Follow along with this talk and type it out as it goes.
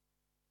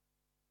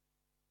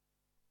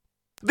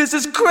This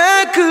is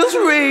Crackers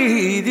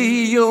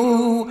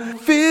Radio,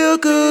 feel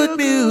good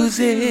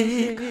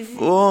music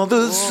for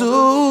the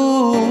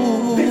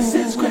soul. This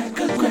is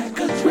Crackers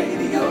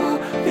Radio,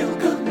 feel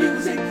good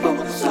music for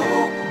the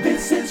soul.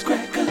 This is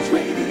Crackers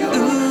Radio,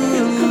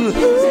 feel good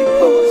music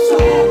for the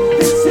soul.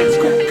 This is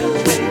Crackers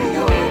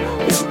Radio,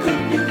 feel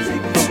good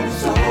music for the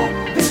soul.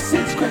 This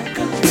is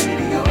Crackers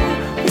Radio,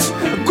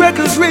 feel good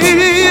Crackers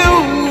Radio,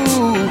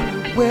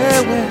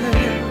 where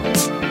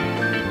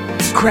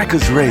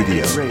Crackers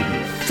Radio.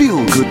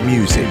 Feel good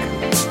music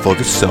for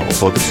the soul,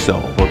 for the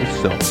soul, for the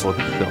soul, for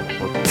the soul,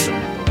 for the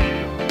soul.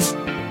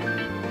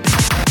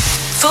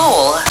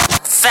 Full,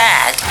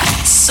 fat,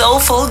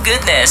 soulful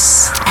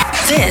goodness.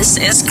 This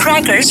is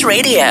Crackers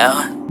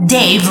Radio.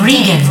 Dave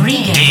Regan.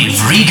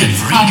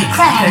 On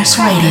Crackers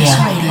Radio.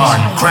 On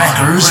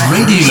Crackers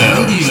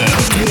Radio.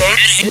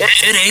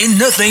 It ain't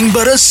nothing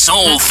but a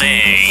soul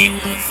thing.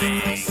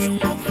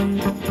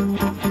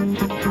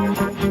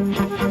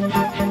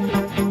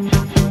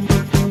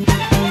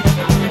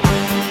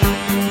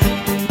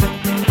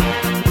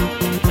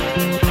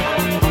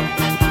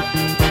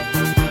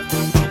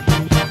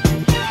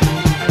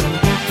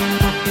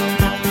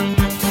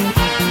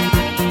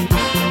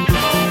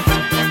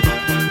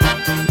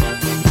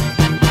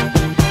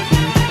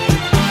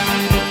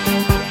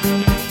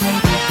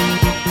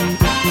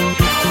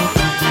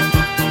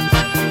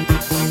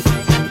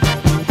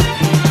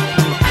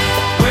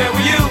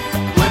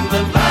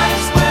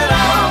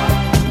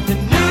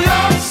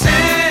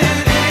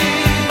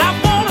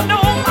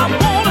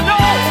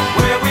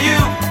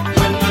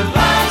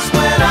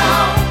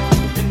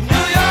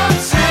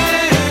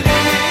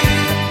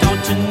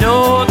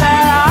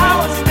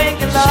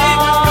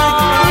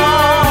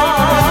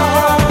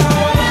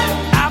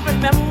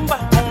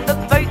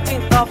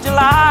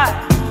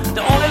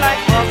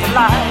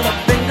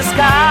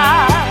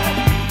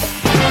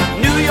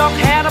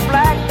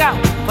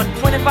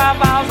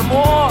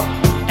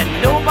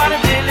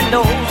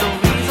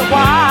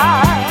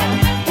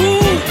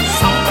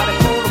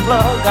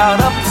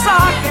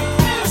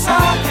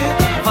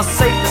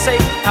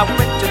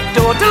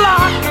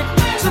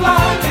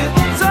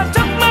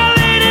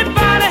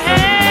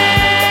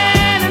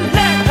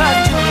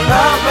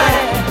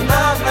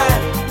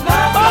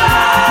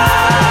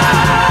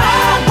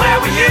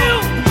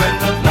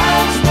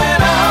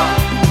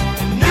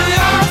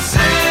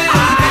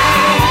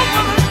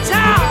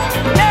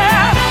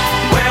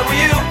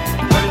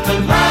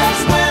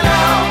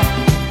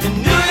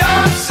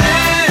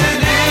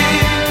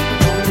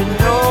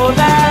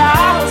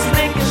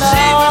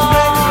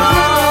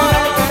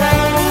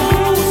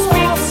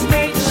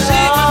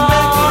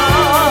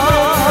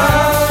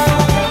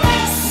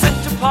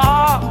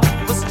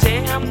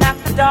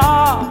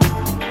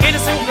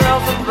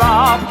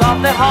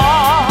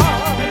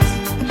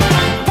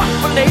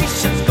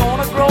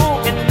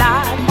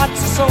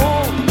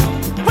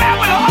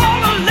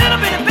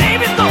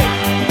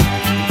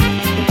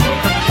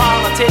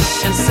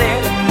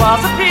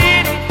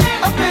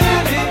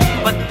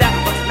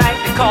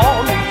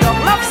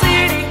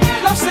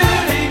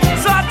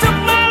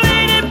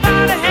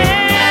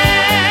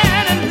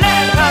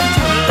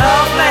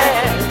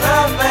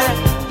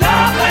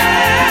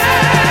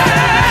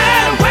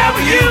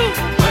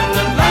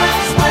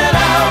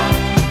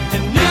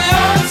 New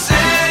York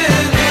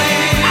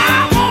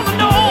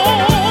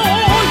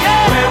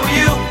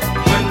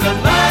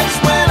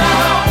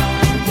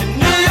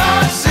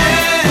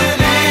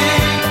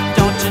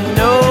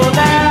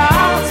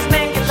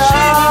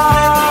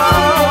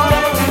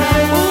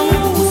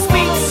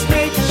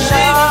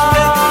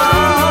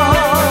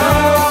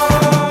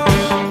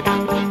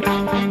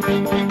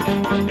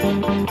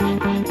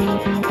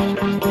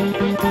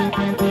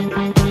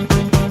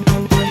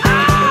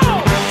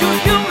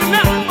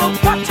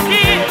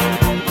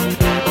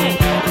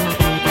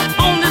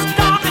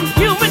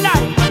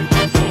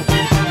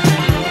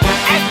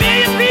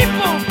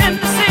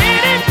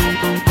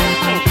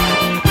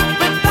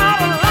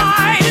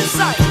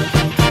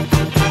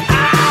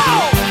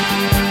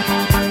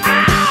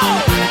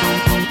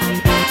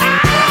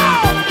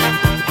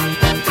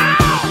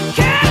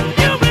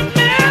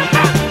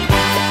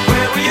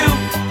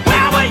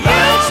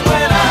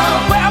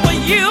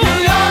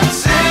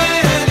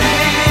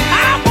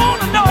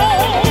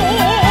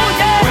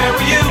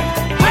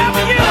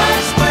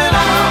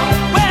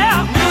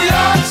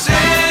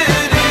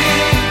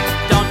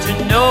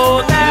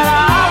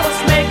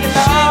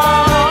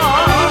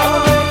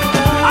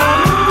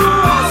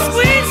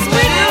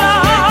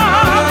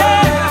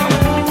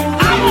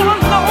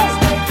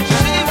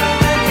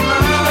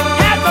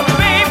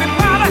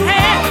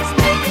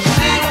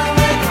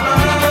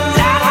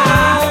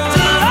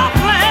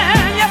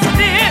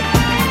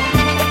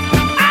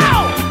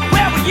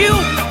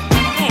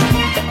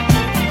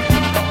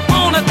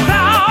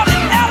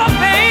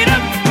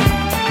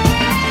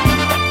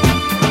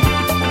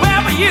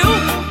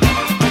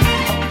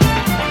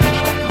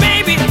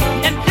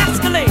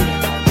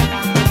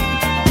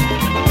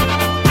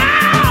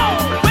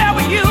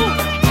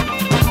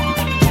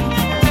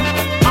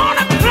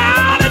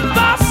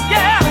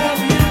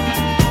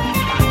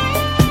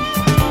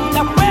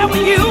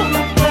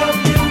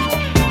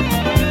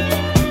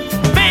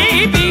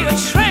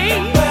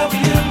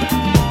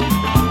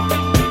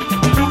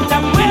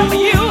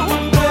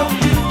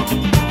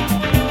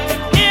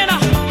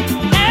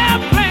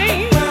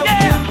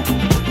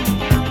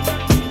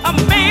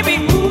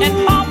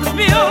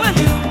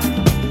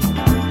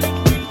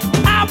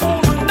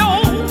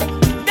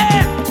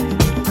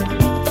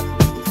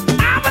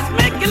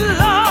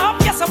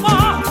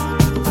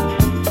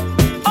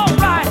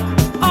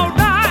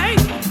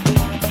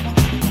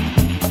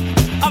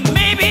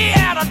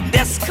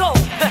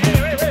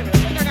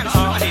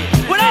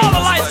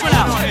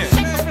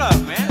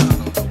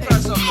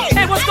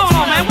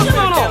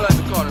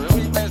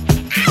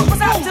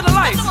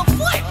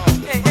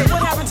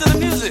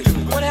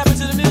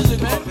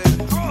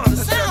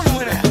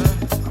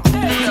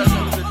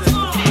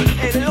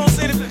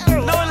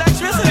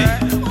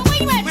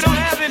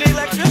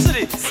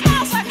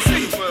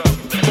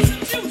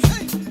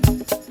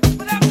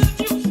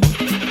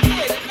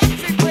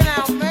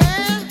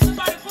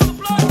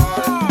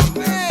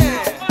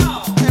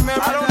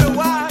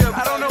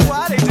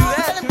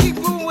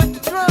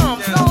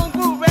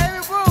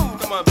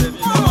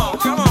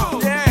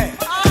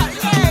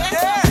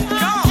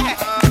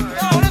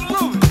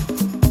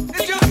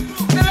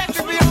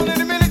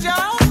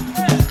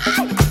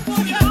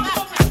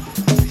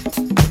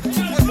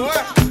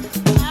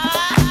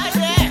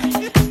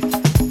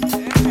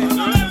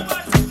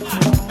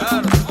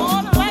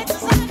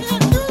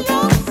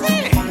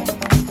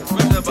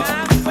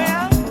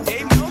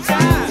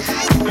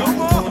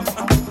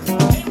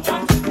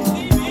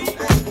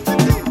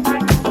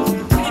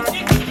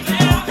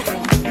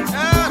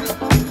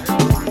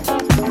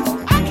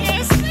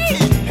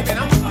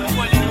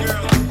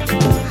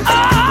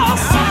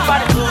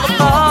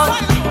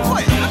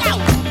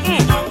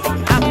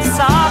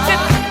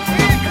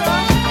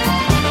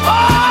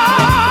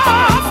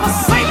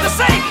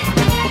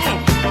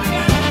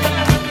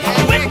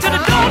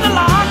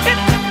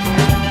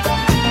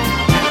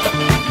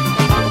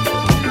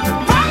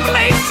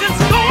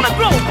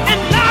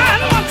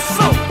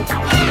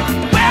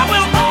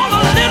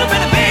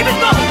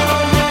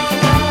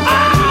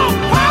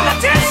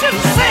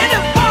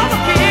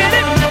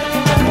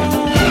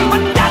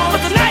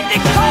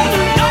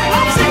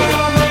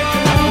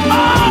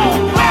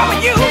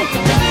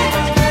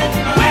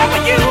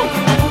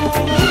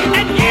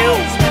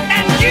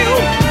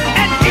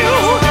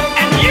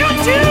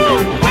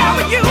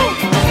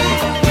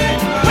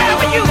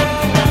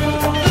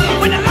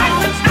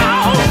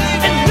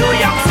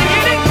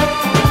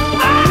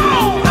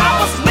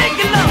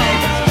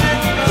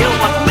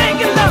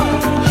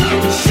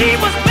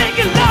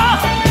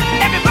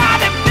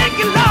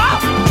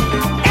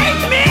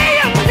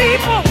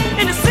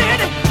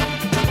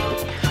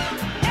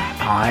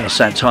It's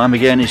that time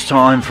again. It's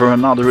time for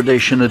another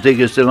edition of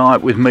Digger's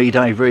Delight with me,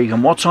 Dave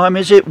Regan. What time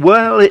is it?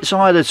 Well, it's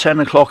either 10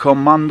 o'clock on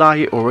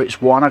Monday or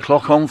it's 1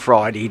 o'clock on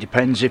Friday.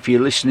 Depends if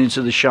you're listening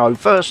to the show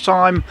first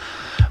time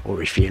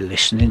or if you're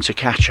listening to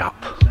catch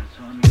up.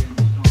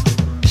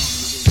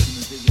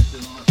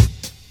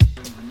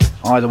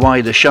 Either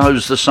way, the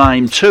show's the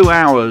same. 2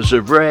 hours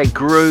of rare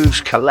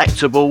grooves,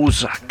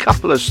 collectibles, a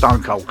couple of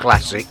Stone Cold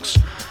classics,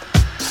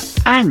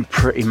 and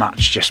pretty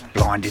much just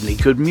blindingly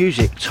good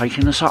music,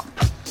 taking us up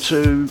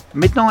to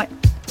midnight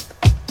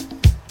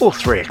or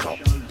 3 o'clock.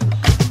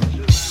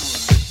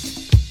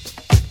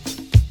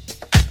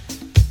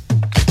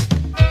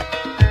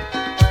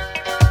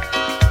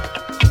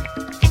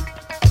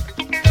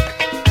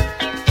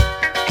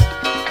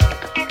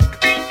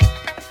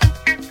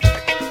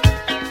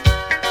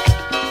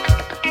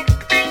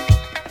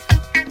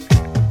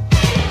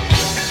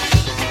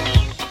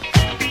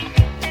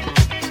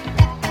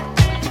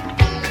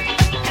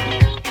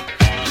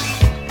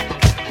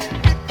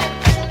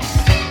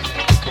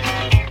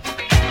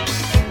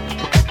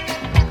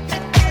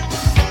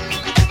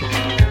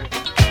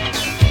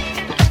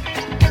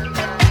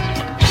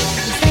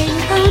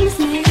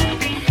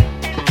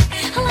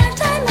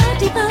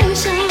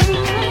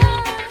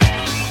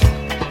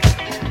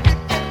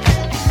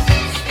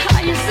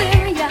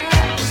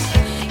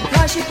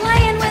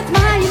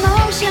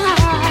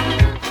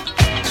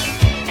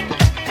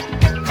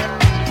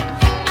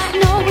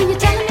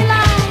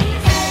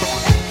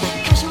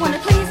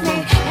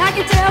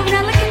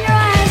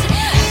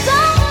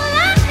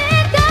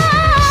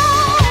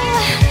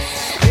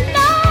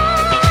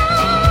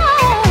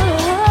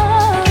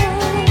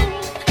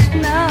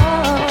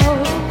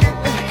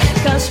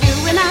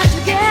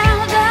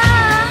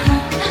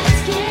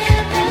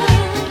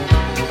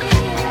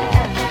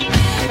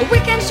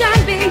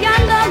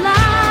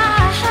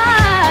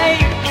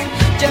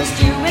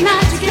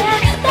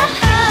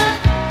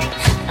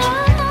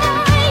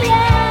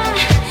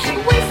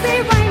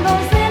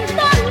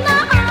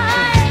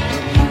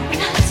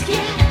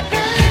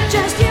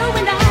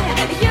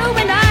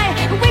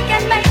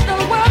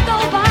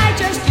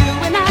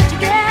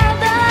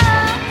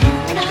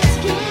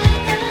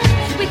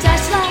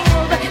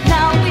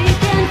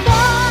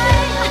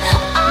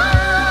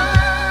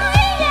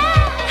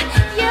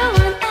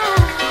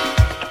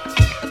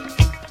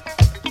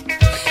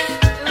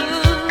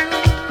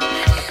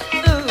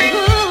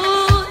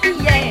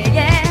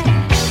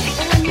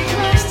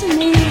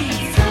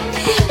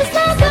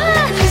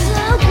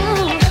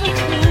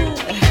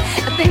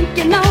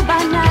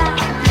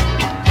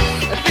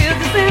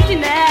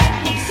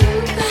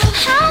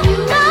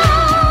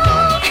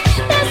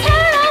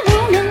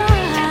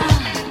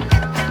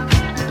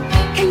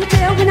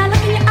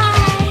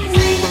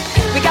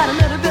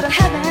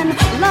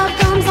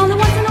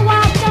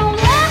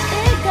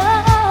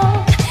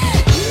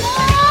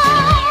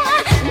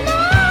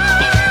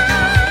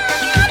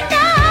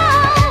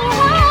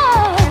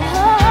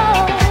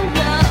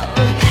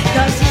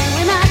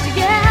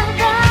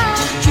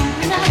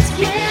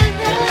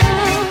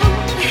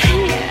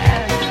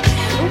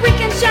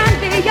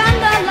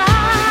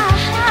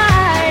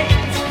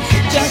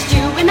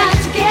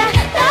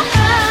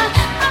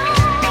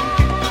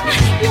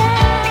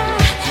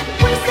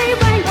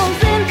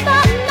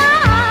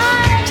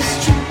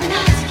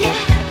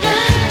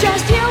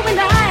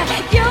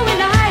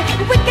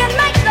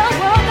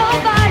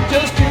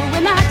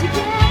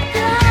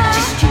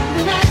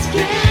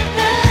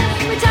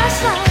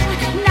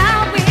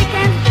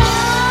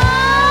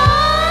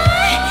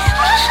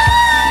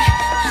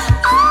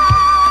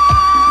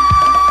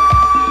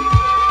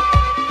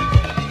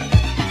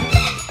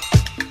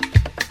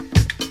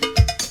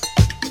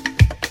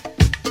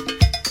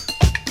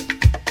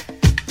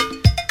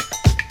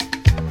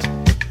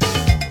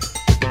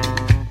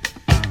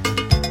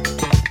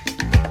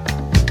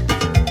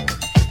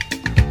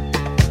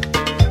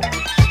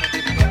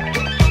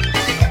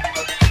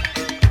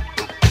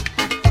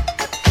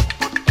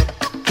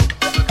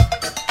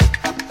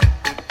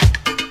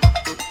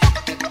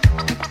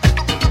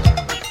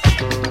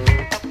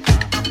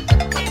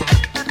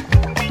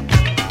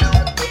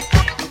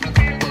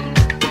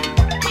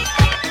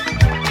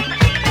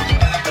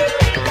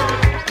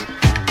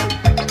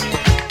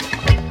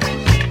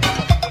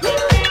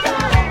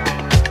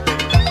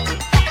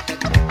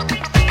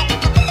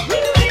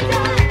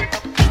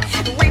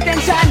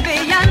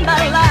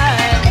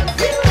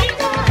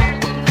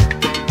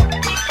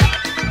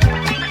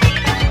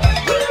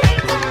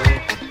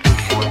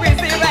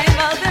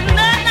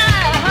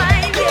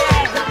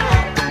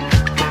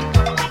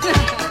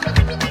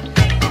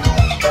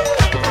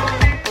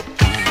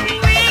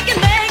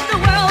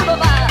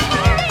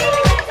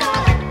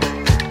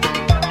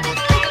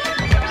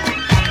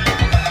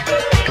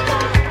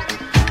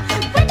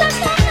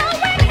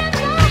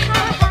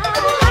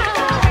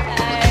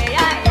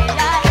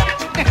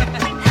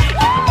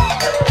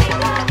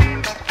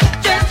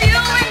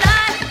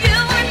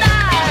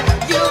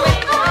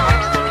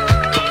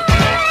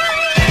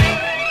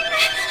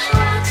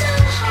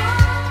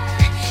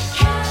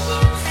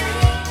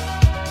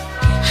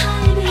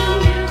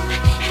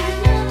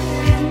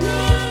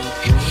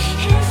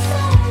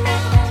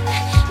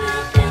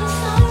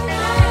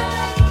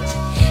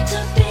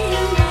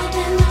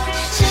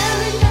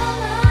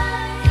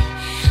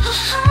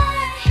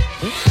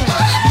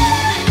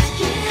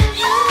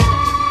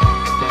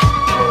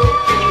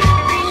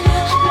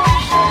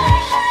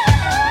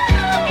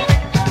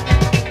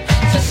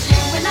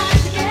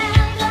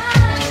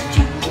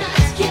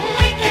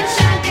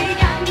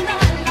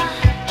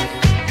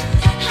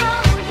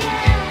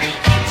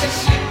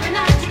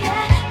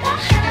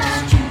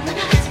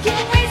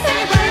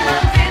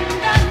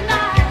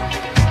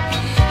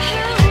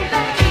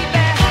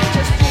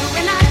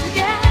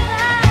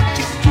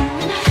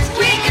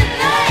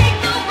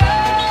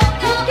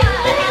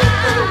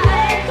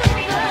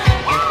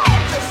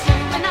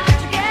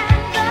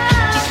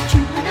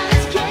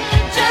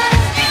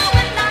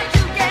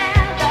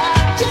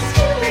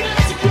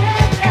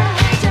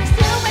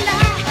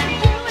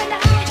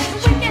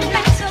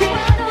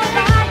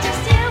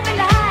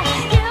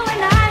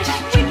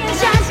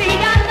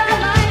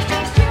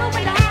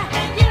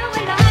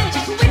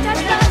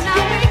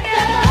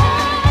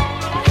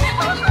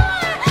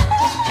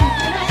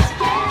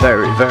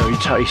 Very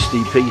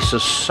tasty piece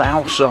of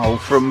Salsoul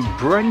from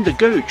Brenda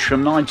Gooch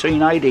from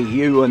 1980,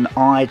 You and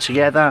I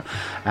Together.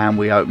 And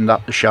we opened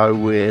up the show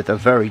with a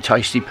very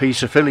tasty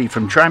piece of Philly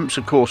from Tramps,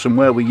 of course, and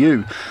Where Were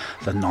You?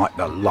 The Night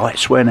the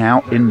Lights Went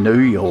Out in New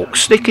York.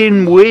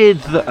 Sticking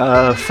with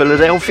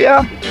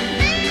Philadelphia.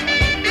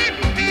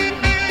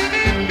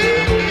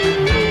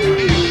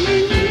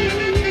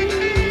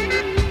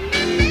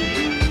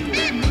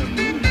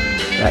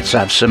 Let's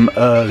have some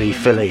early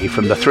Philly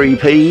from the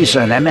 3Ps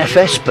and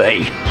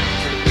MFSB.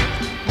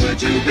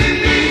 Would you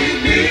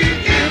believe me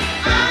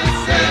if I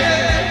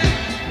said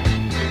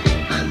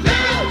I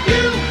love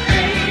you,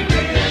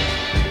 baby?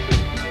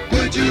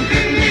 Would you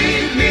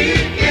believe me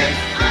if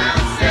I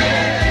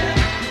said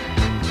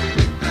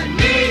I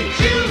need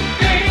you,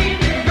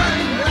 baby,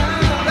 right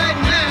now, right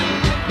now?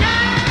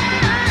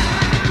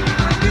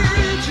 I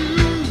need you,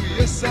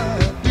 yes I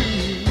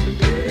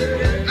do.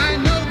 I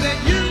know that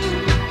you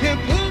can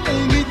pull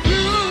me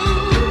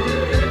through.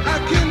 I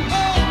can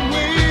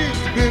always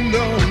depend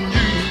on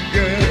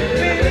you.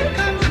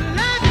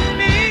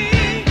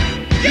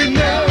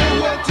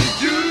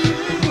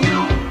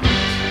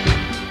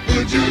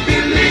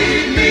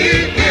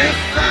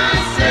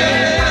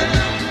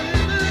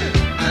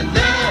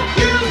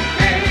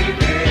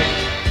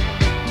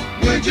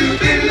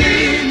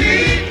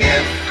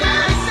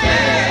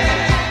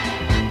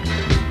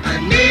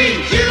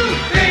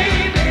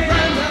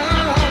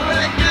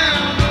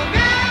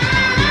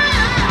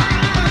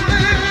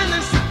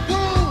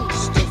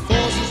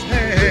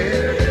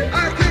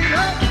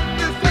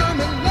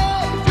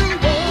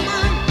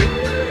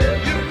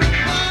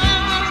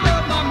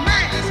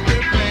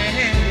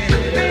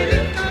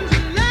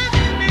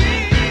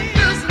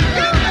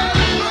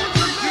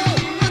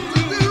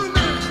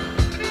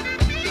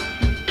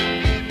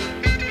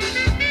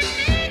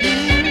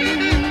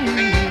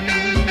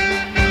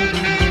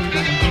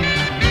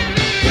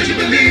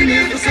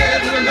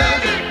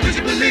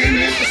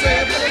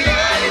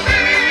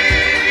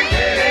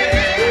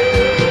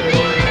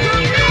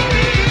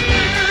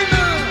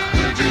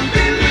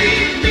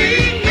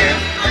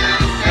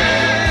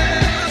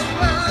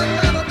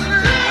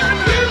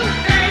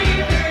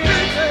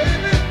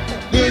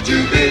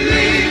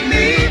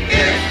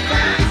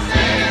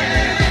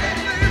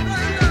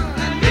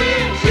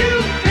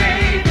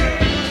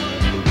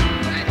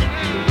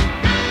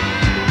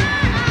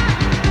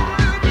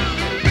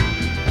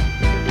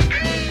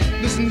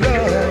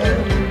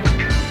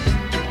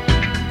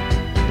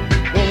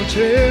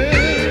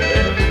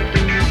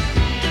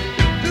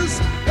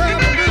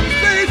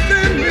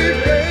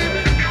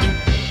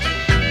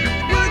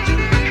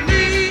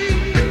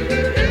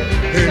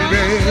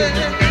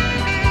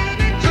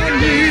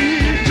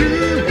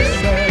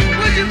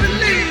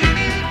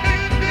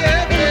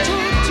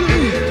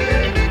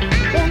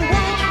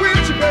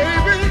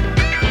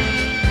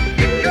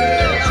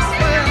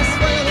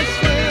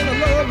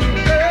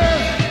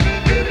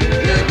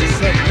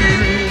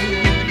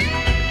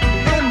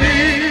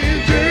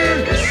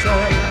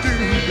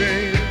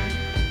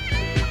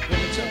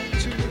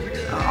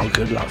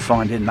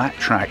 Finding that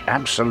track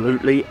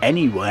absolutely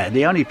anywhere.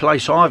 The only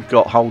place I've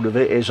got hold of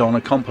it is on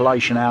a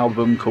compilation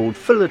album called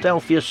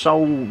Philadelphia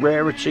Soul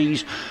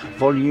Rarities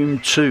Volume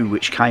 2,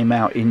 which came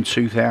out in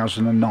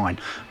 2009.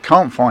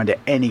 Can't find it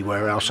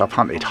anywhere else. I've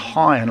hunted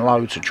high and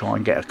low to try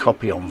and get a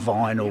copy on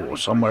vinyl or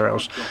somewhere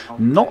else.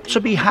 Not to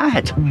be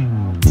had.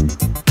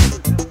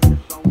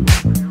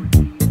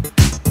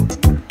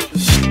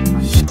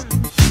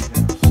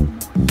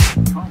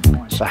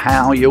 So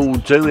how you all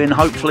doing?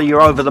 Hopefully you're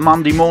over the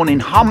Monday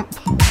morning hump.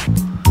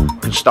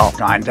 Can start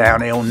going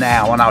downhill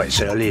now. I know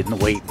it's early in the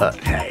week, but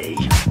hey.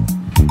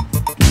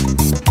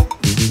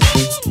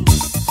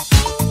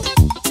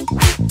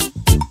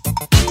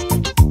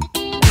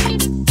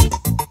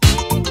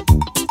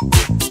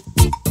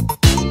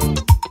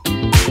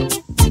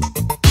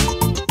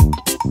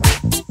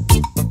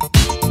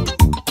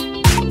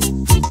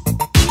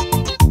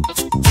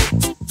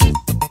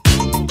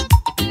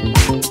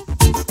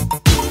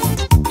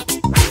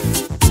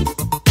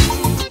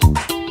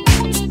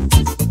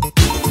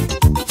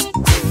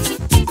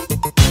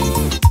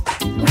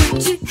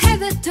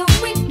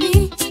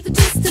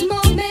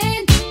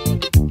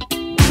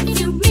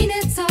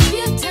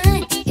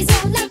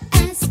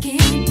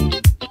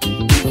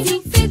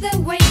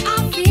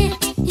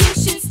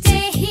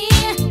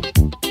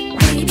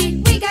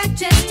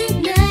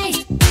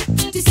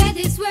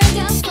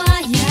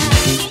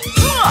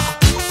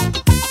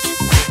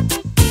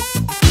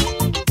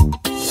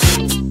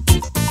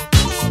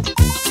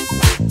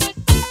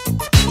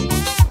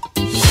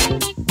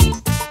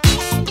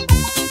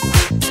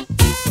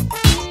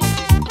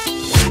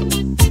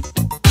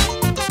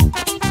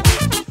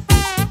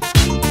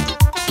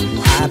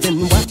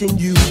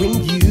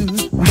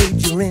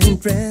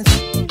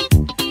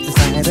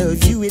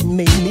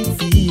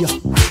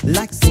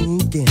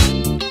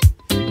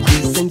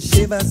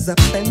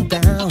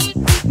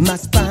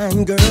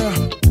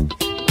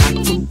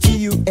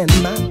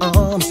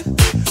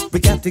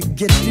 To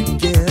get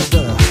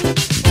together,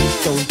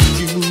 don't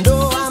you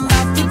know I'm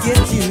out to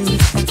get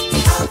you?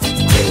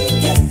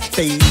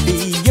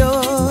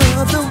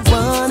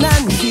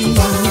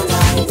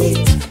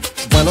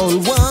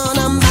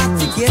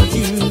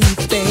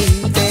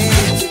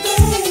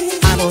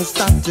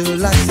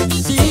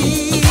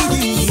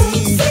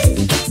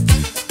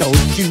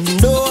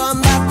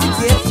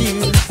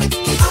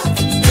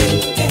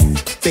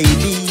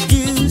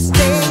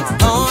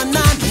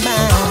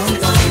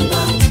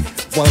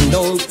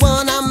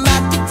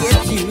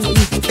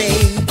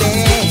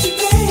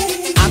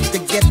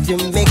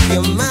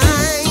 you're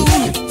mine,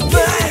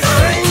 mine.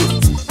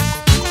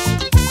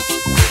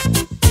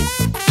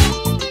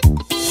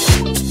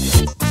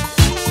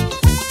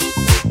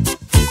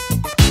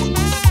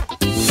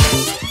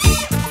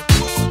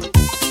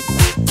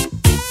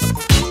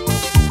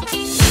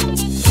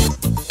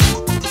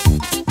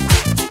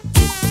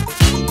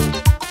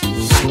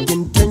 I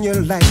can turn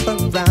your life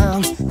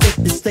around if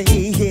you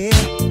stay here.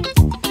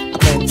 I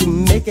plan to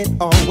make it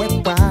all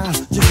worthwhile.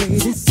 Just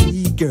wait and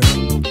see, girl.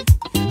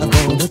 I'm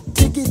gonna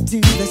take it to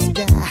the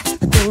sky.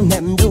 I don't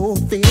have no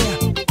fear.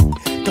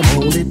 Come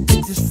on and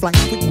take this flight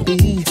with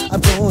me.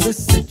 I'm gonna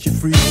set you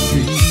free.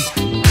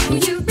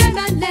 You bring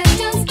my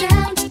legends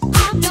down.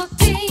 I'm not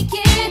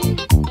taking.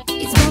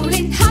 It's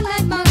rolling hot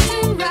like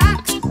mountain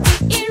rock,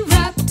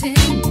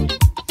 erupting.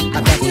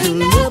 I got to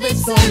love it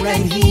so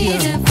right here.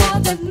 For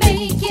the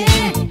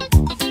making.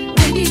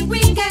 Maybe we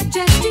got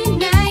just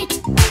tonight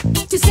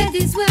to set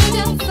this world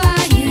on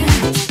fire.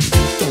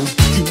 Don't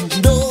you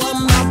know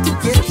I'm out to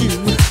get you?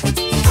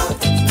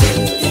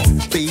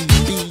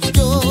 Baby,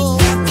 you're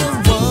the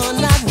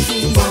one I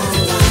need.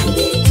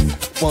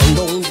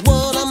 Wonder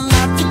what I'm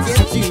out to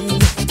get you,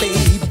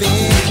 baby.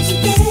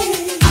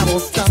 I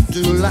won't stop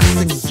till I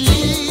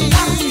succeed.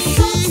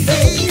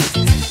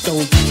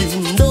 Don't you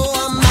know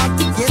I'm out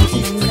to get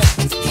you?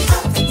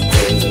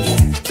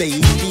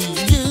 Baby,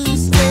 you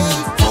stay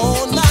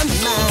on my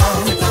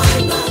mind.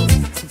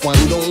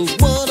 Wonder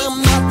what I'm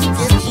out to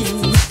get you,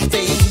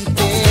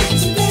 baby.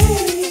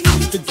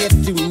 Out to get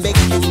to make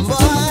you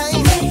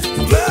mine.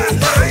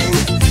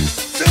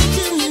 Don't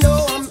you know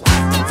I'm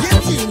out to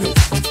get you?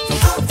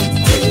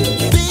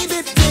 Baby,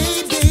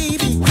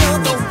 baby, you're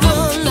the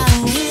one I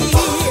need.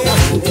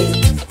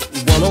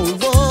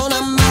 101,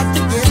 I'm out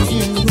to get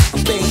you,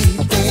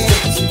 baby.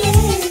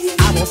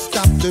 I won't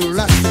stop till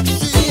I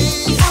succeed.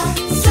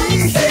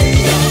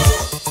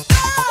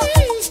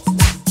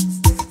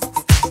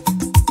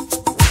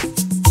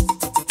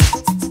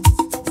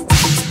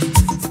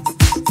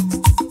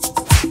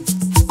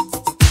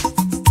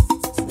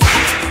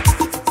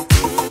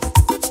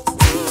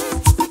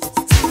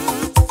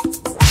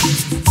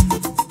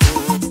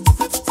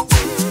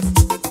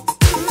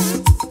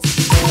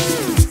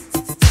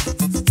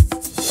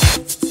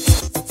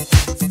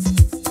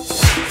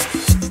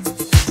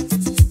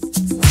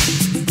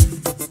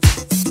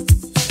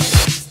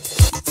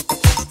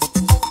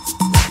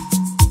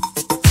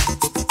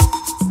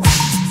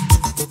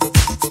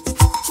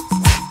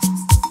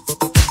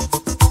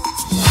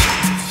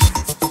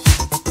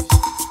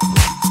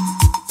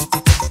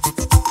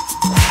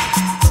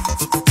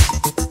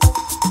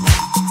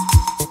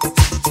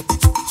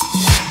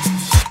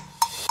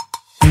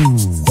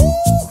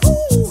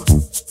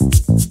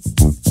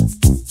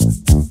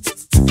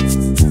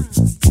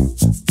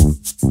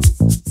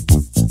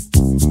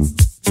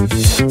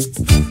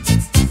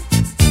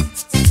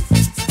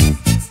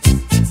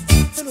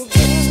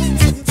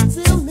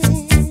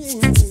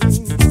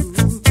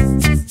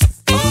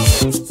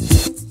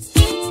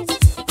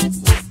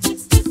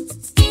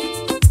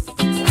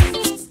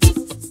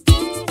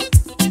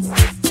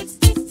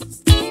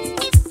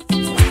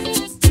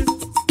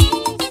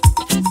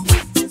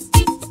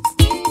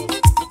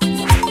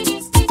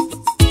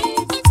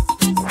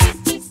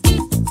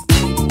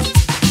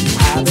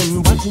 I've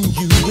been watching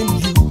you and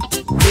you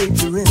made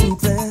your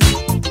impress.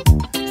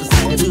 The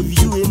sight of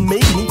you, it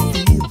made me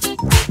feel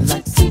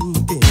like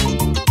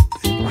sinking.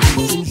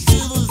 Some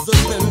shivers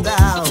up and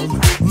down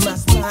my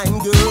spine,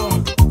 girl.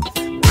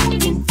 I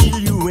can feel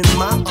you in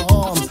my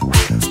arms.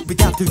 We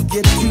got to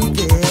get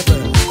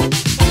together.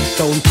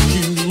 Don't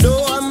you know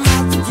I'm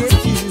out to get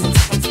you?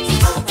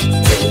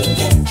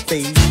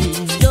 Baby,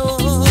 you're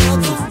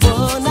the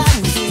one I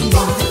need.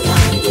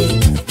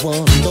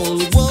 One on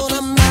one,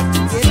 I'm out to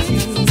get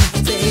you,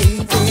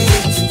 baby.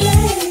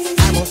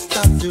 I won't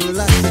stop till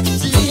I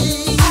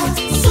succeed.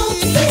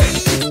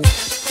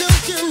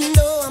 Don't you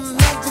know I'm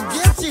out to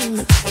get you?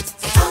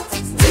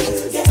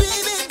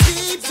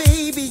 Baby,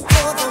 baby,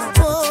 you're the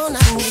one I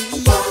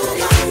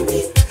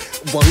need.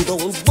 One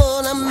on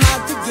one, I'm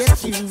out to get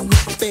you,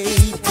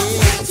 baby.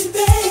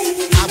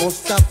 I won't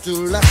stop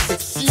till I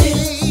succeed.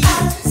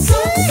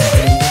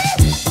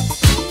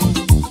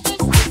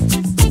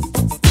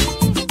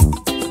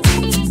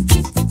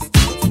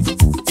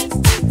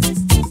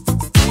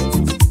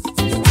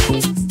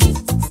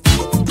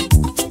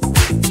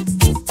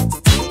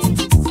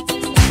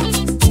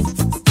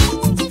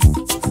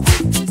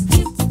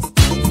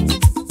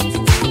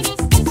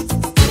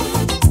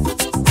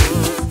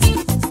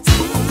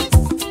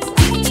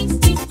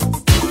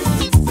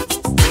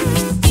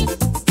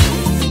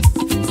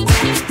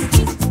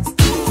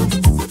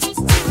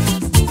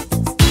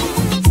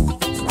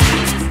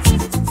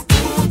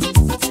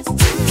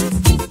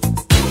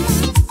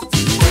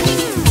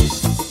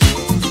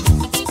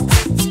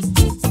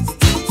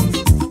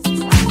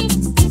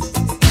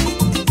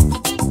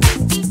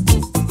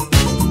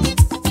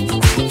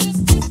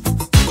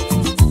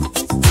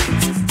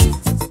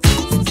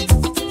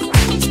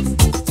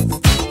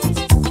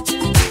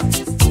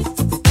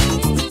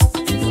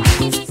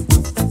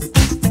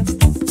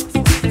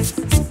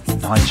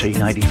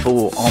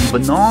 1984 on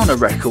Banana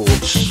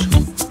Records.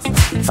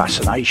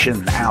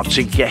 Fascination, Out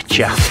to Get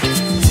Ya.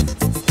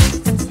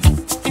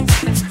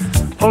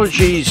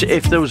 Apologies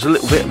if there was a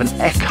little bit of an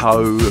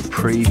echo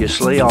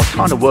previously. I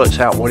kind of worked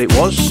out what it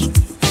was.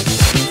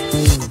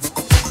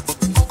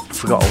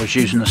 Forgot I was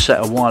using a set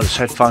of wireless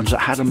headphones that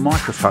had a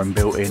microphone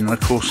built in, and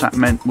of course that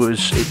meant it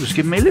was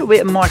giving me a little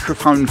bit of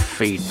microphone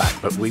feedback,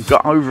 but we've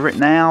got over it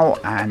now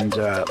and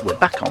we're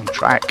back on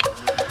track,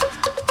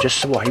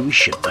 just the way we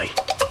should be.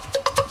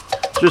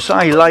 So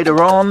say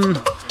later on,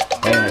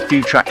 in a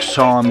few tracks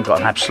time, we've got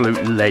an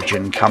absolute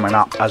legend coming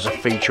up as a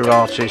feature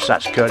artist.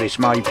 That's Curtis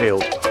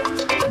Mayfield.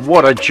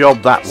 What a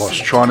job that was,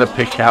 trying to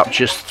pick out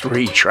just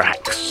 3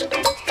 tracks.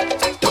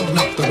 Don't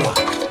knock the rock.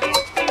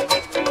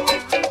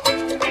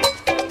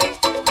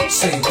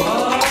 Say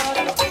what?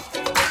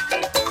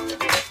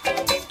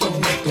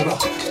 Don't knock the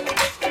rock.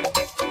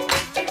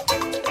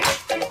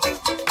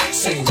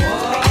 Say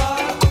what?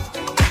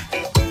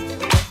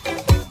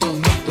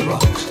 Don't knock the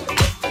rock.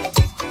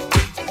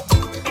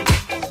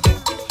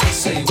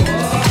 Say what?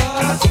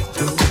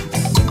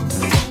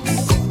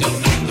 Don't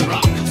knock the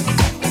rock.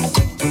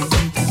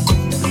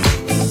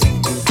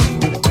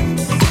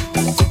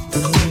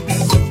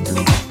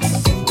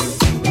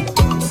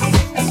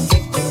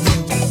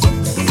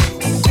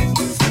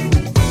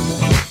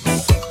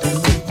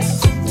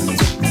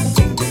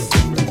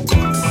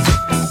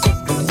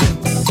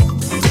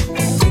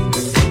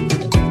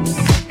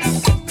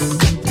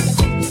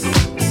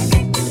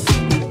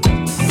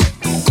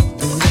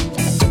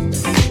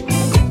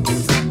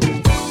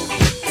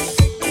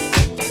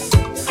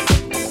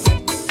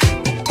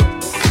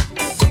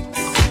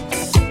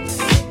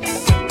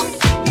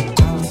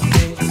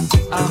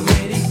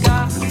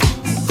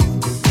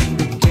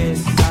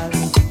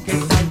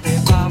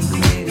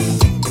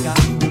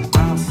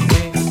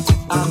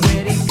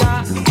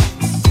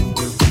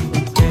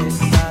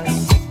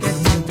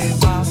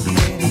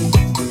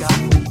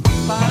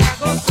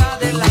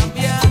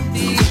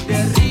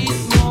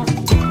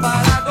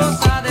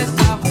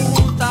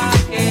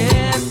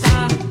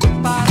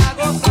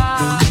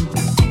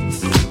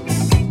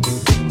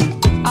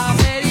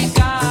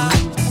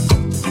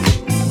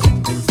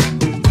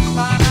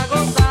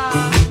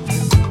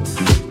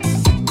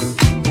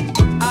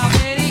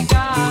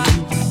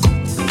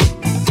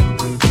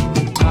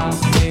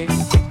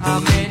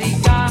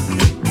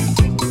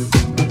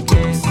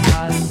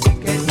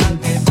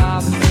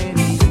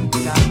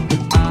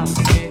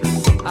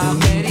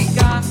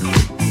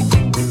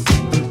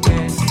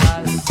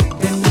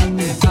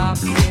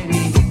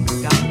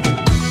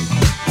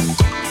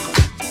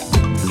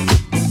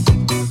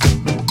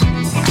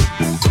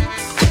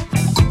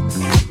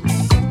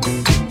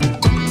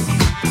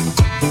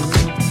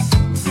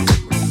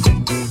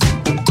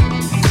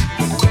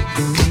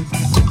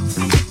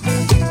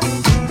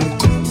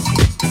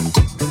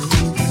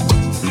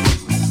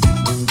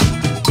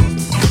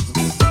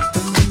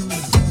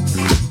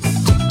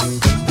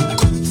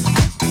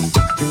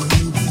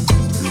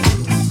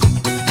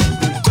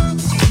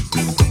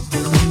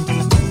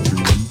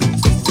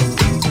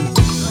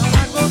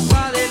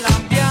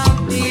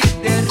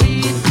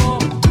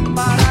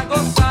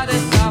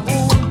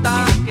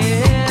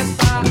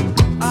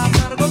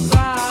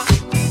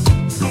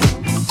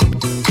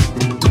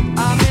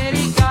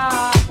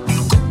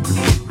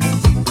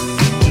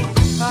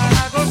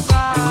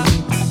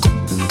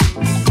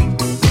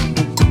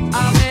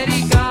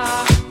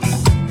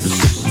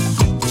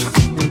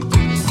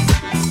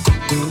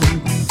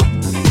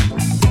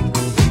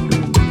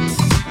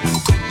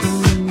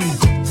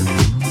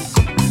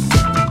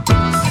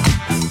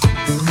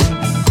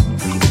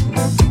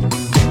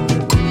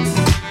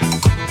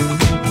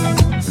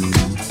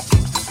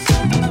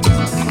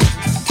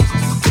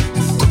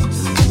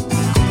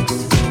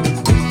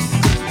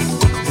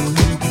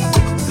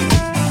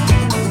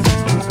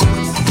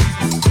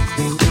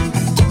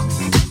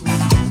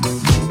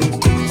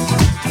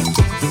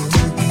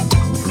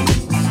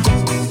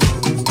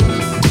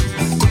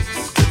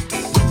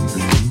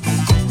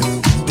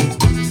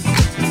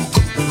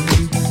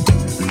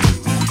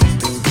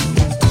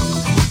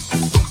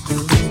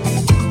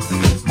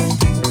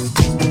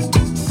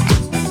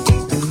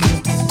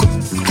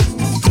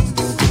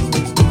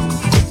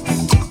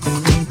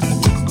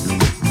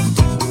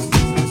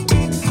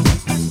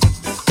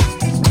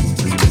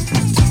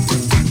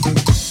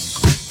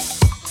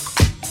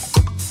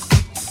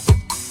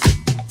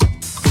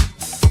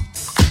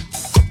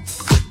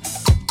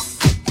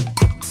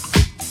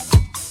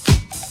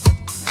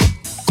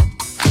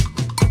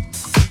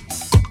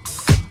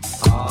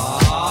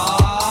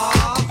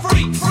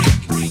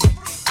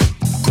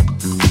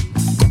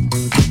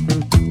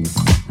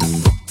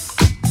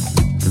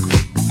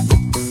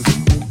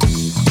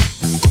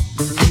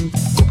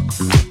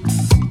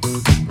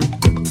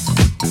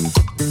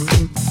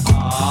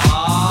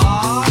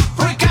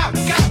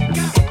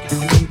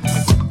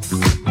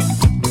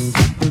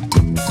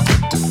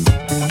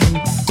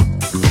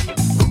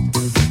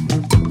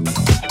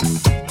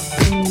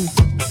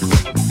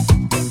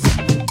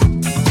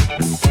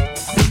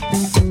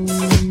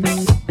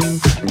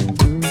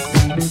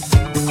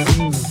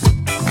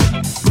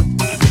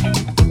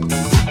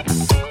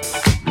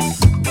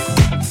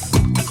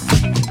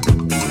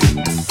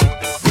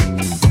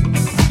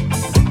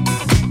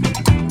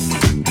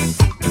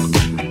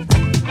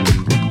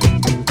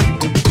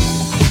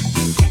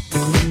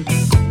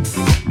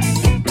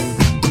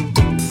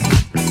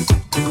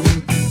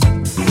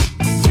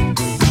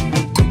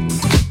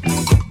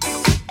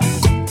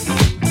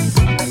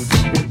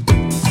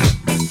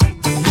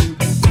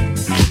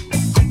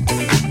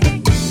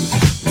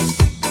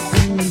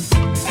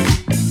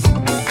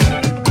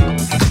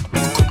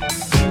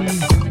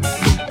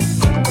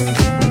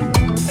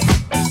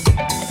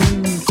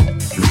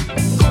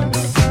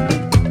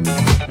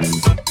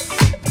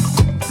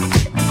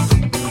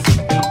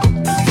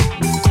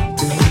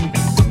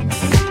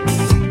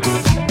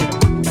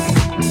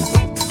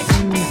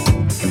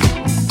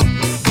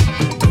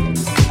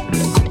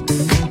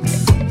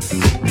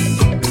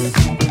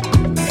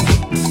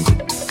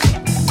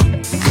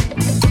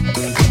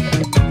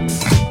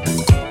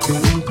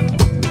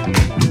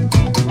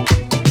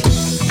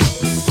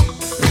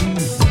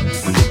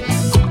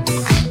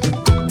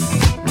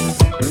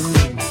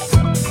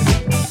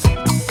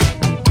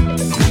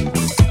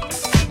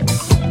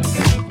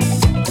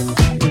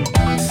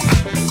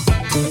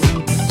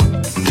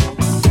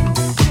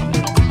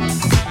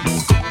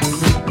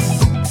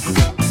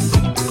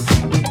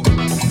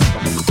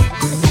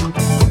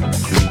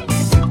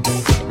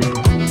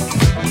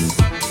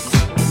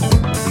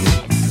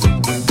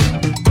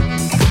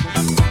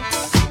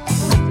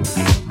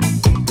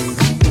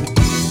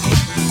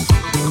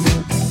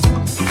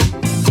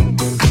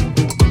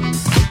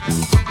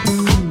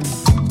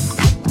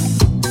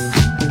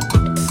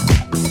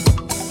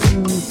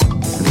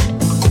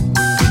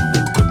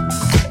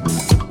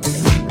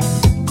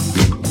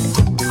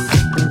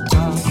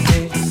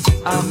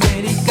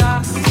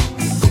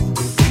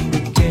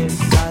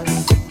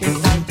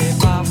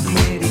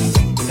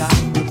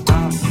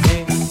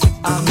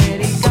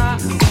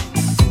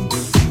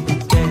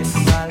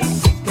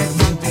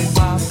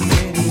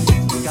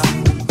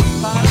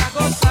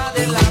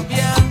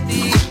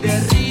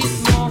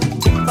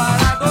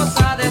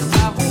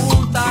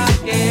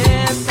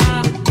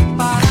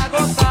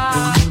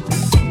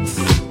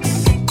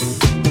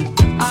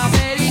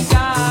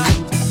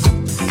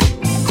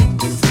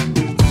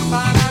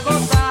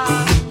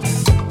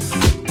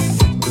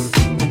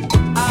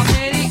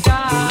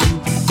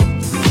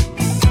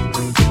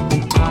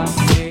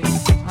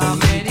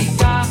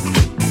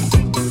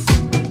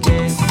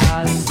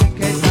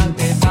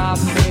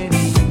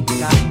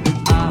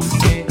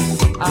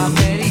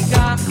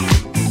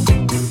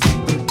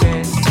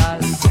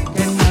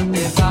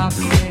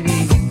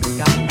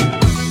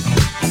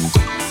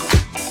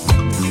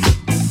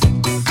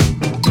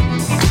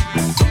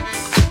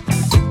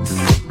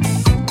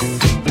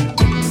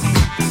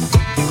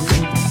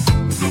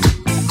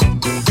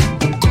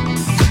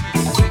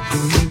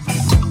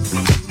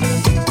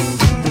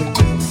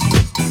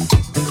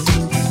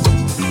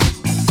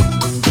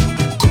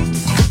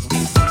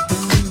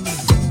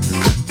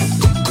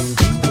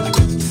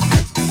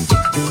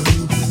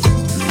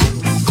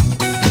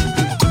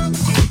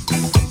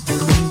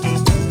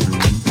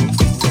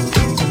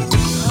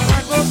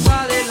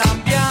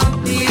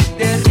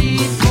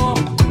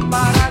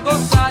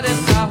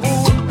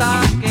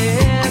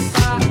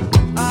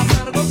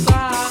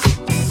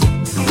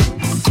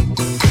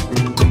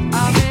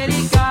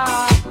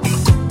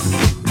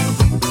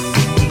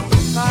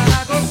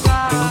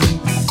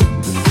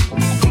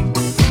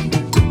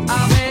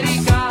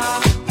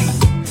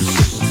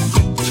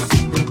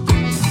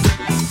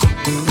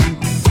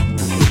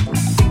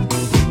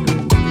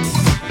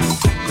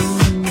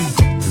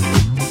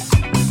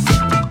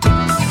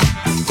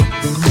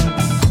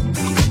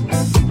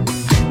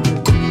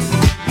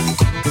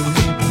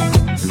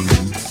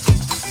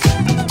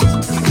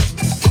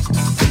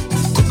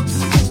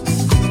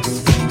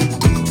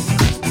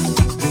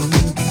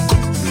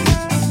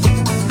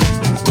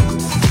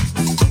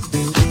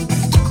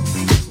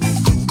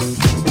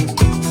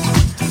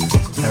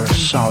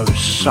 so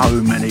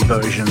many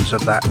versions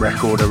of that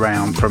record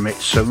around, from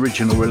its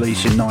original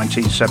release in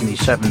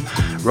 1977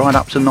 right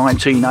up to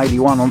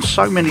 1981 on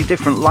so many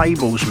different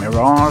labels: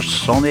 Mirage,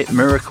 Sonnet,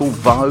 Miracle,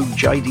 Vogue,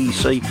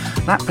 JDC.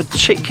 That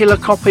particular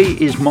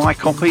copy is my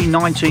copy,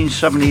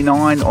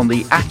 1979 on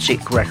the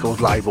Attic record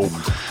label.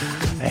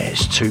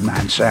 It's Two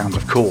Man Sound,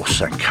 of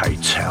course, and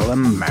K-Tel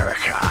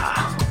America.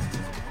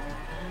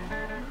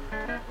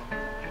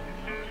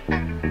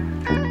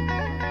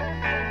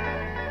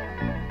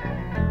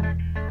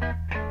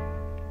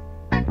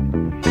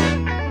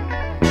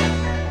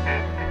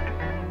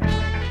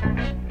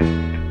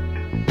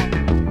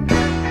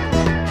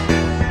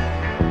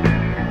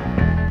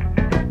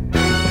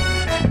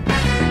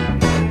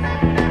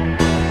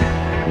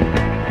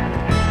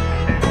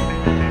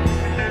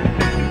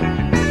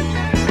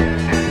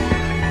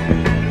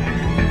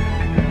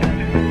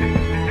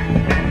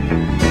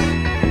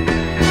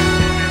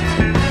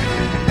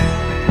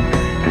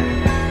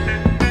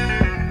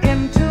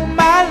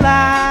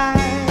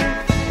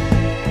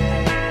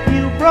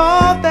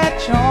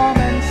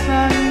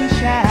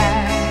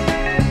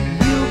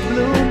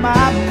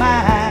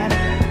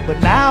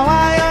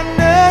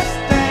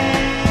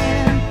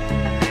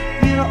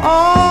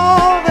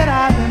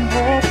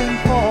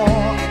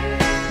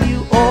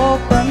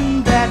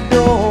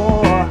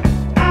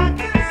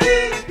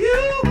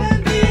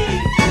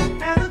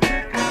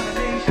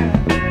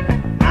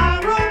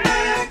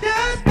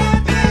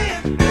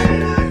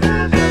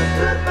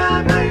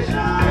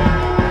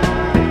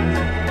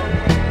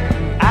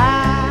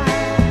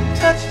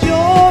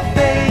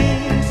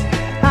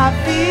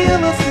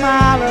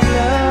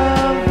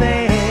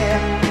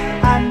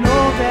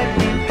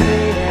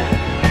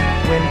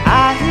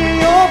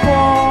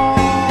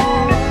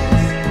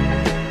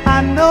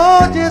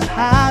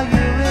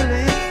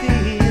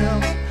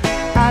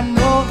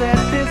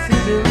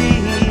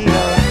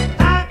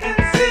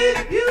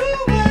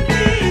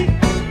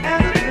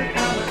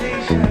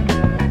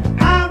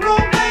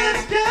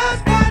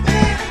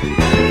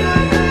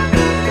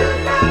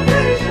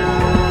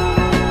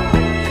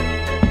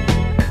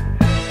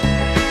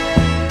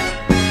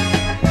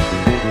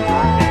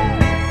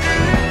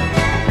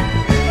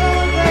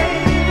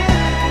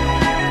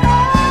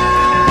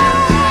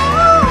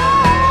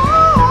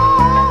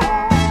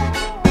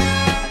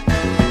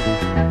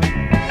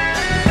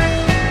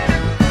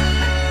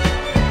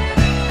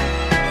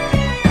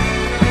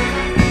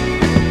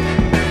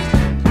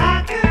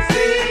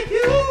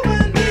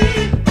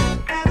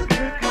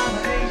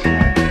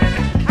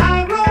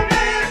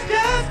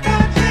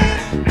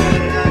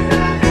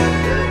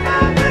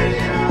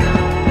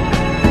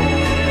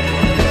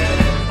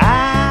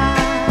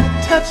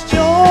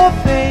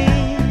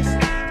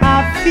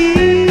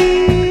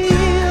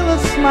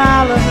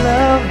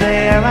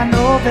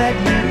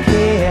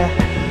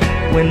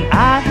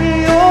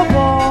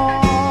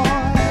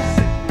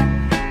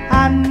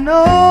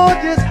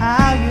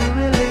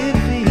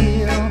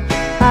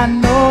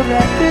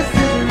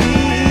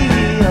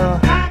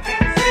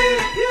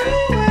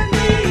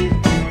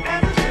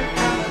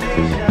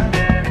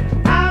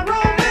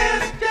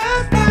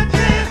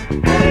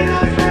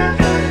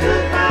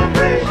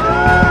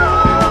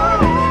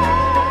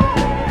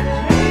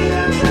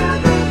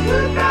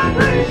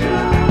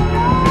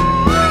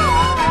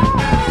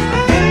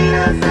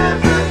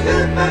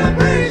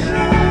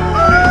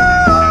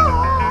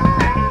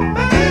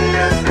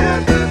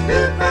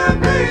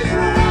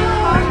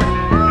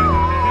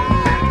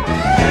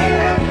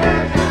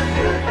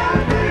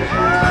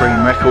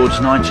 Records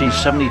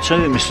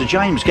 1972, Mr.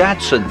 James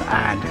Gadson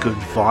and Good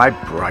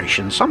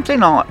Vibration.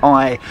 Something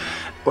I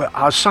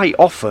say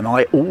often,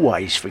 I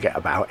always forget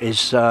about is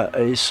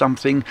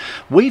something.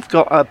 We've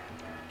got a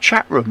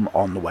chat room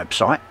on the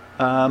website,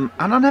 and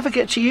I never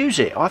get to use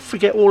it. I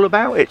forget all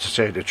about it, to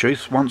tell you the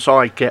truth. Once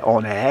I get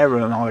on air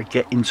and I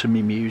get into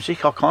my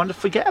music, I kind of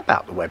forget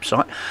about the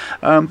website.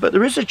 But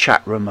there is a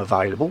chat room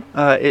available.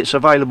 It's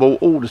available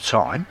all the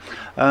time.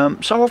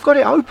 So I've got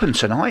it open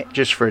tonight,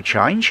 just for a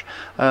change.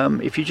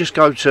 If you just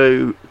go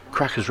to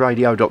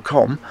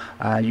crackersradio.com,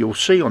 you'll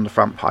see on the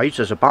front page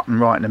there's a button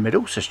right in the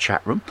middle, says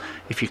chat room.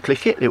 If you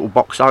click it, the little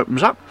box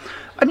opens up,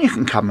 and you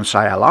can come and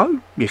say hello.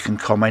 You can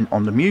comment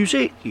on the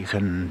music. You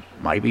can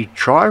maybe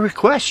try a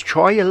request,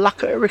 try your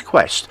luck at a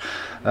request.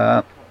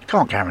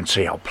 Can't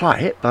guarantee I'll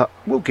play it, but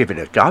we'll give it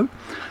a go.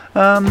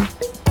 I'll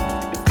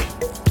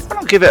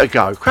give it a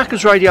go.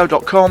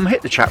 crackersradio.com,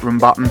 hit the chat room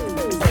button,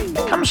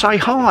 come and say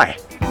hi.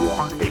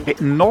 A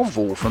bit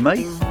novel for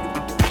me.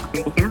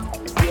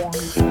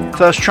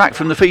 First track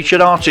from the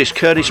featured artist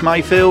Curtis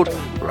Mayfield,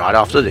 right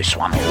after this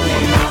one. Hey,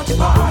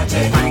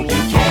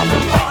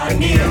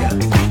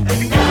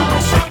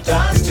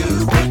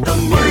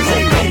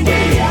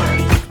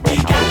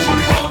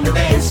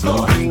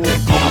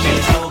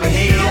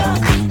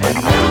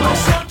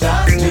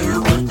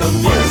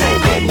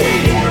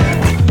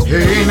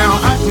 now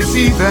I can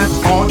see that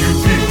all you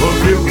people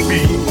will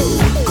be,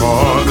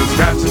 'cause it's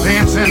got you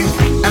dancing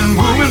and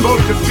moving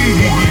both your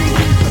feet.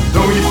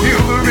 Though you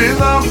feel the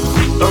rhythm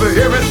of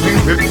everything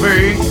we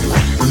play,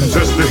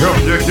 just to help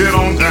you get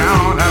on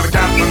down, I've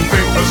got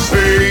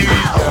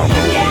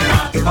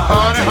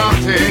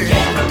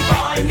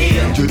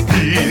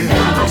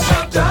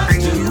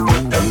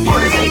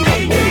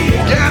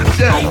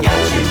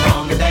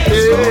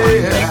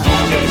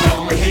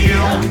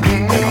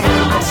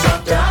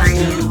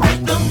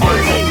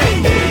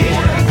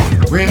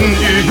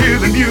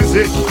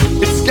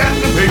music, it's got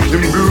to make you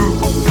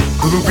move.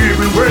 Cause we've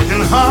been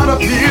working hard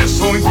up here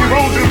so you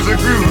won't lose the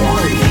groove.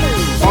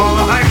 All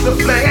the lights are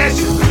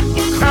flashing,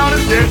 the crowd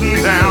is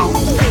getting down.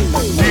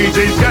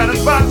 DJ's got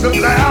his box up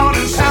loud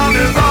and sound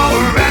is all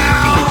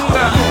around.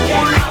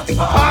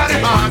 Party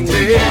on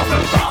day, yeah.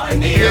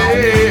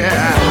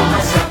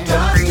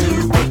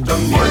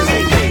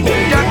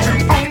 Got you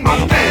on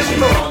the dance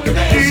floor,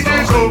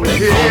 DJ's over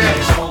here,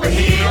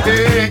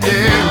 yeah,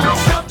 yeah.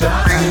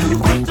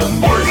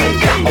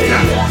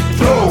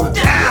 Slow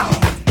down.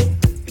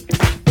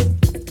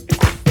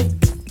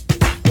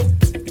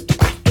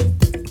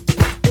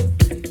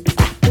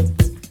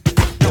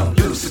 Don't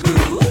lose the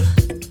groove,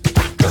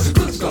 'cause the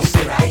groove's gonna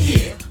stay right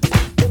here.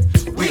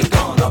 We're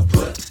gonna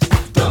put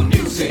the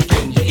music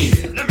in your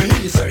ear. Let me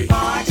hear you say,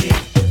 party,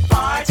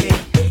 party,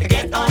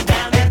 get on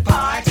down and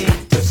party.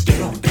 Just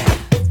get on down.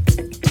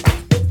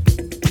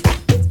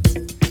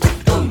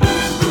 Don't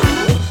lose the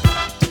groove,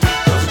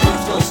 'cause the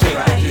groove's gonna stay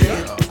right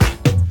here.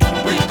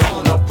 We're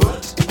gonna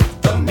put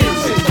the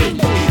music in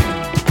your ear.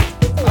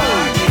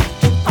 Party,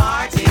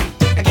 party,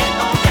 get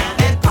on down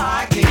and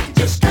party.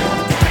 Just get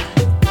on down.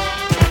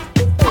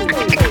 Don't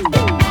lose the groove,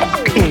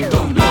 'cause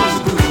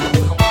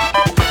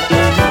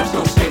the groove's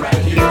gonna stay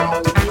right here.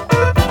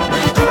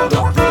 We're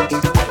gonna put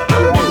the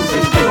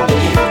music in your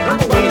ear.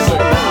 When you say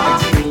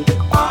party,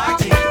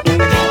 party,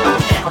 get on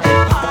down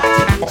and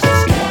party.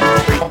 Just get on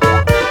down.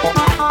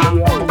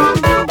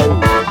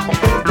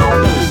 Don't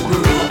lose the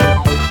groove,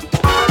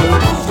 'cause the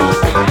groove's gonna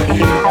stay right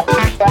here.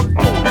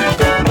 We're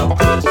gonna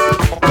put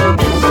the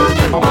music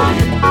in your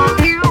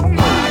ear.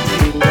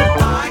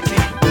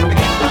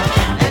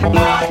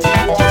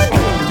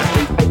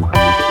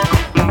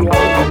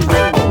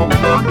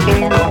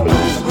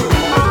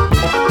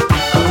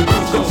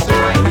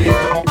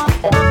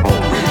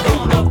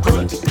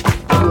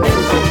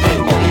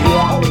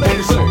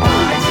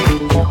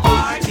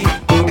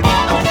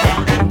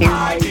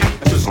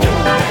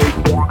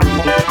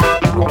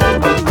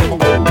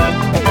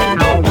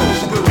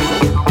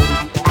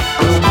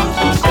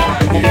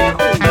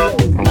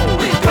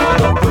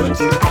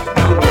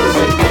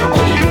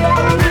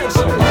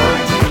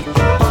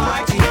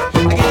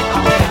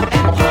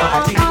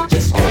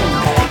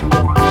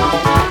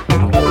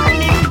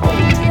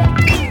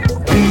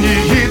 When you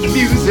hear the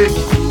music,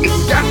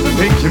 it's got to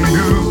make you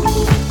move.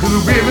 'Cause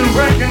we've been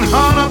working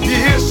hard up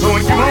here so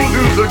you won't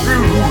lose the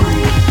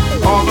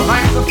groove. All the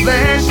lights are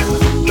flashing,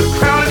 the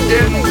crowd is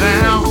getting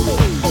down.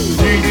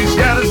 DJ's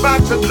got his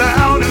box up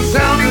loud and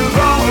sound is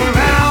all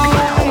around.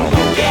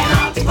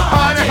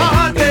 Party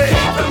hard day,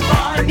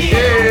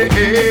 yeah,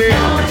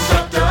 yeah.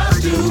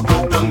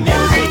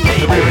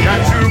 We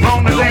got you on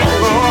the dance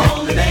floor,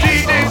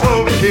 DJ's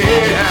over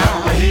here, yeah.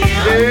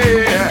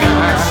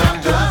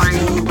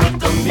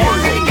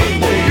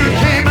 You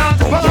came out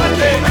to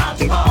party,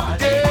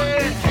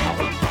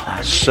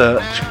 yeah.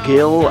 Surt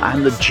Gill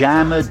and the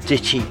Jammer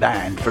Ditty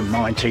Band from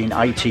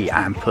 1980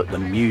 and put the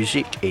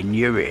music in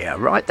your ear.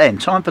 Right then,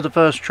 time for the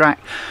first track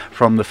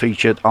from the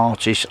featured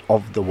artist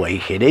of the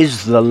week. It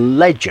is the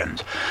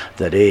legend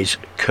that is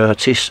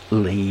Curtis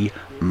Lee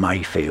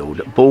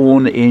Mayfield.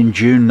 Born in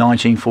June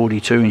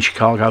 1942 in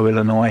Chicago,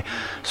 Illinois,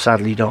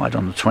 sadly died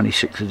on the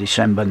 26th of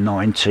December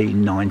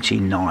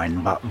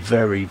 1999, but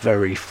very,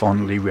 very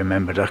fondly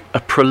remembered. A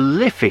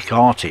prolific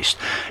artist.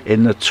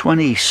 In the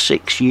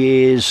 26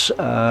 years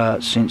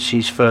since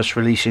his first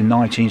release in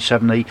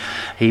 1970,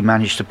 he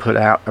managed to put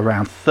out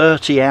around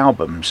 30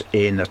 albums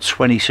in a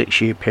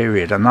 26-year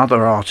period.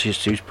 Another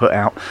artist who's put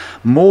out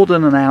more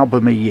than an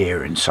album a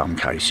year in some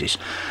cases,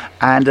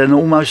 and an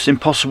almost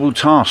impossible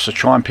task to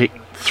try and pick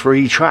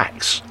 3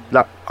 tracks.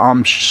 Look,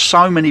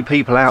 so many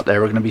people out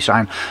there are going to be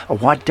saying, oh,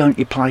 why don't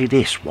you play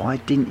this? Why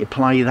didn't you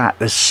play that?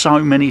 There's so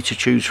many to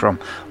choose from.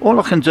 All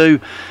I can do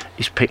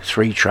is pick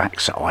 3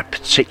 tracks that I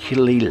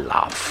particularly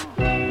love.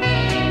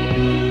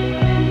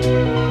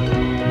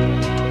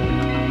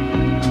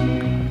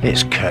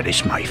 It's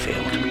Curtis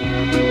Mayfield.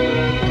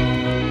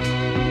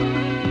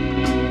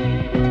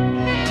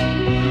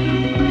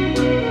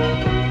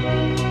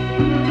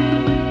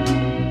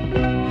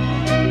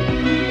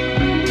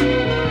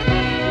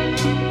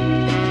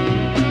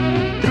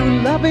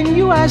 Loving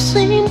you, I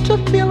seem to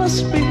feel a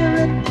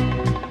spirit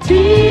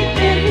deep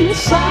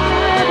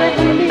inside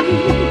of me,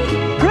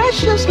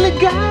 preciously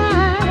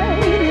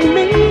guiding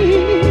me.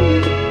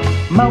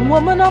 My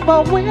woman of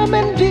all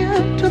women, dear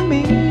to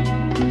me,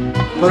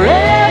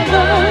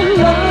 forever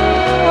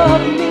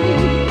love me,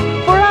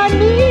 for I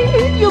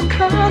need you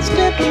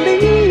constantly.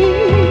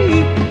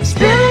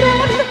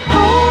 Spirit and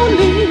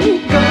Holy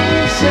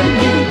Ghost in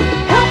me,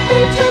 help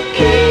me to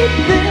keep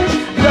this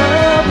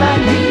love I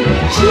need.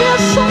 She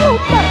is so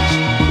much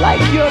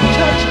like your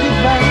touch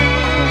divine.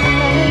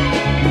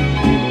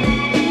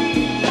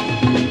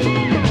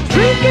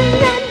 Drinking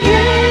and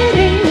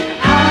getting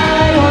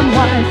high on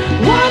wine,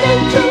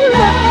 wanting to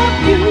love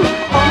you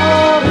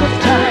all the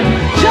time,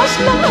 just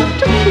love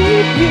to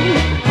keep you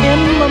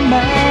in my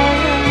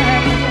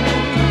mind.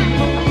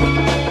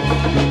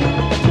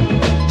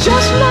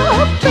 Just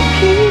love to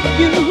keep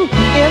you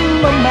in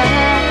my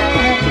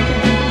mind.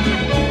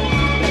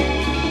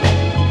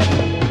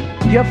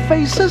 Your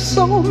face is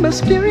so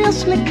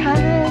mysteriously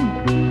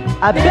kind.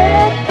 I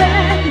bet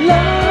that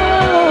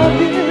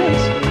love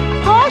is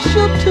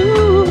partial to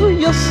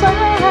your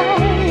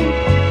side.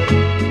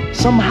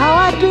 Somehow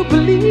I do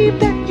believe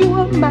that you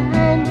are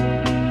mine,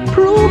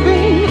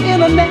 proving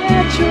in a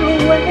natural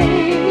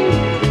way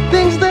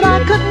things that I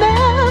could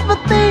never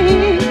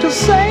think to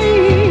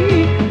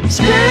say.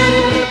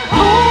 Spirit,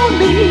 hold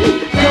me,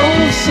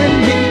 ghost in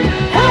me,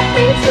 help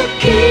me to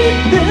keep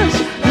this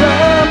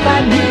love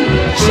I need.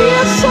 She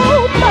is so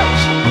much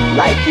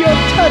like your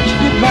touch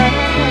divine.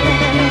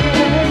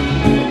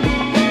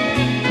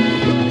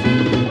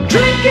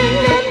 Drinking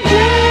and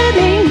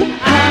getting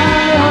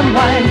high on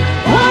wine,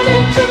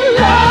 wanting to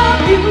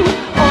love you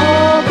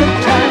all the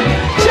time.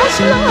 Just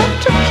love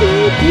to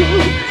keep you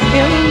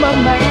in my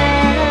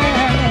mind.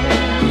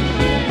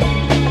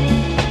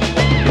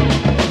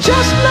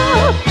 Just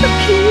love to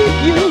keep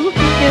you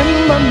in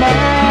my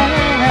mind.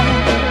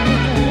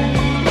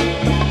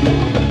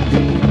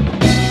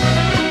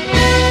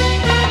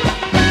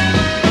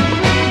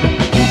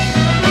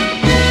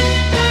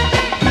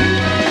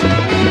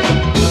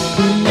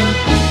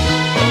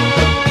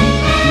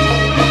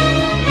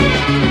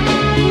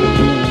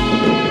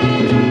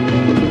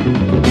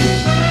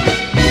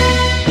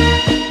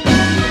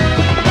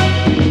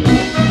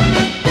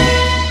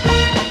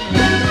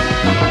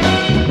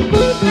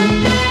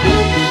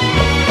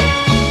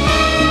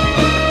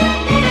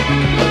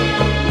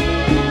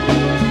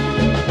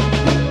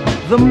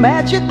 The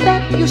magic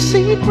that you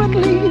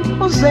secretly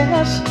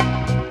possess,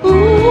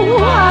 ooh,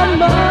 I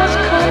must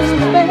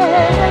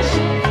confess,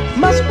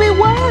 must be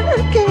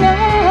working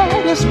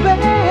at its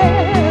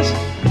best.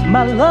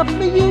 My love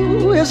for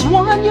you is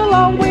one you'll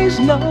always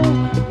know.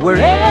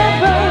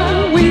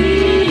 Wherever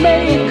we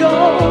may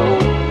go,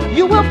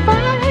 you will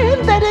find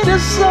that it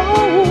is so.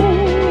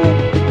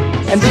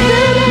 And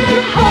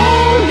Spirit,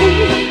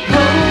 Holy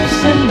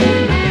Ghost in me,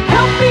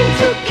 help me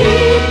to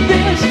keep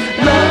this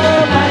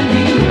love I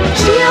need.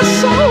 She is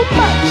so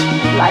much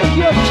like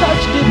your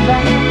touch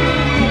divine.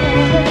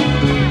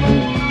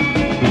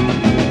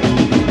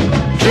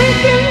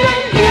 Drinking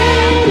and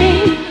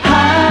getting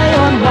high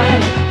on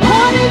wine,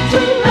 wanting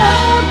to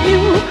love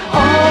you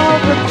all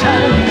the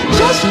time.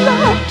 Just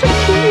love to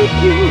keep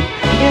you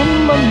in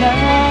my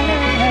mind.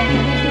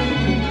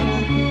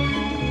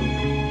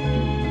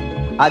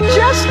 I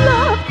just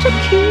love to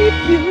keep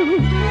you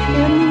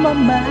in my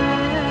mind.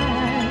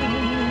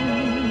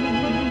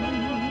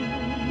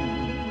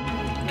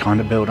 Kind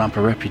of build up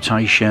a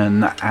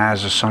reputation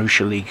as a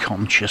socially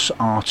conscious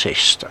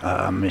artist.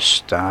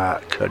 Mr.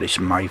 Curtis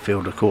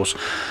Mayfield, of course,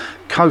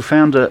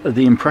 co-founder of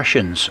The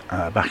Impressions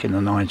back in the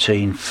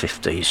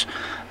 1950s.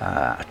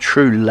 A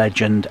true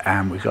legend,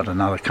 and we've got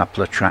another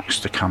couple of tracks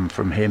to come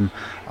from him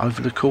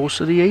over the course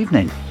of the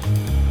evening.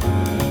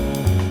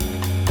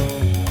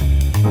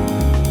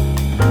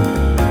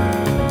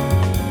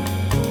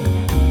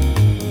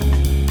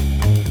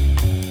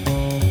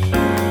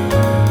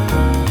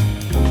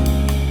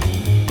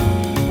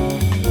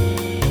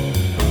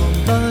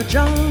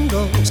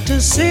 Jungles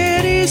to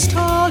cities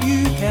tall,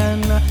 you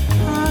can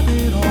have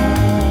it all.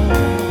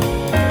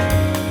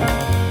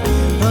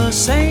 The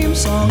same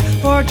song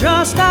for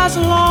just as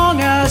long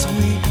as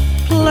we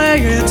play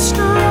it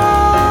strong.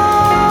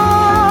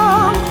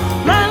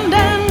 Lend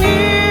an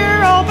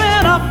ear,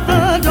 open up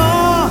the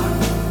door.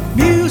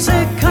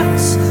 Music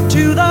cuts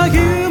to the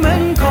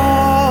human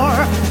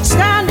core.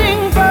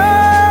 Standing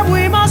firm,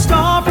 we must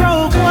all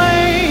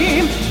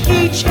proclaim.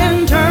 Each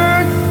in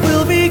turn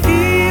will be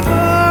keeper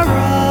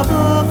of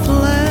the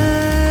flame.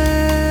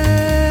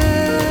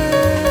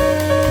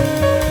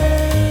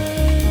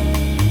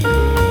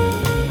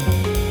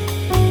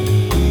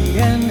 We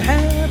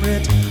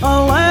inherit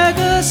a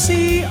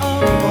legacy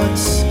of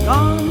what's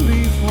gone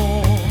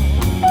before.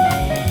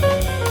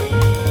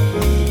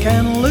 We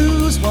can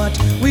lose what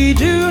we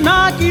do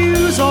not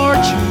use or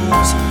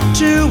choose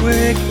to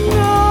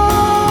ignore.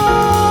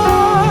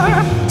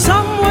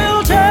 Some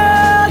will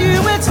tell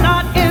you it's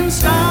not in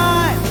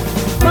style,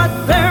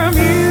 but their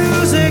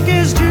music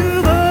is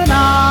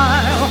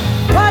juvenile.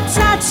 What's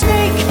at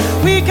stake?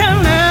 We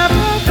can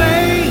never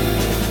fade.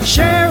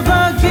 Share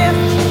the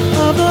gift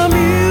of the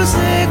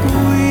music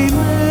we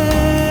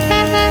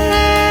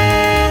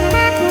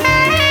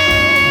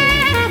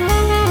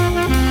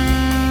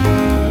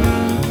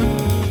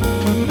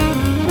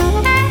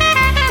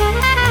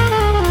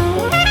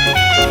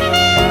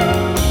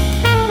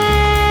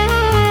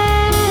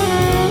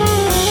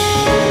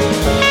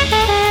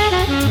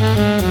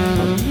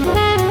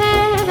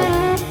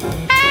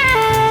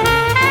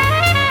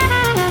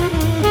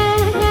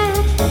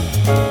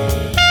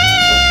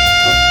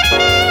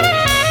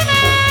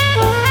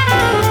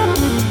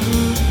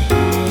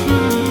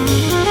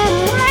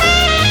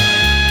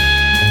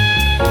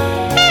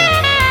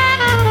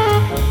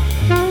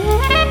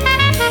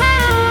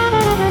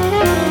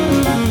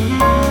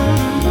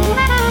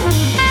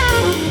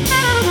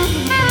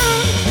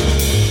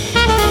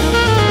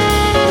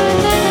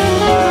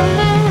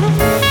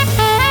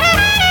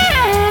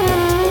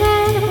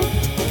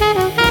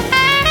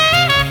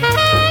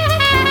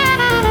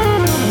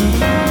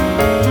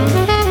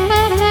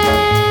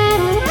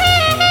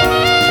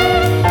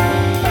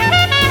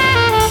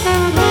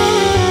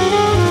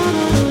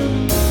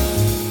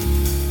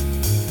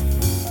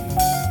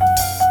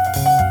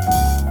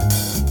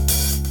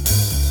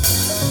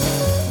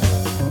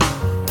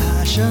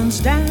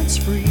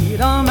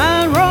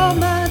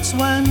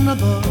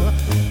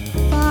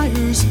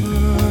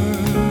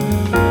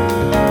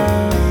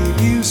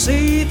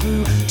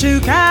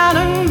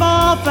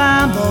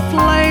the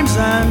flames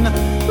and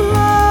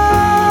learn.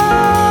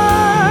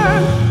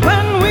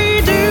 When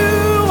we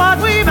do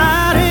what we've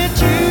added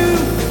to,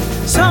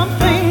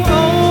 something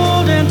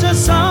old into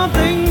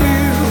something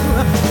new,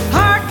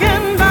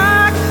 harken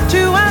back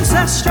to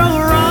ancestral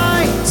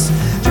rites,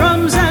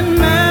 drums and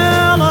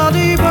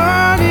melody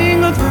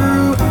burning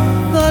through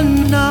the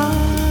night.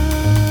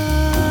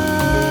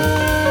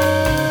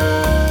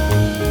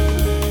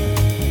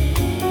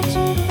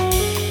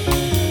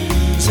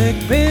 Music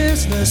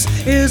business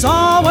is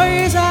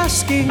always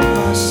asking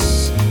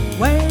us,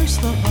 where's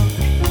the hook?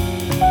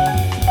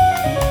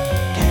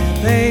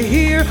 Can they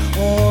hear,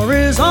 or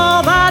is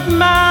all that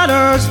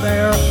matters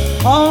their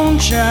own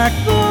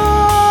checkbook?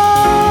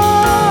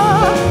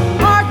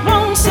 Art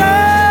won't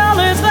sell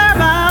is their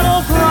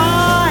battle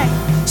cry.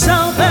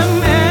 Sell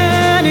them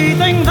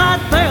anything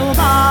that they'll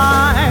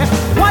buy.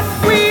 What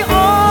we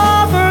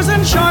offer's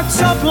in short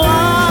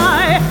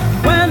supply.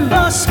 When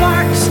the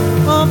sparks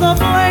of the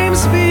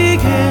flames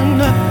begin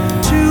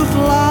to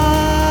fly.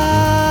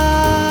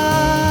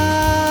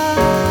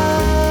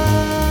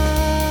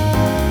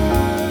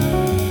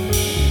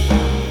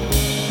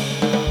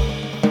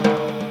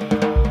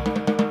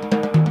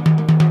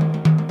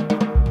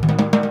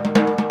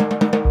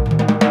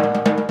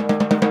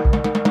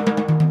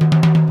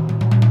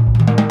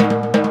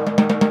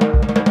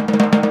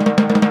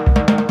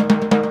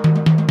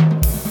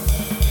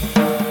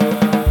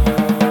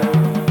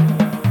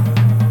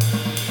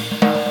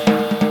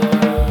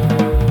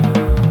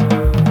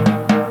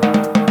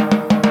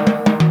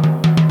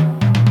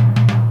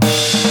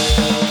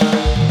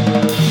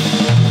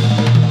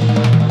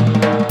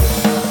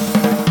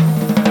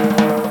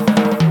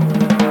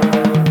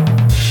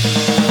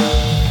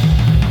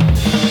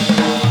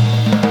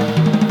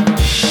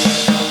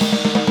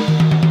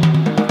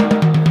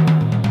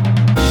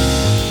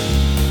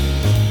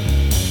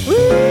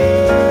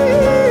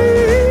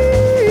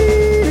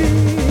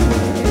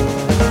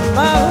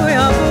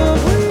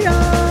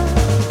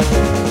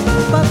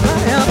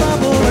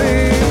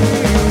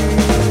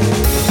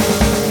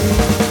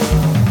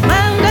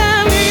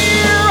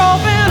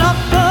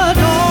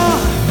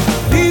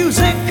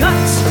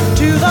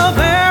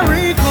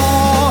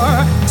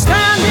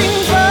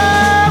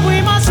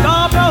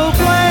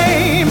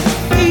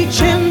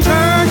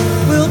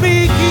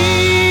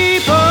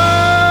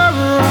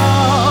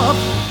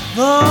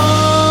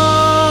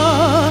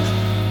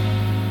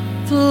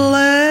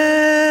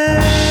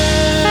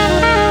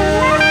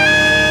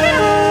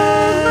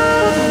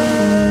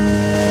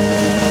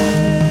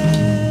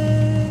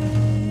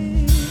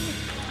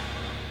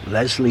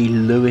 Leslie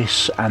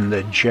Lewis and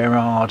the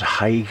Gerard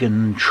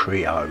Hagen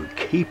Trio,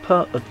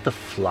 Keeper of the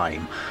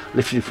Flame,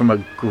 lifted from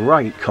a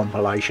great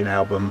compilation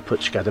album put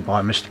together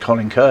by Mr.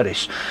 Colin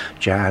Curtis,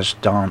 Jazz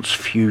Dance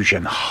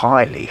Fusion.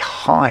 Highly,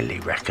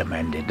 highly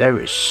recommended. There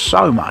is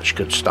so much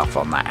good stuff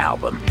on that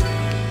album.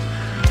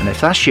 And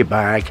if that's your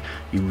bag,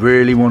 you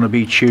really want to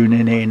be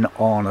tuning in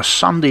on a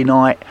Sunday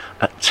night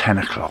at 10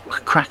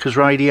 o'clock. Crackers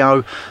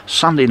Radio,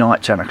 Sunday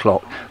night, 10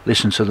 o'clock.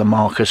 Listen to the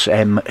Marcus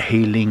M.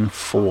 Healing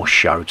Force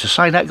show. To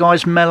say that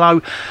guy's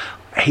mellow,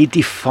 he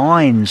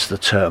defines the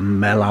term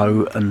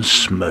mellow and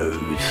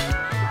smooth.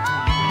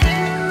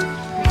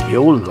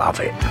 You'll love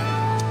it.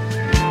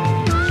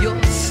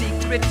 Your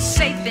secret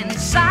safe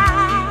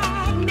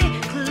inside me,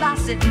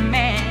 closet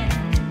man.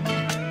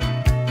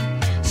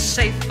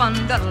 Safe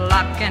under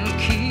lock and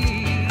key.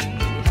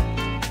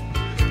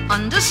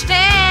 Understand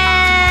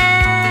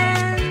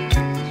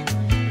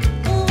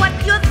what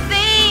you're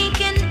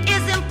thinking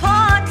is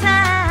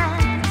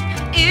important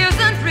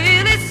isn't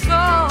really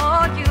so,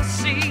 you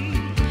see,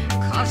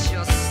 'cause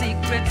your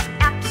secret's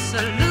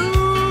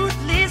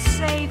absolutely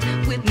safe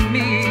with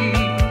me.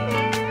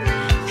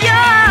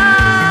 Your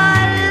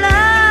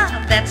love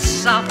that's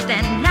soft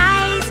and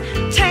nice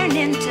turn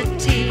into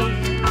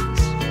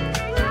tears.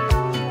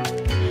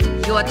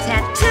 Your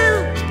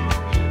tattoo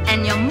and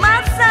your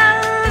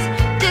muscles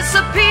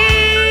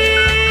disappear.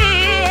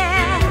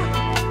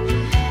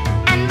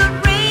 And the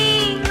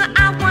ring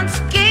I once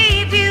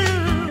gave you,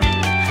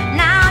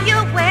 now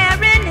you're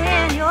wearing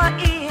in your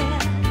ear.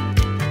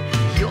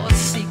 Your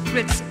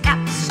secret's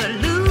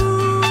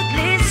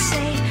absolutely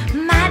safe,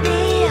 my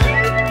dear.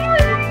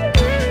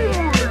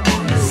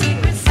 Your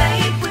secret's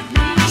safe with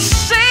me.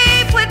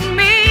 Safe with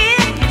me.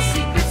 Your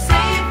secret's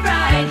safe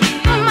right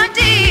here, my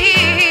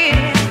dear.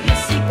 Your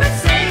secret's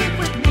safe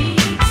with me.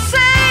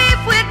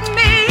 Safe with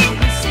me.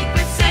 Your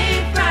secret's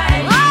safe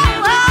right here.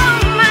 Oh,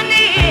 my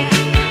dear.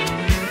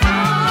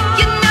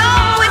 You know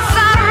it's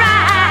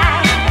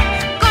alright.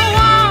 Go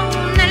on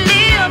and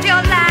live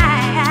your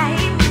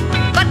life,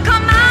 but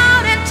come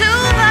out into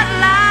the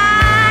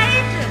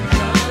light.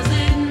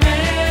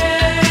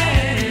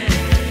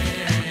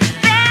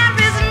 There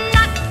is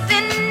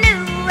nothing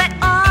new at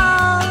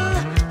all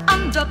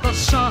under the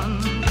sun.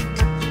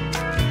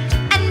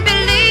 And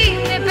believe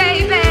me,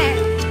 baby,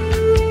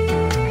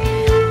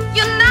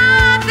 you're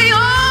not the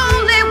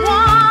only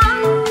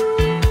one.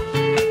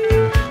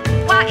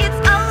 Why,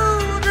 it's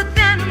older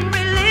than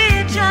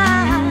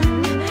religion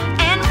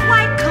and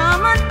quite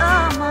common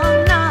among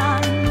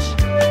nuns.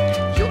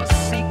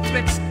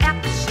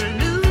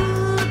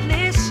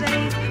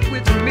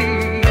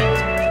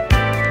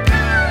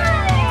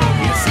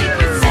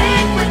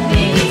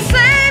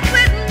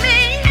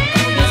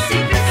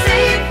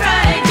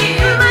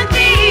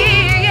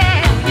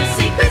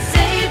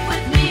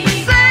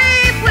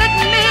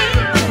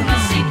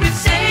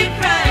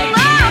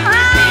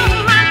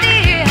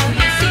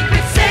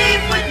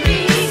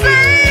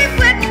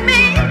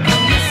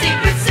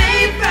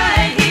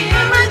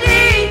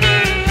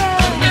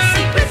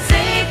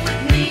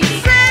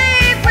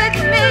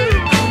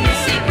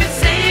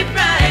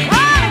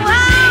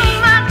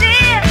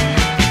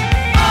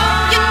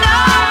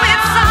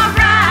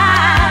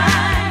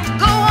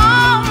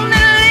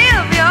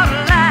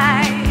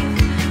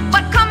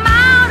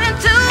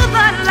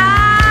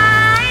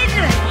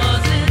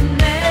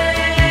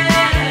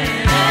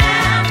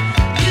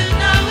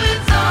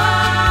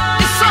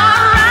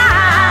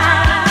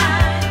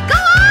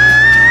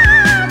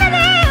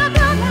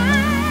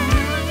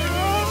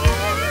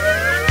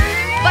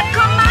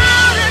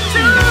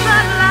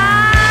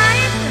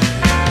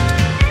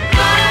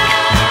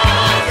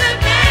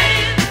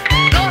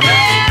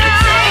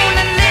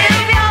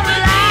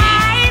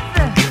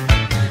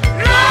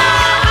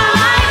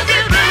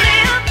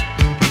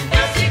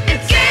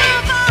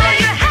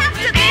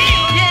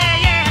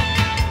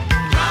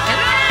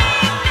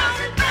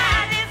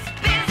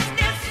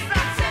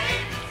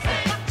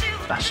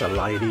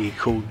 lady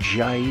called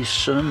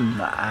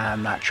Jason,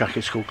 and that track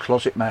is called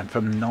Closet Man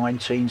from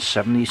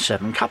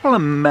 1977. Couple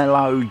of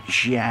mellow,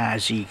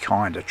 jazzy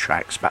kind of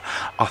tracks, but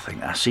I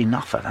think that's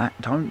enough of that,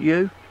 don't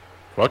you?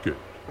 Fuck it.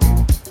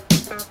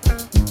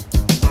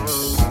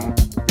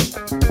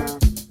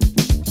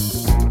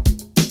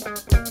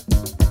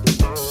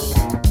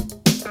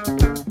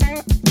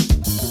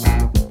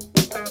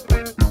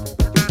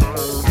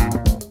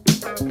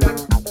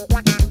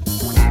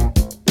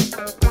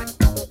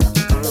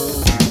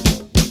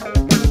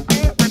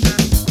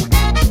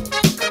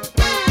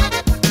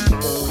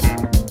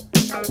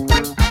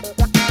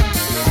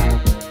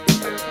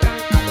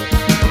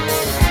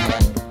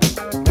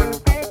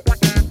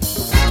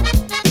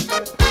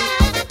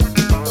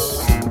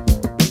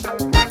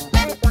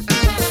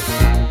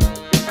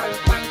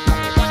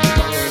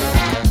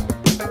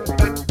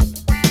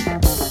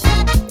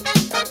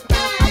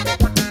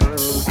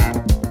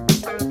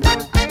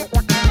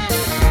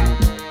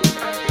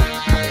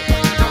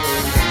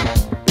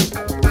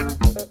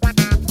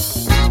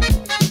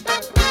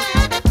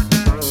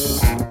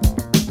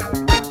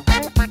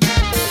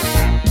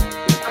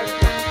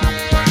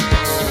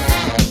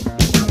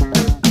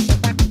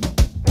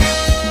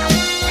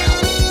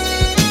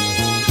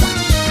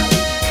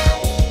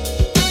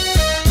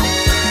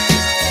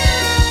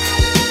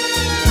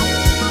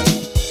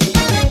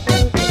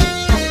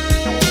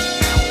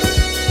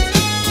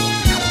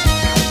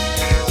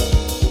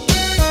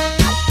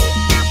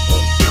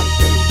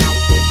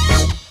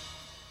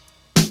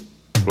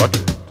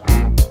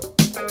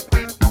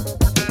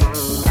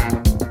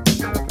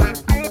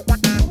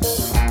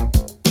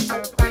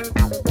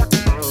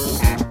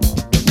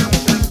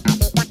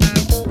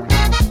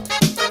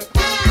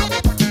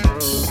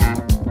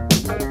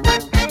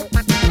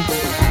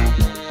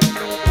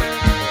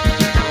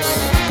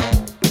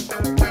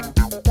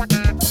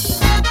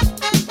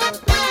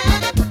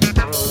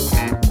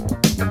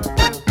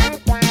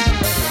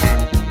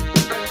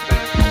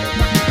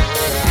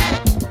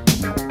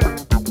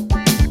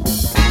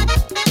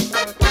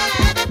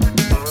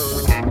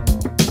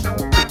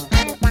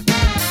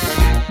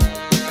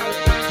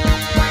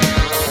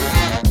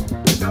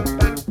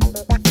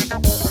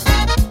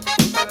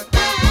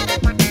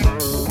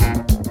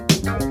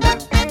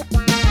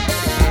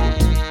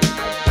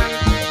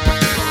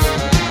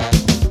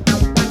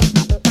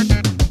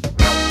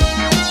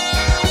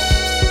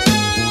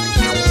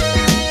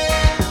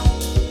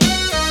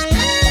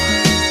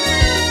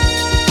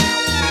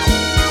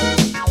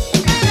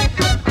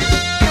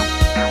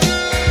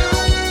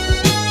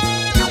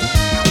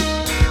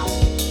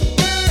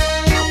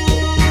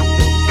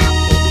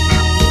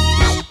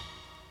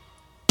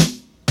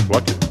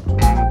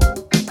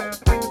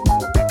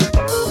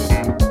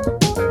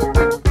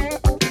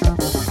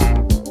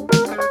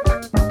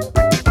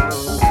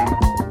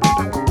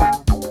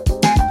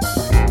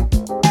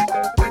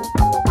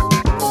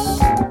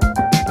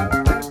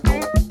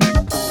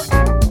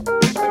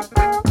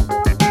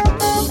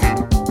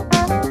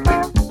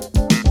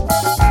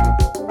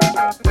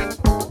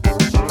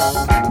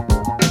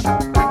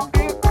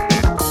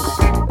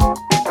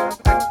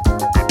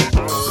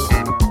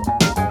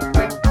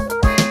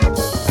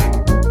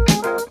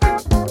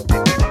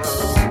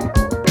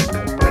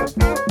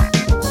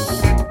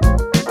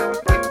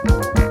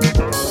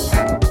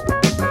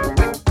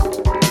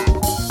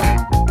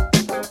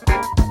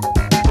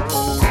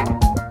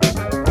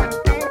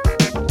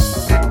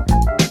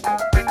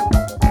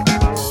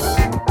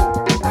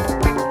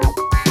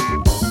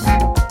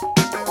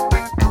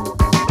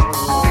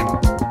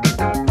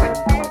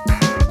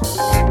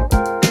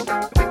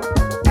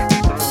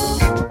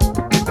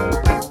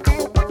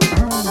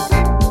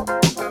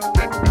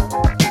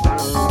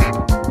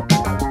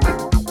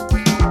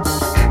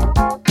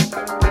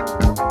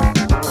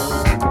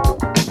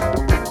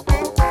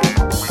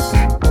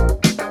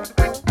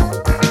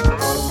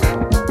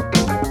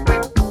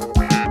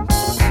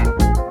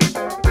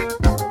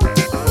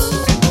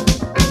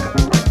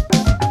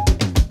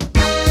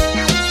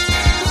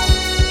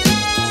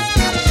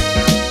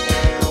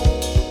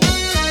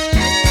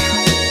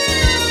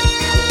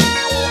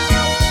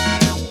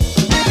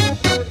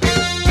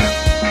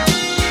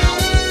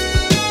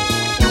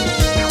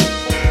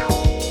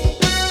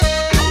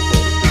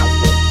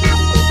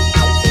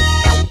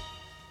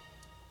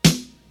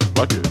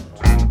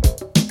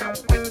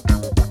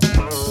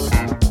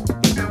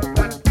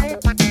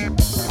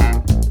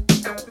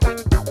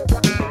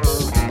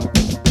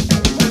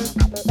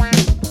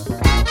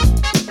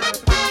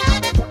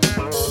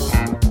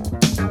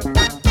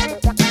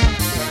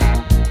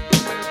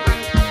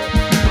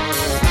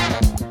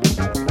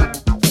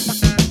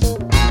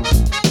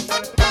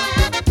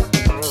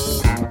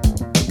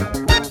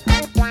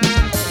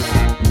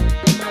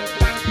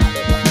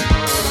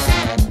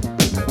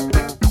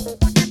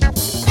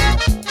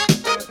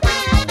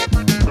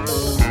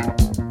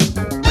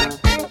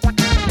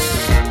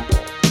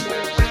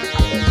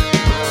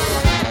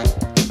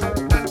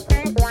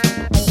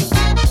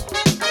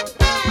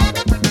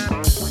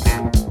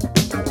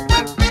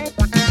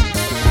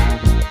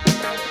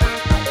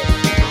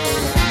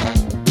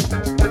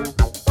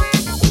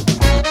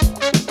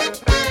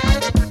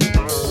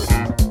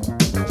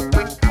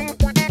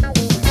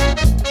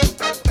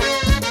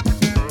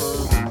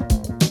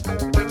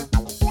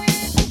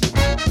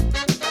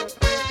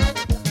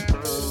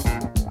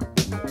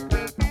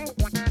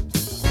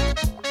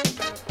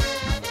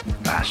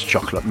 That's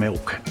Chocolate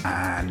Milk,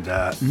 and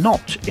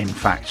not, in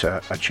fact,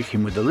 a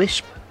chicken with a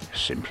lisp,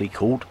 simply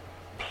called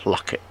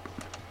Pluck It.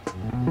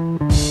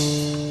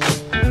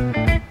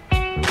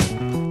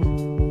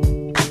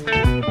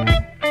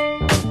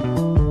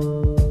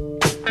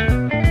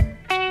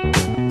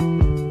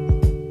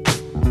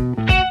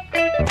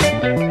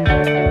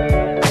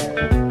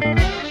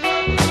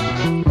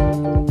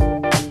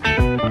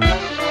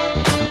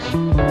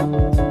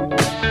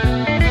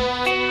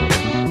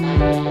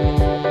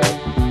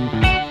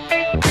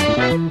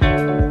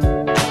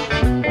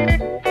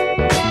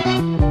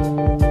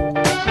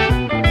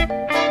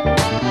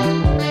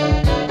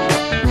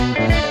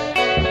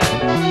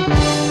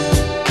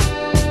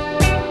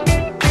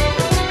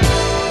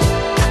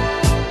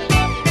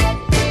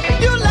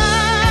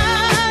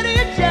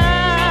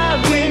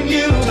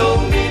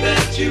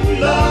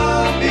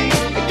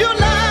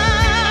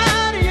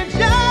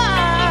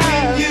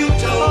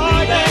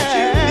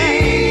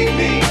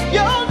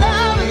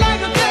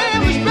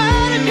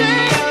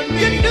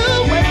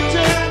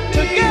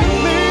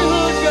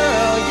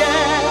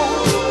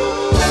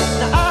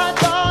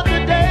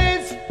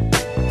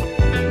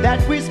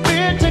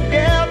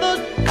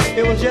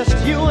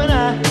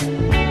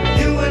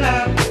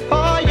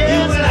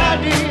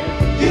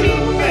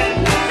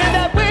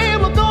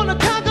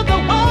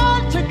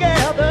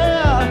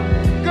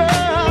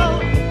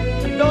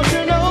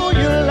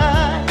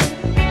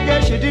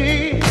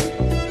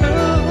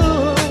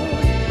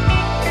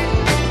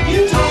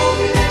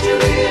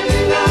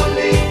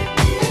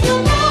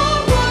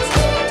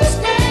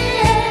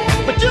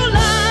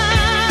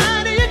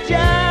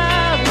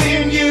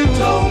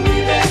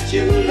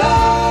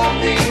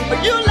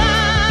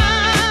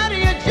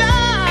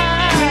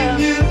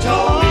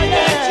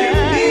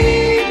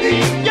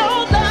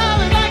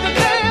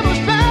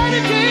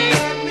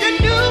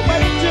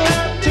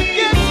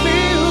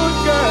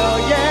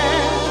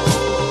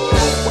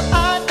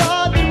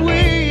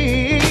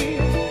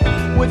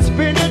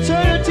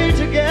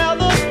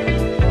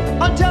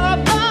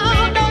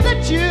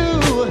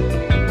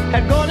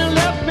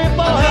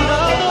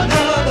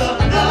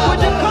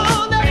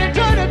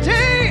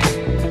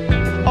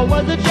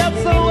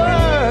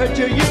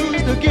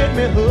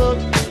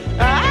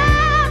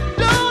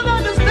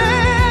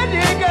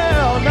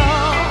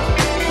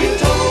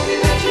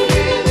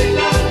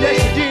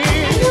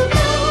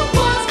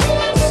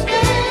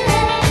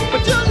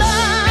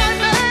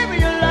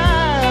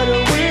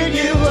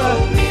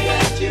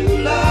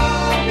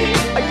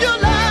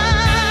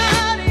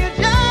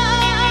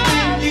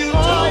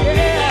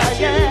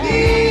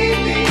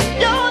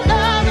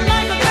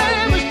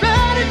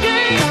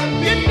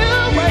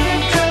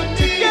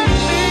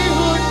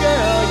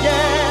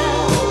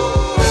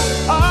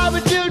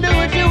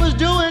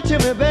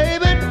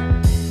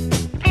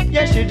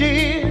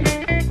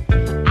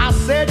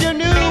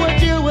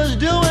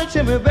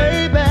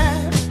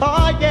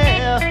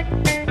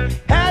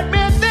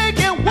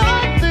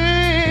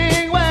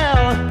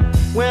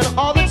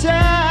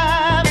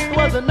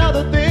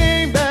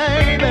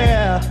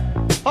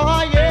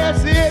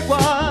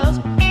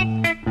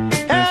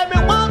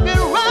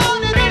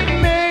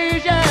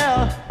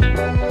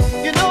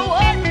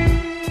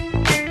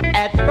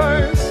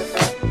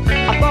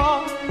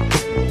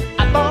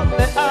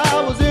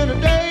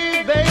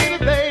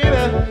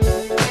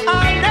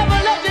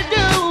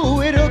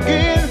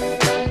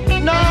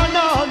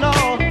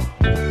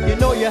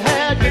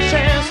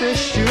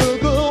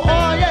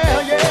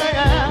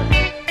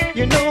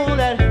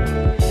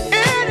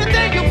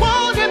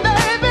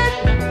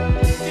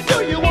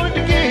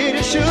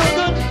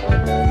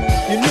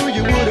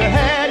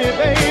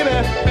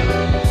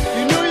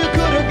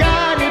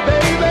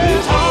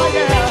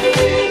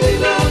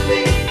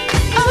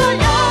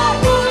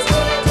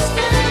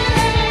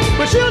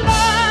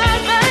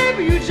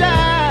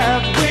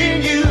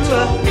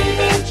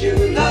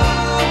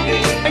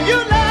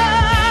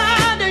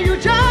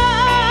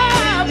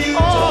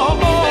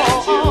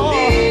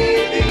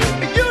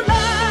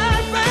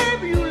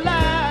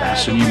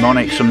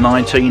 From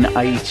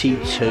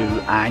 1982,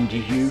 and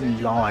You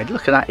Lied.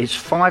 Look at that, it's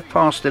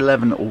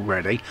 11:05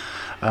 already.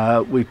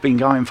 We've been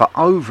going for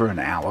over an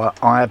hour.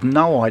 I have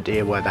no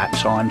idea where that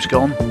time's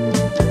gone.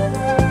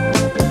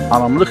 And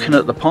I'm looking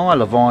at the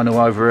pile of vinyl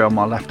over here on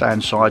my left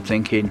hand side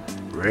thinking,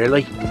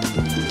 really?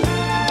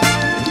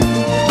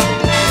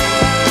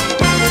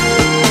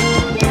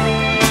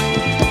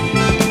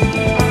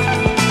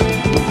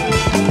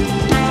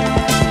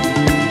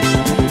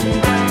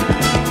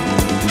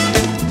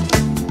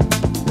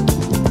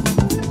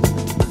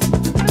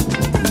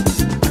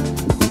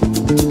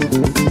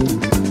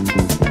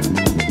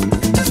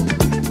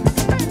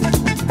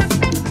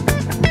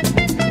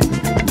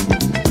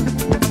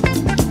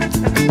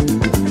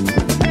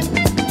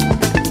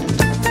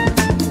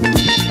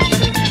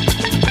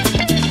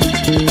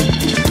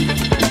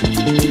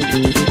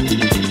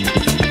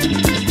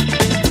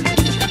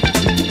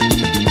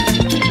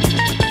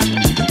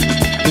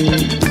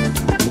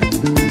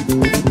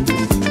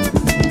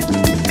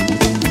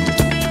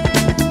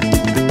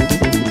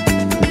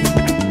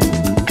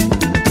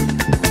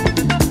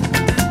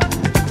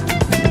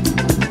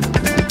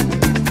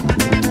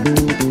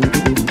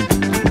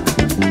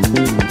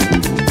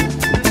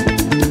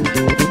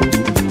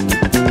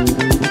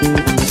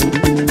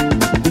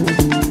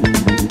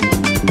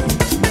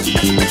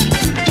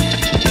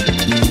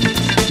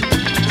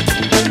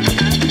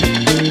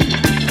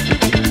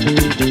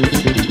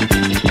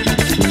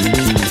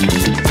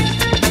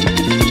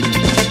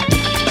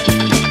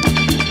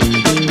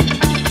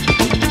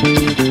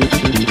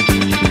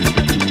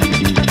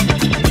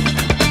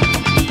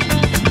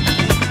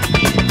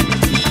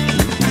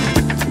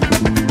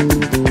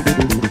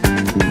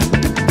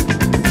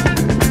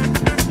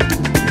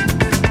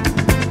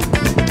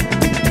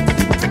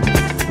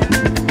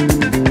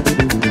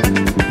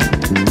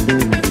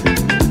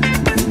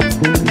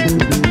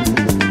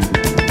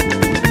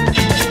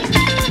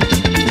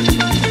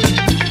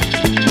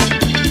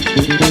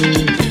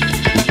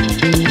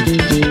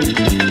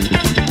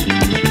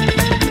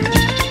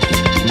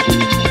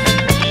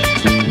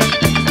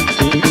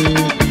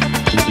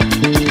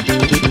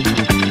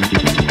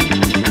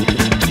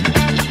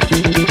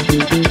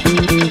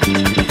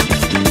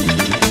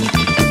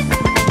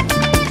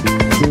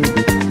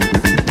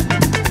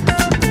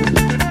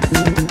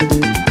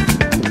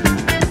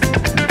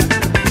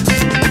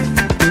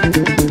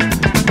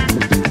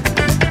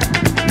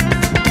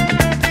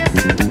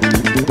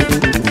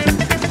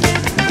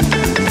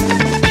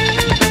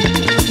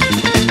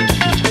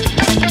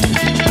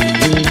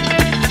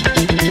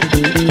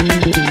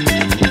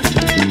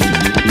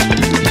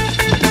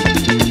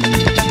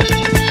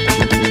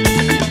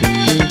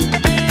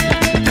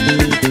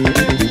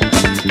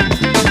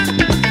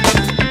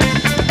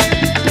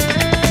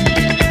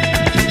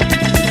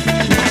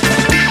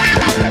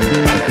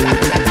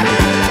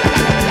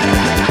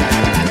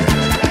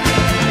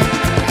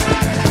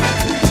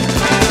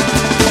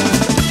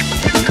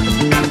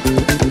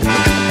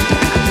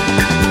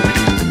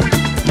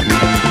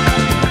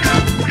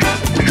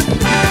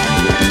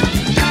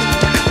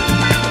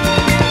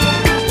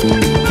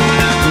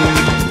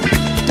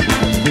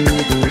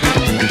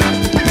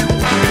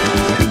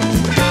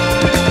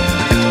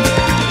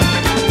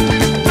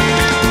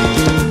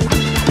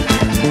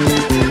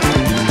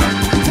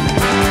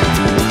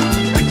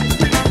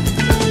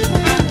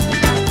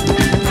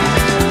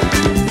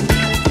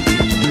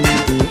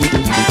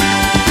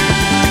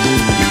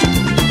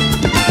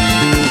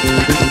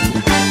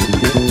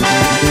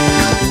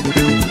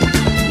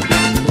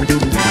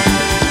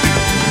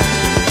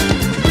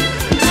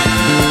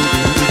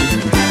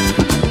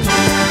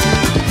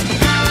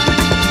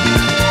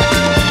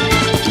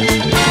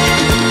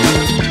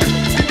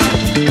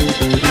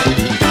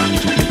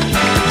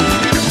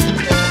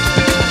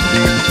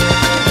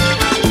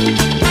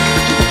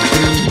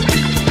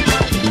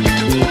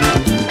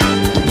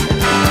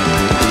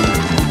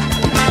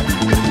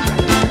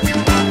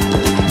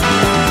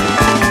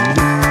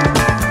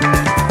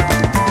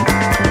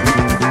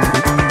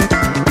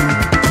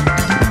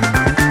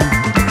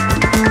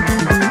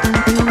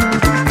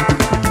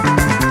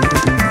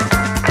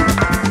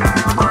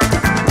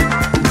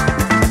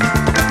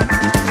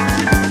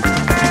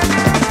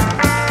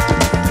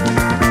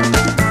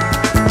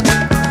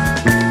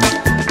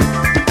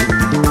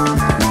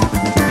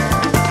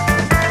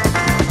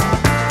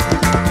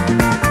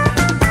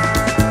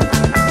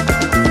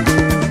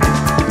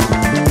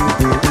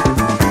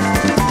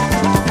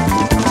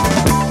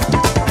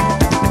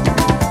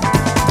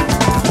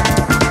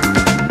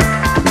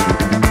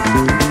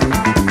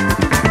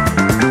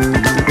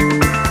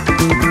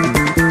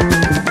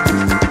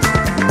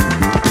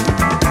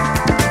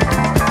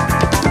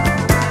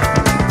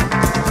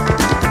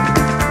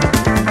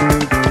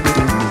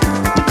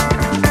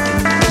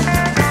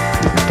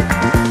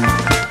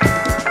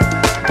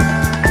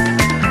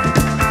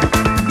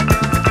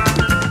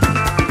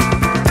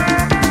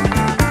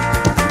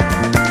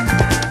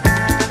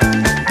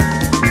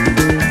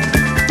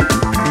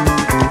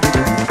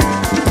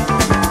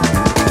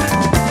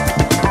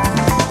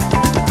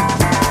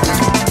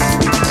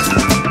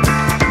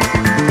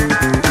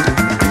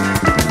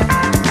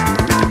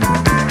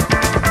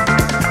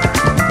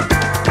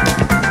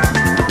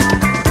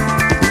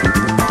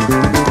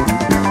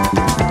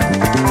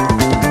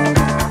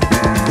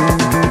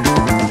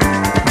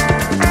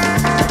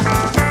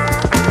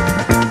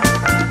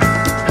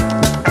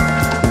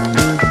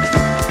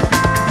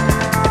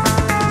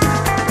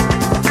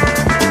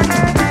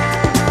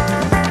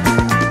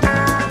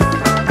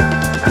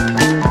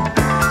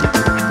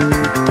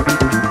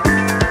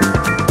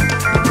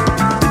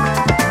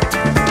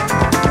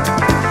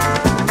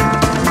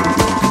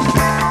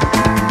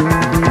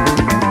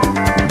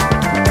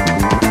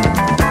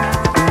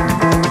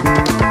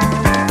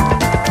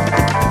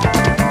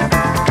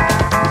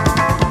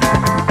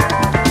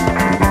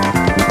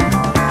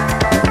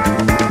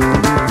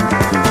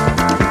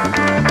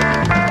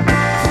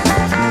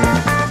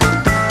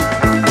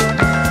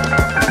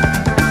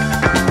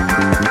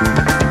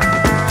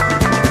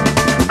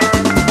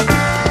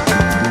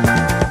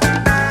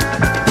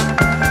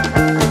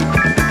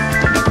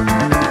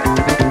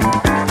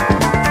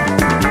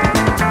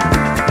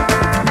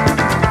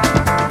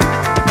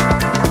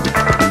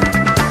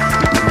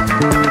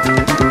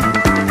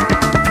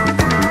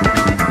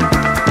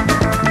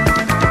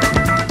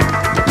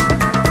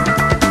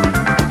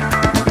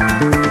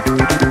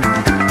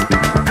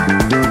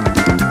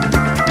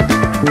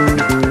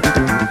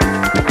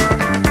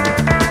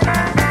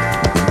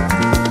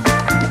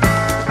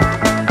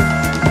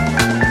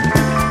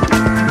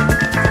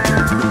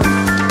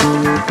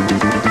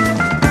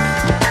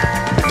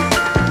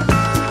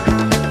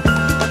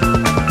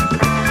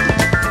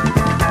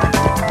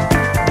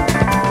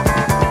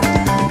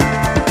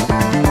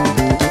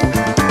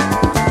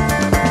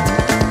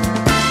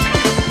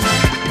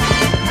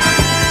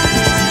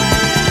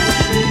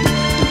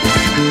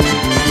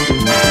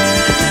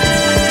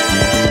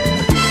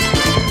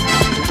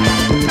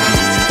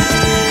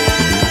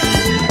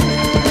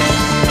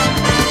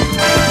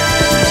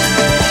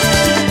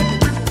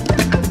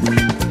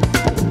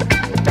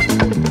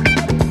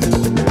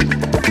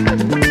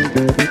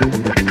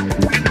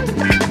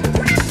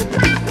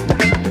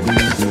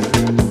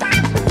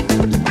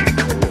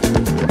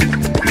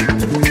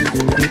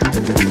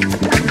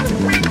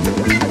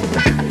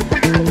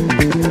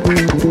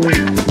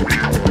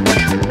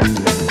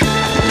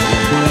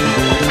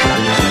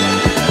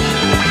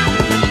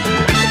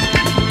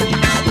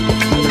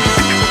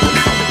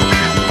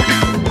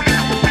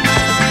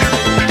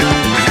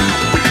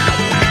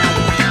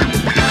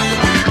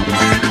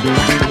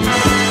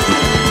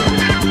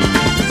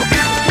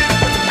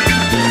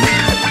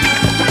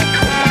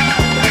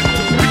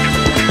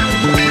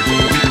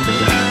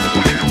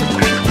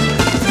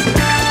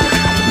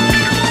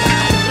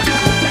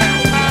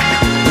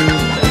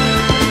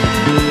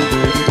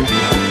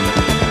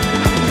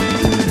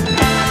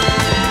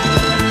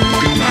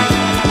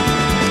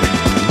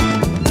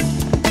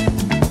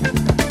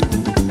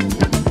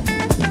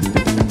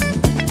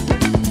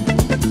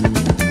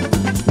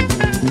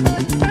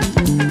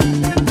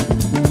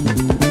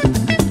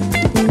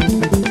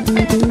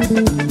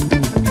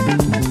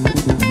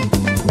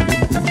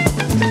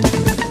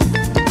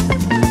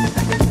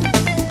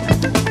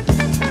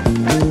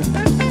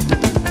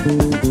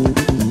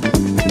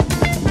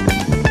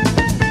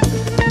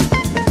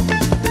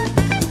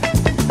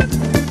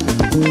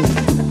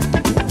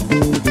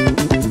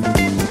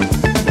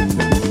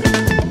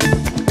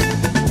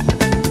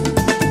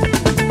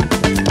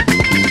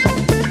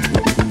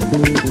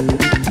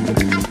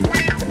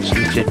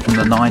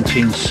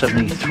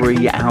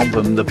 1973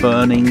 album The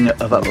Burning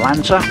of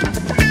Atlanta.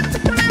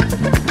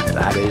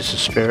 That is The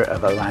Spirit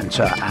of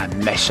Atlanta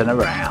and Messing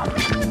Around.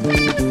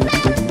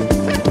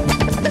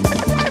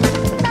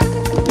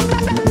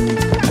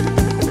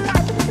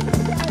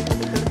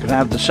 Gonna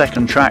have the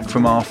second track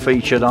from our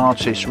featured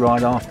artist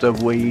right after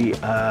we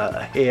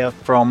hear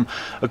from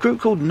a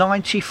group called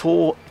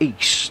 94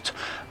 East.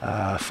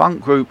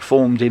 Funk group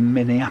formed in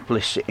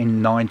Minneapolis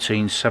in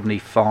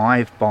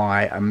 1975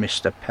 by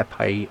Mr.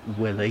 Pepe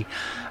Willie.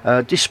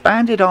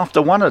 Disbanded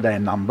after one of their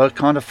number,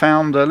 kind of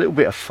found a little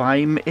bit of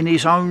fame in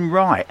his own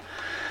right.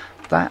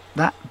 That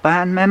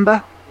band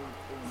member,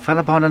 a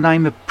fella by the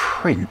name of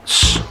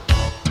Prince.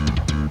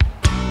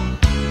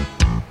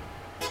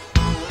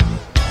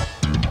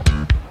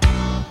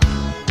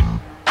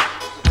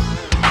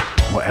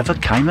 Whatever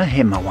came of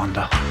him, I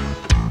wonder.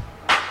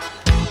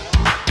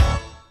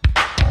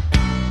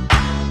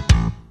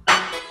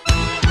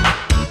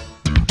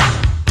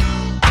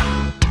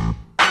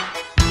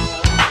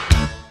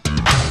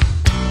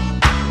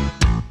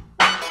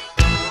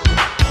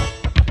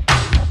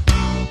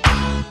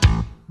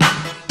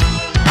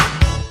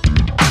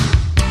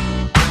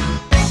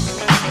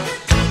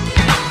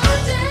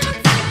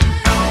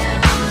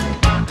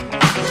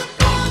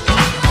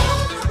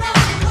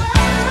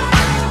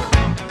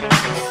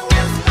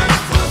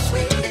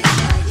 Sweet.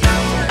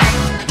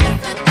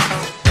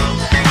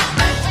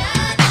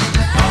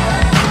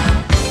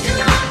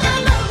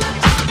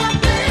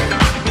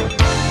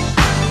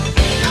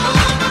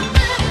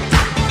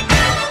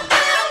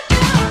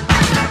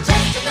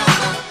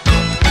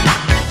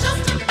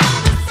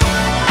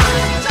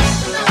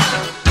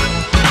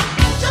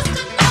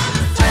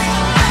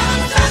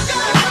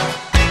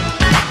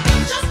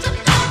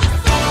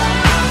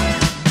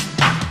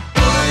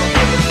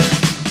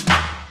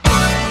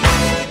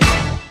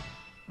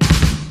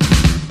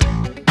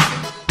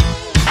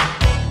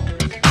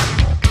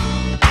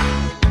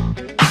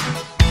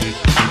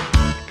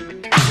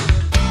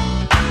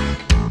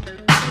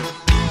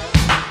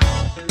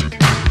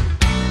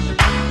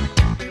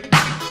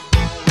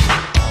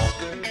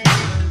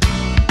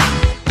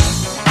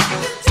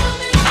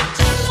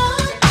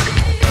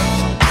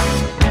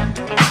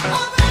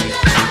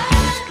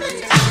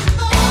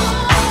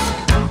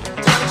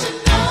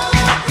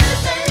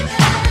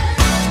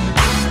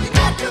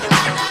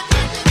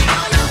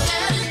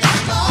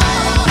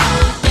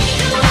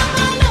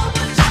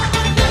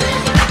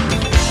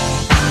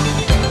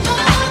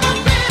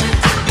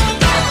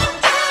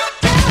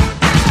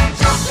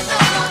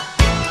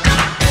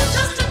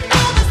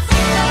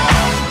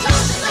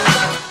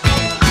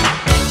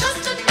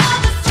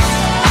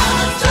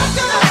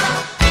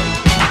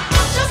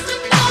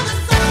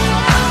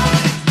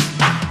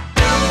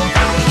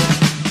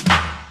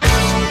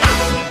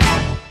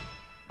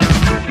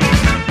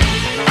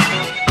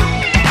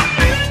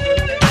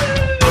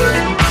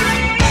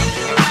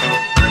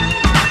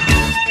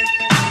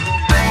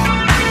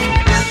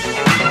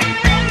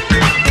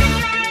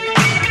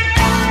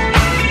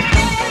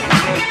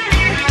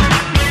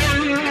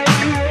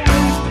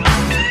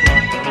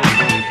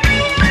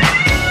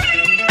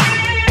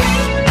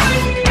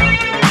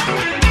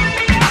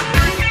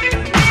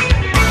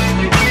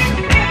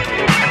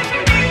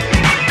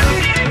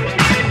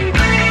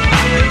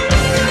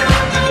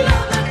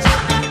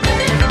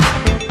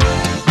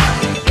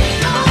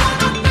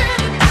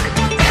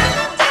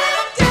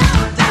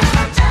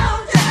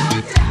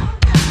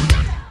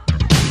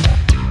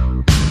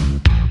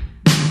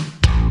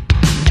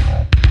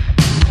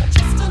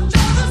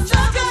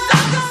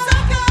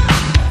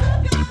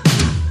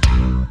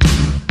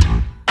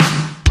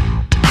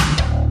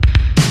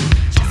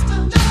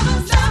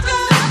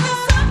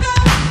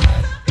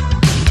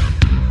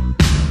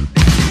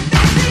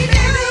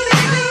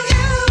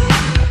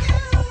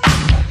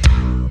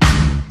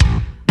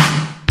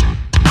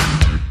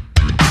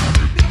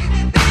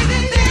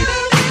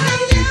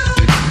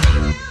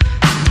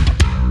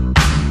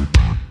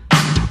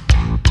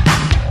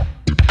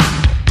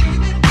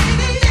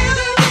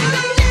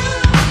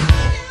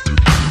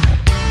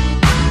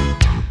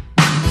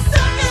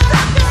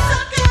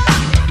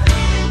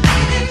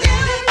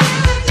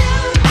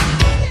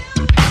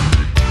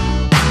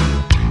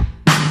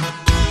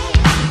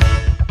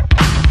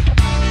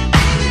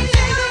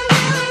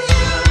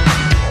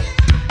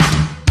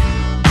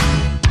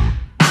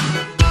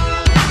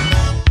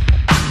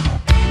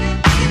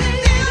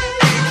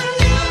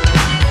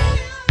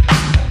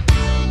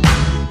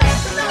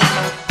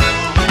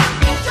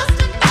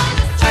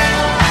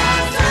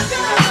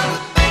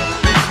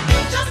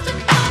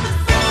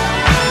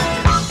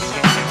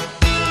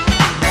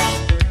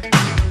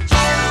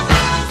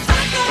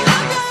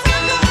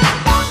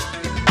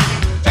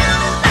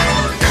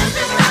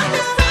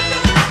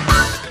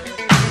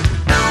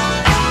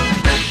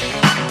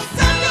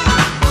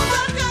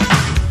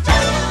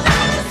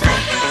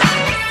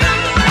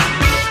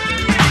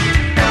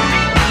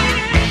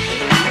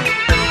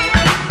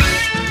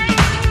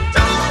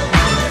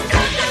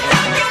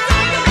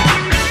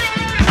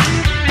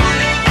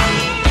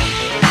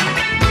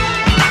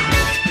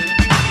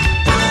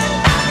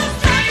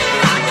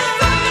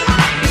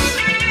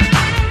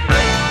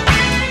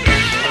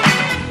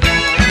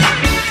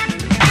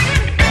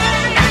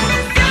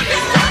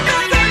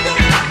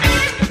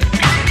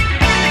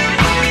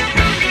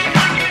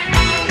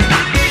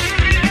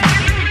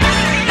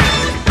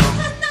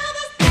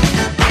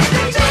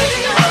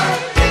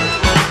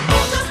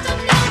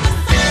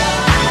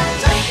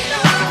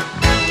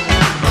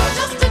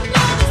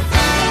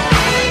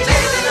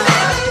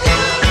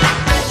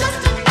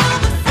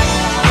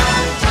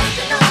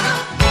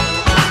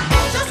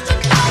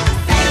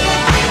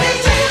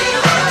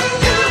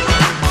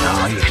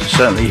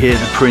 definitely hear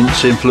the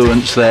Prince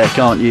influence there,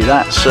 can't you?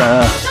 That's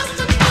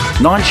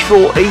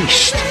 94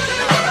 East.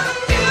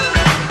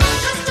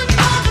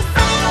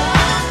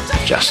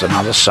 Just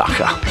another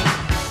sucker.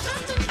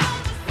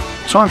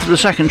 Time for the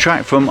second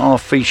track from our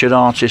featured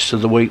artist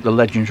of the week, the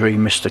legendary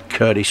Mr.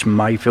 Curtis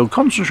Mayfield,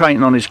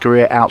 concentrating on his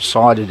career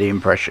outside of the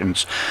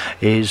Impressions,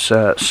 his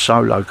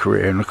solo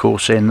career, and of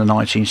course in the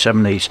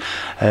 1970s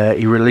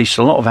he released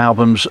a lot of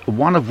albums,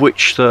 one of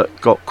which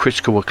that got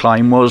critical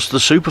acclaim was the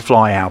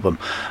Superfly album,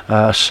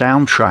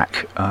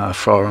 soundtrack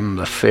from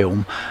the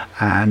film,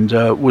 and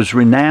was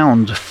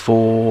renowned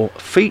for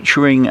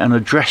featuring and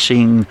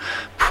addressing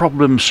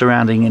problems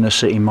surrounding inner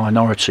city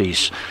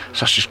minorities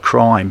such as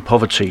crime,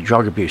 poverty,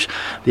 drug abuse.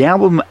 The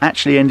album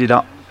actually ended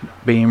up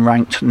being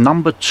ranked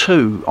number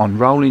 2 on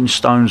Rolling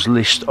Stone's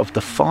list of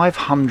the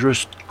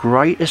 500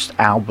 greatest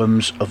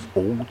albums of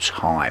all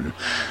time.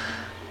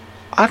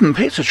 I haven't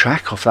picked a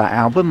track off that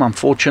album,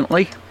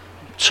 unfortunately.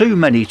 Too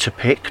many to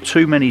pick,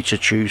 too many to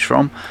choose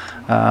from.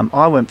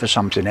 I went for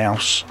something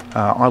else.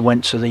 I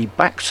went to the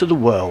Back to the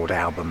World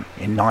album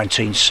in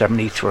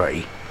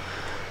 1973,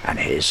 and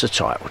here's the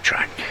title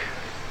track.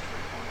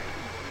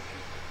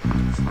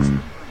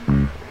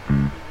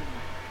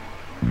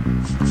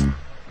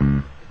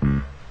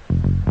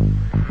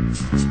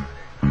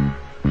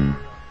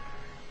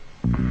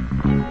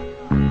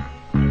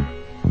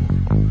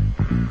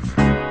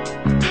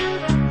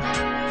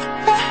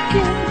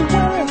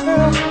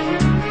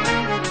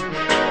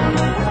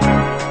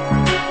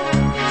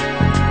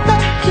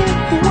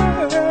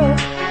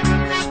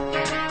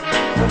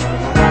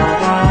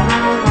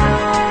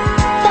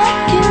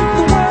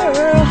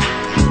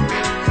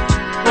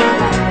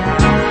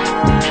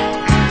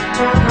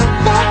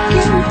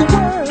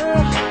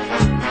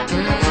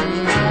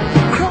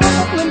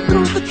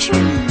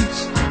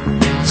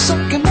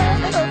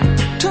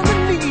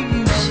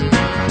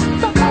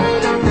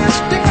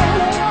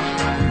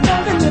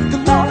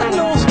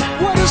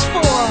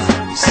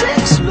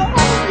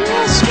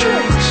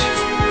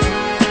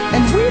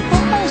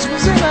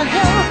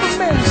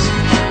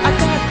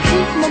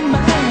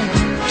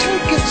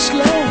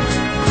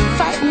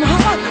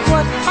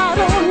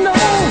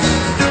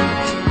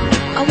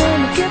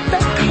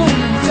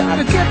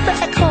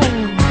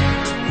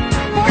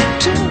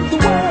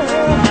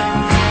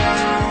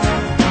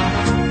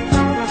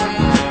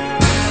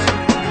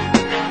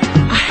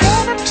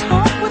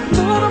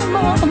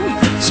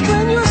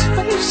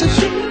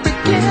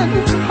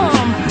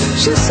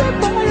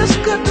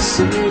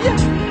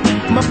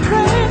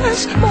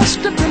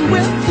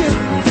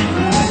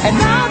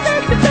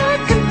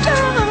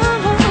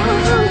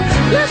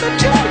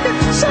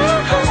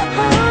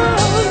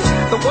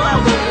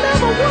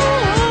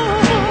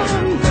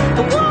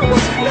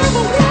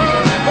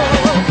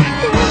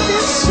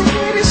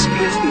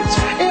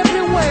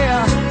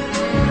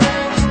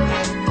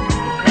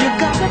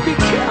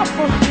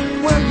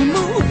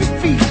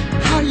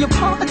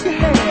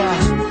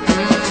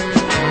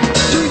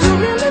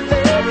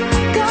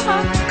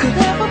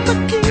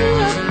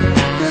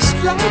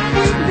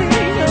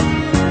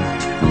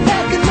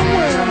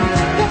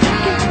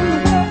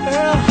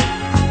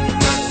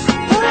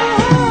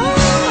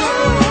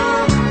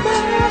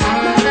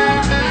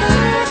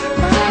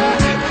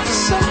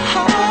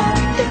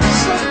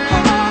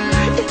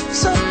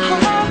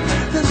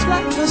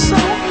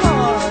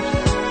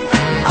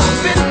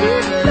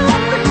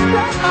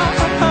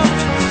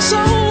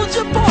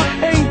 Soldier boy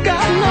ain't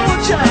got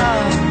no job.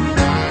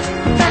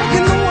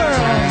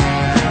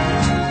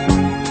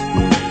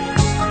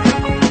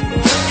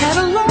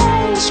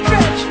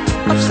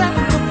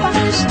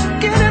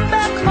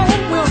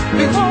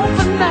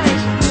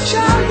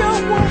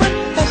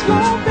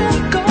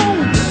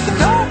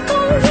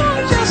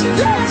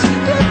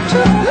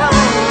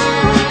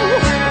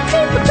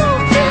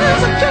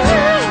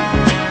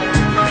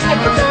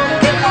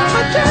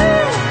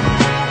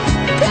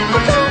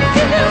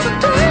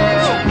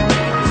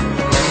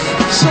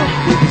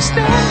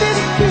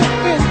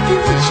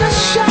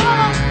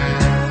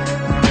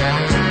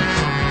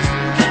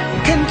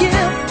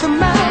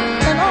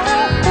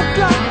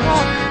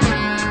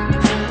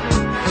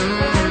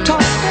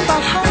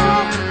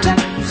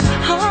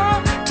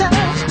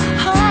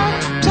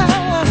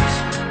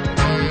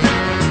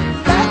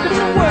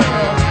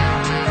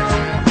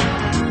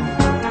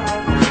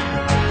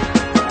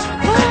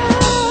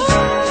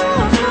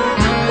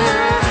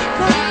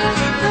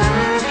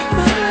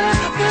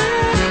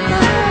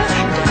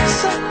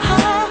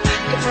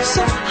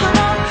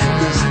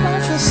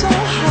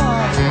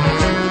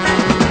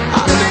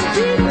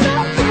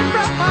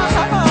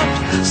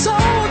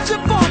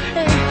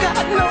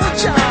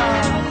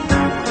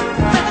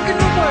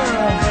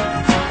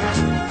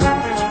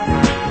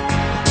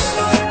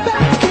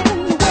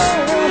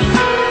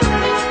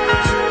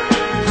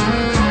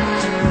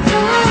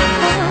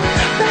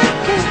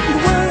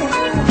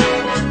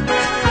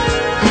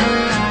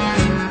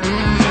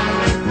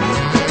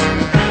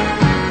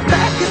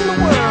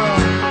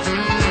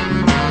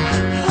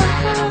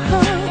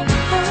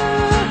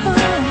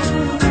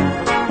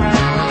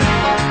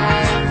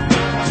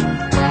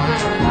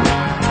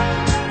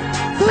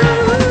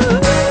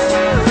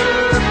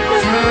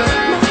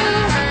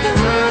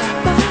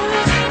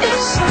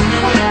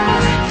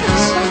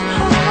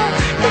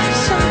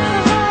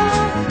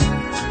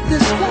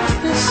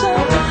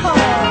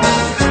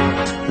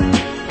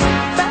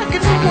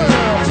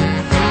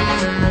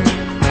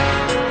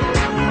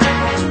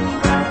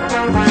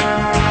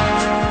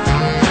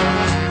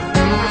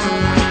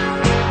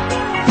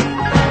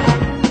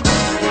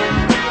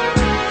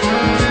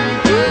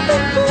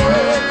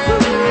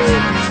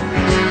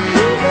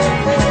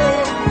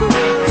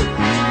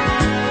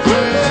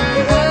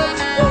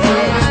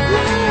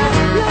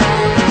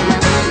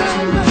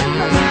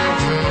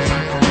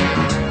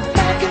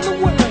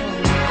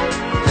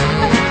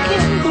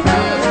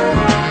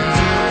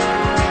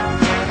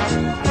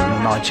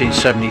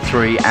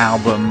 1973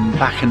 album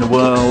Back in the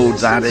World.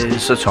 That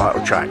is the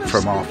title track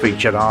from our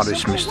featured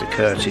artist, Mr.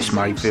 Curtis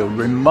Mayfield.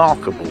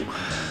 Remarkable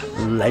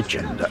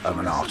legend of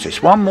an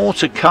artist. One more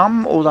to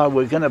come, although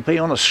we're going to be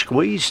on a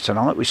squeeze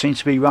tonight. We seem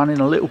to be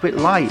running a little bit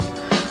late.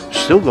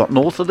 Still got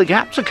North of the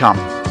Gap to come,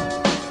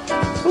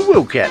 but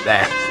we'll get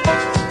there.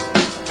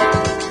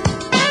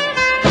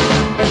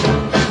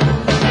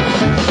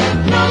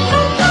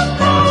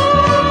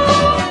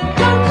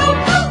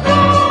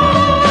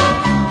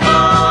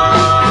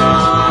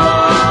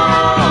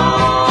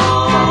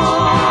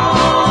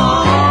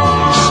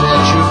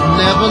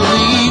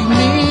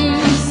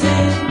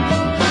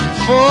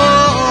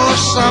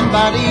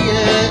 Somebody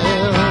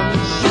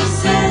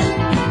else.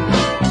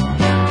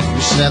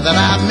 You said that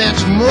I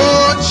meant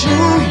more to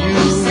you,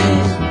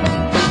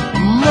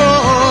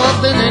 more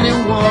than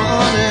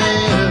anyone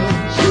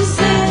else.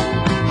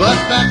 But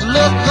that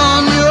look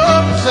on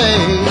your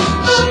face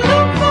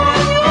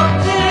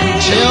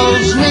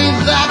tells me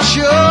that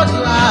you're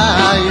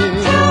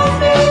lying.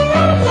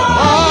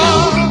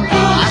 Oh,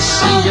 I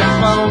see you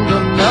found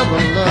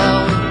another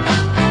love,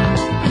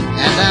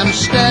 and I'm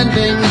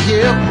standing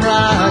here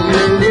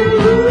crying,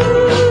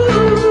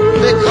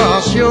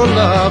 because your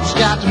love's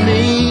got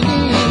me.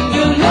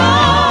 Your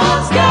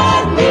love's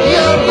got me.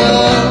 Your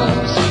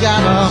love's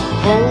got a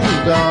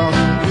hold on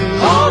me.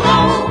 Hold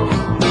on.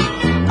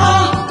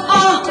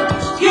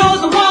 You're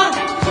the one,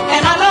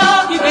 and I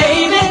love you,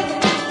 baby.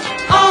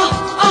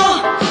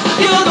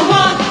 You're the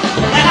one,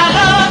 and I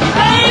love you,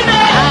 baby.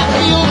 I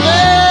feel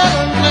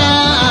better now.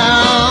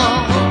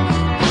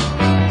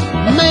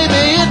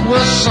 Maybe it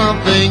was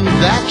something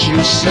that you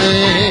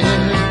said.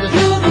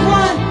 You're the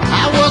one.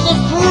 I was a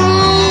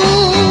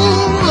fool,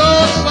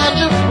 such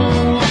a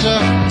fool to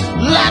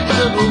let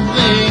little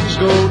things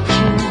go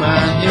to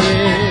my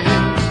head.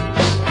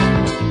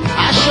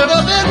 I should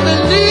have been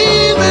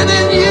believing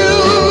in you.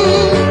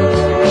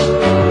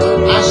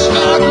 I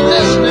started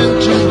listening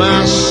to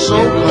my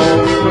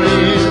so-called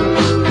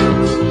friends,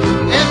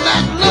 and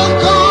that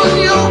look on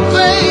your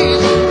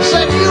face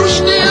said you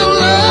still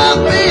love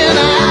me, and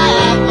I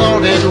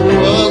thought it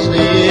was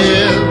the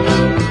end.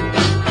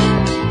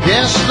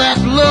 Yes, that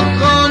look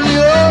on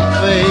your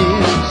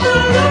face,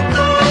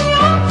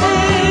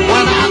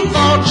 when I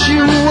thought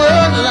you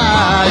were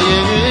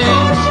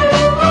lying,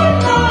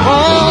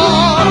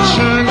 all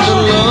turned to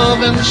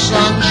love and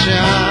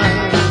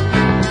sunshine,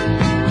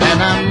 and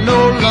I'm no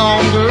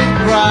longer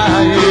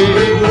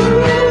crying,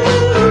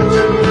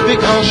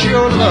 because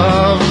your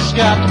love's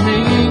got me.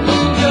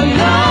 Your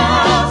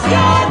love's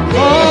got me.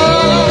 Oh,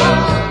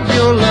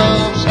 your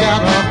love's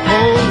got a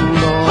hold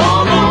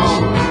on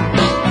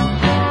me.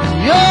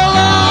 Your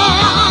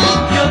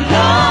love, your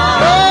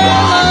love,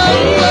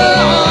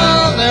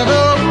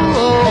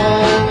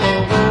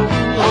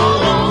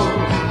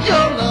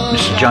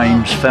 Mr.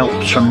 James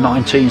Phelps from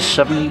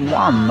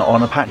 1971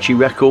 on Apache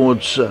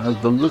Records,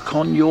 The Look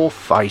on Your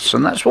Face,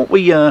 and that's what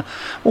we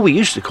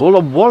used to call a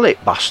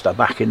wallet buster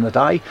back in the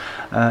day.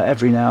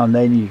 Every now and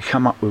then you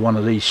come up with one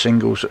of these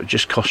singles that would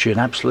just cost you an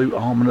absolute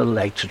arm and a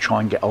leg to try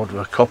and get hold of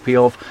a copy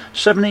of.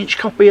 7-inch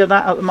copy of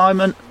that at the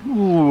moment,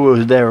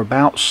 they're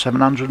about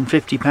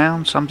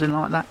 £750, something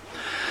like that.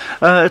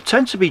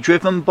 Tends to be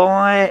driven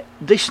by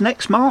this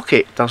next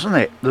market, doesn't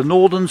it? The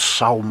Northern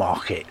Soul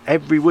market.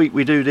 Every week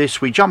we do this.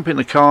 We jump in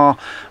the car,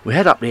 we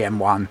head up the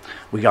M1,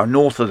 we go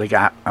north of the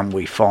Gap, and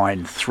we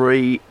find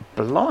 3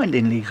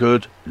 blindingly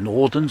good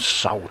Northern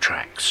Soul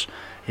tracks.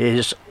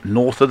 Here's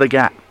North of the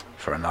Gap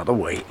for another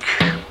week.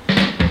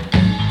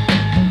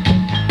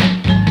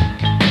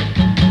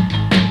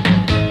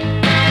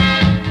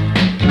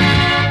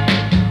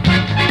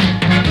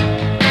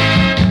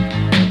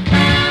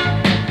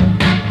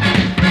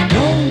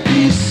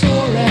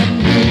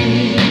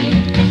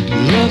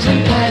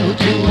 Entitled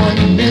to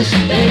one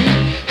mistake.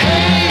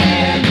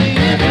 Hey,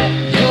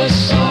 you're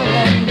sore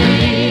at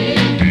me.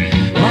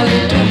 My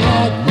little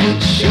heart would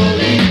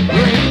surely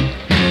break.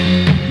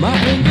 My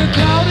anger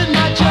clouded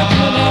my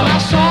judgment, and I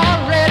saw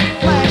a red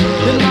flash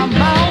in my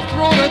mouth.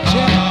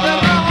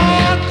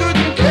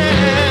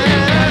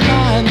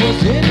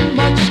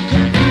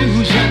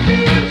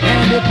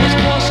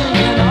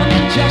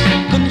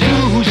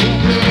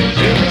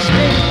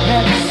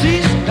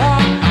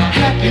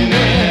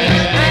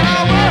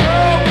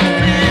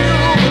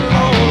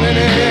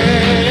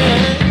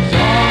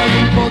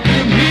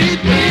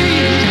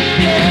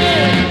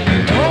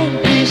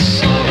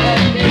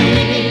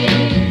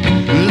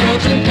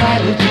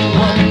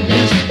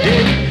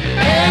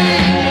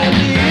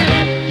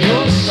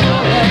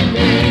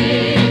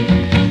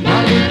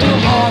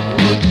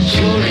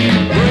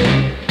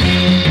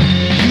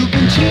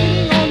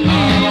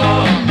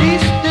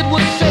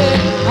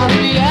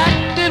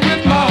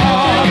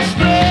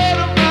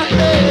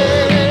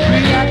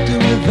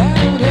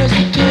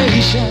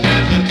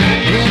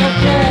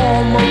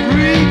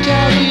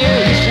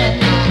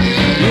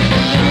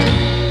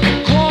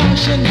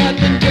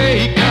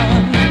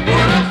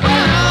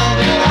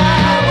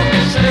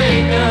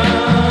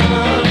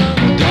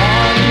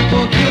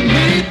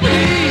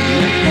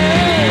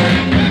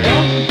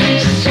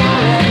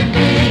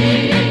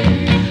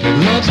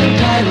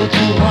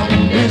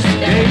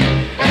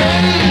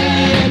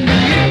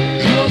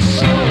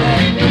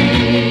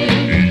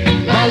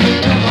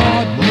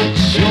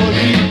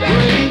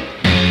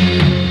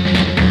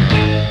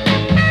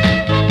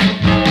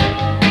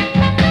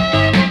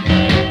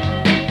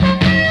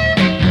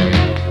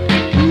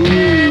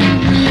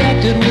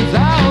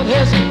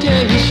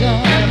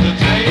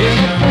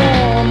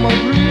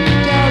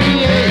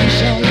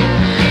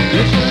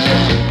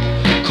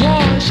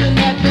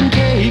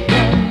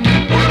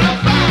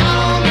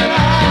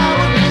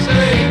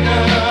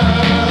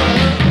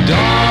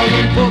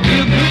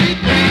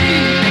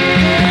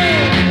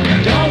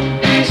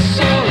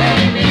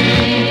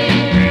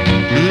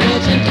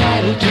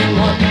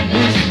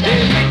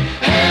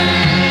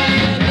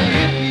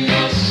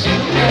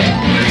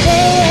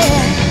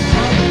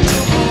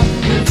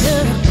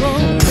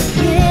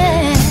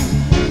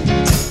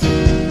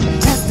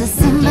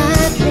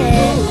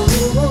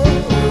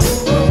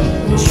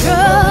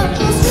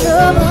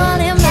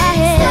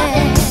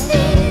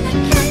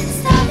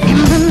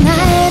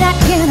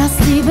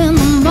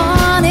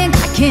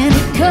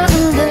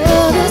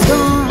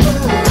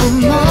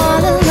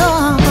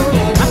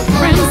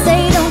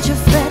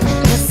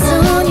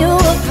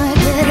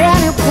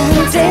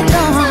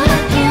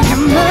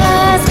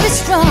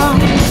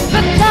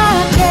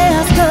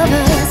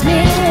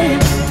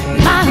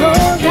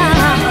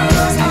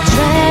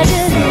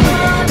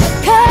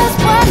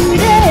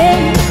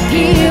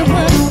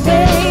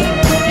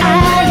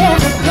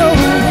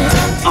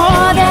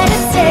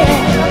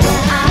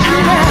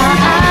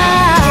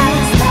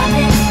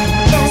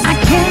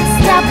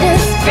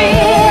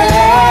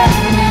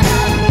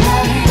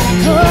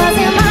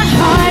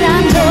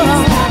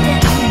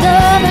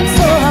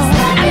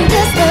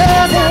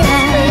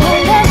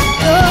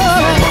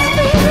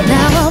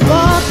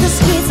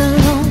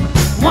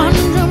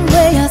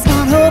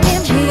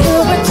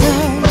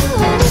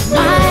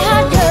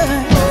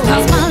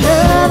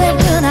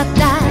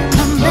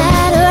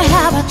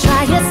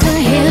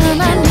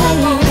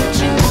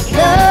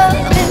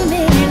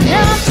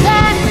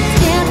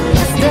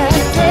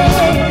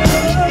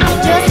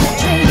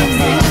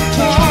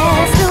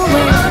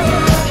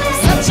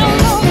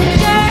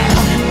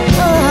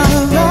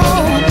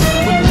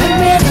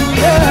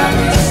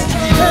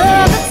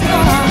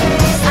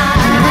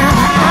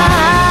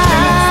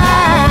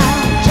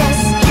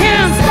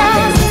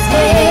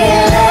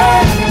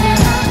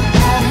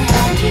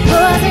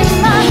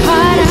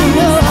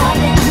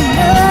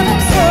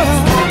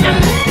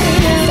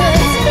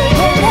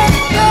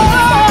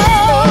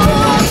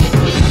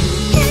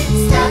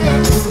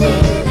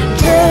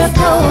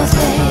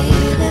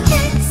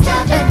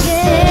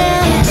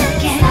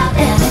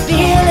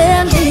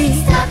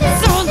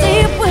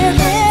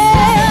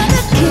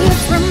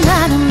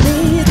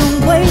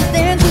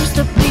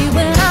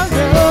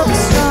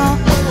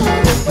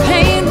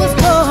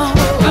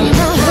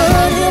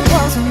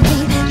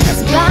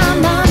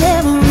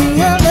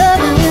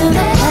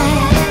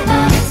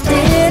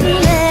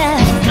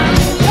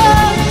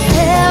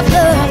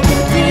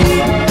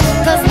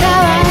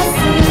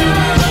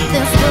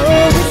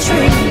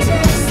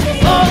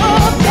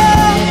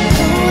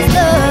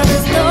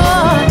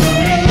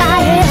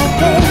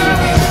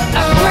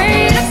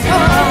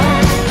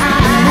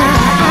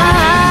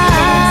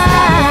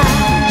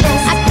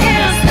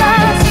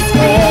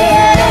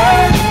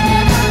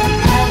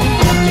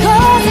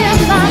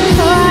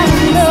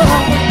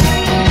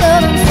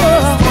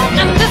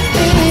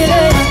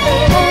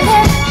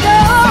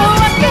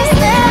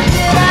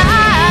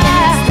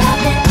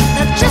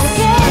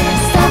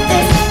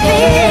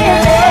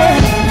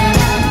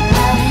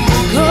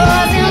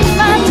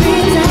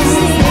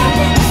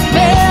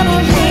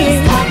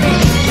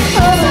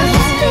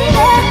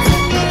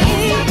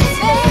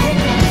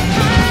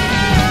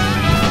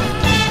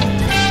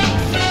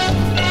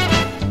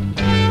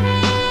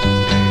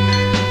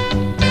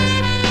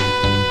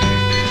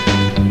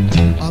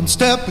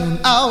 stepping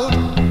out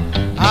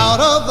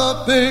of the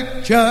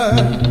picture.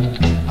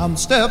 I'm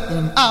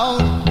stepping out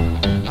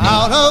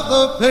of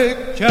the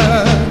picture.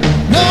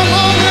 No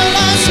more will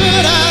I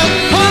sit at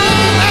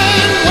home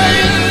and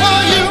wait for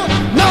you.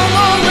 No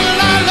more will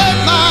I let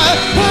my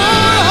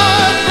poor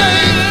heart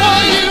break for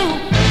you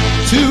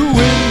to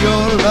win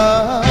your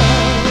love.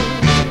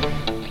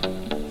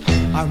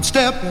 I'm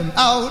stepping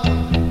out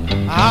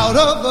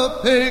of the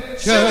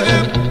picture.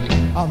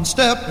 I'm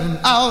stepping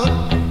out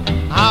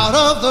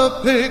of the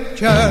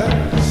picture.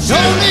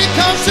 Only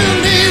come to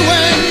me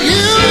when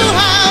you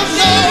have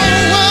no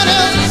one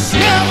else.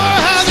 Never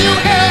have you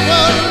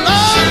ever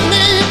loved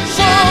me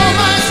for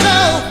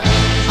myself.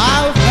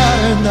 I've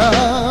had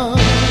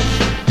enough.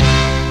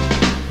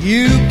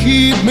 You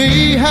keep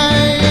me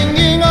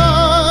hanging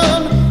on,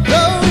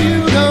 though you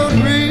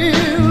don't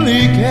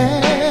really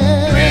care.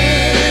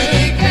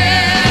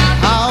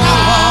 How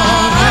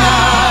long can I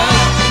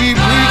keep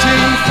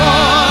reaching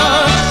for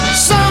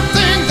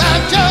something that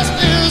just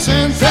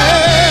isn't there?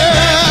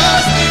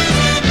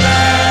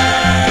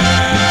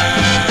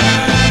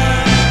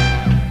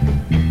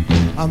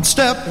 I'm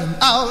stepping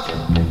out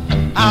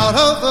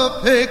of the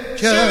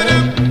picture.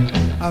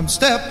 I'm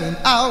stepping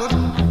out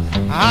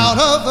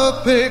of the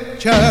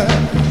picture.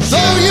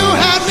 Though you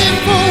had me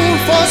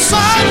fooled for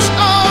such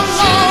a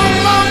long,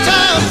 long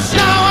time,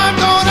 now I'm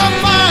gonna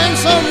find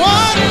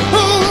someone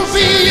who'll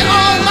be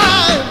all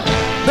mine.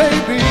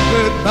 Baby,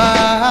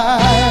 goodbye.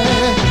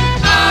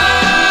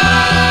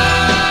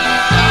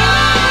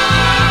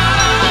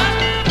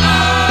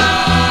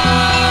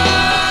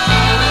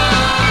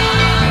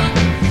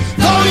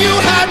 Though you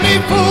had me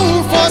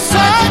fooled for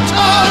such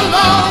a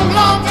long,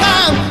 long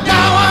time,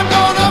 now I'm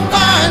gonna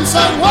find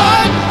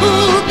someone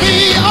who'll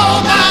be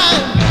all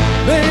mine.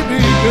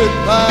 Baby,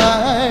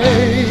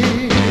 goodbye.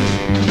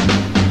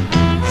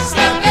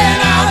 Stepping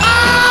out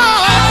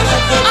of the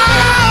picture.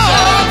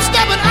 I'm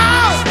stepping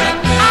out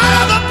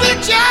of the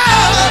picture.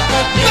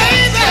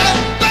 Baby,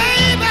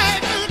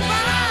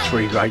 goodbye.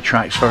 Three great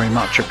tracks, very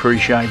much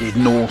appreciated.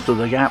 North of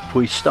the Gap,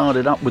 we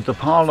started up with the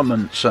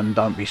Parliaments and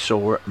Don't Be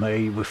Sore at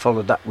Me. We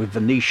followed that with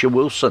Venetia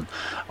Wilson,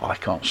 I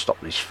Can't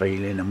Stop This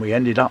Feeling, and we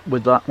ended up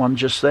with that one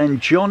just then,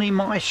 Johnny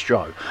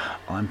Maestro,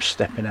 I'm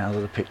Stepping Out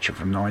of the Picture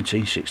from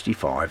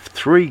 1965.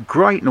 Three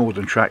great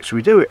northern tracks.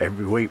 We do it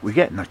every week. We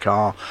get in the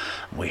car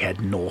and we head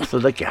north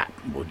of the Gap.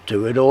 We'll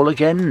do it all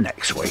again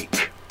next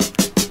week.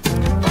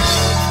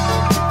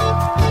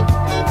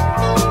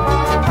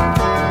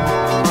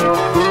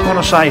 I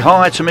want to say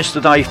hi to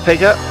Mr. Dave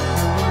Piggott.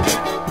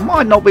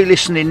 Might not be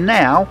listening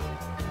now.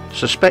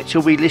 Suspect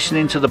he'll be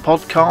listening to the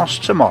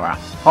podcast tomorrow.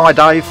 Hi,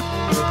 Dave.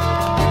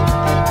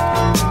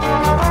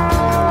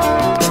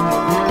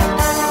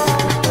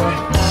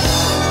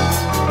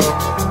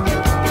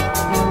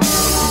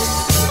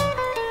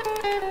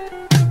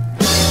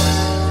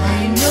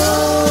 I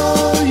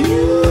know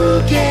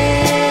you can.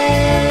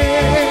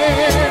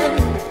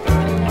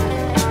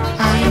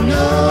 I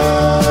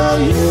know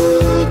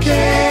you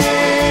can.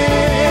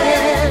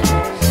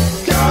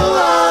 Go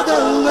all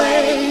the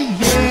way,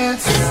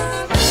 yes,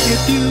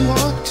 if you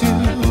want to.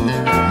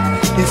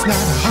 It's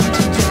not hard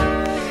to do.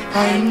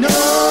 I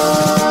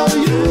know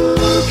you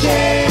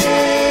can.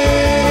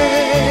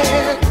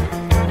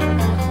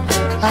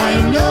 I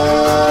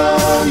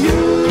know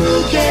you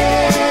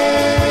can.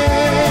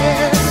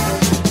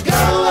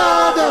 Go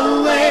all the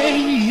way,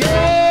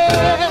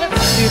 yes,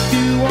 if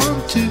you want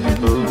to.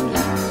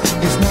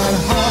 It's not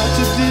hard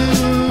to do.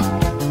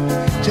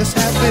 Just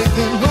have faith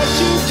in what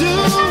you do,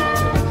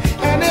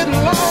 and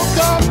it'll all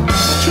come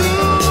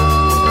true.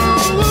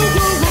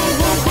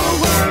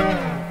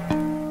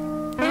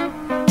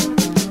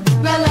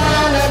 La la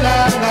la la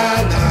la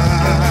la.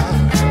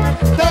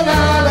 La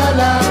la la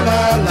la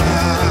la la.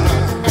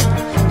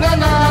 La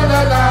la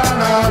la la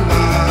la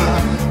la.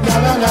 La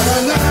la la la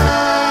la.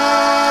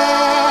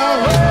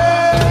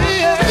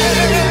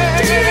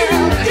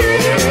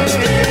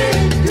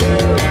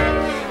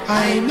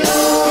 I know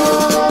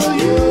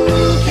you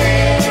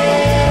can.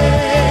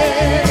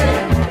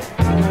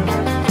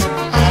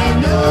 I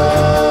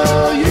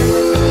know you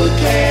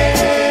can.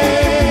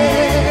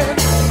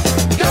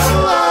 Go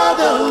all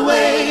the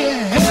way.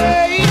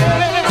 Hey,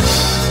 yeah.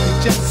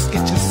 Just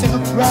get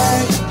yourself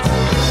right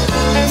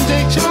and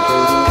take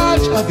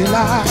charge of your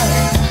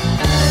life.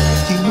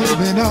 Keep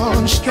moving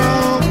on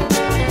strong.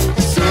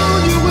 Soon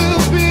you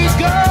will be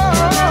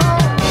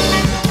gone.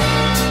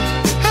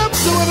 Help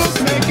someone else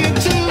make it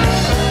too.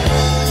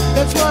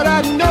 That's what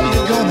I know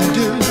you're gonna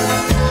do.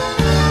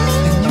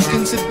 And you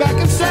can sit back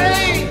and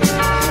say,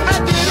 I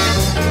did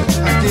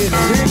it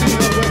anyway.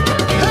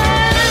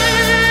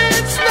 Hey,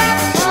 it's not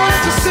hard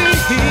to see.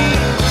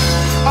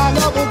 Our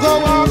love will go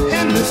on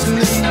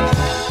endlessly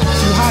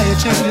through higher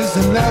changes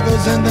and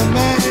levels in the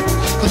man.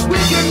 'Cause we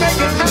can make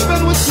it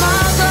happen with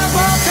smiles of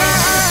all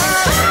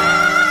kinds.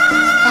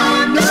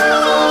 I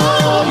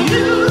know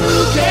you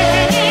can.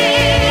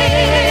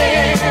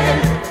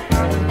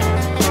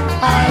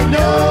 I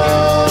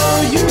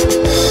know you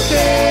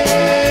can.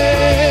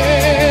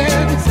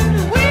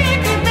 We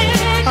can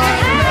make it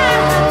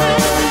happen.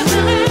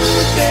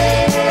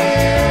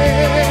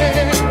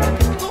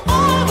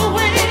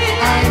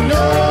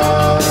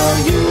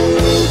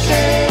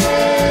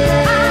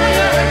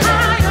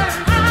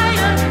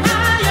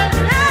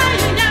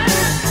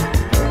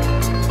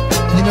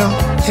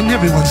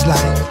 everyone's life,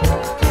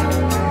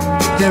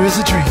 there is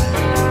a dream.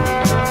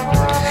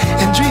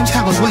 And dreams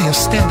have a way of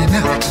standing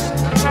out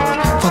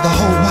for the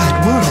whole wide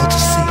world to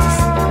see.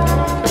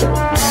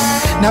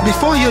 Now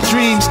before your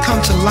dreams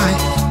come to life,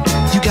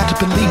 you got to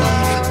believe,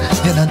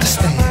 then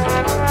understand.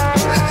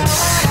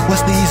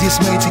 What's the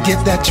easiest way to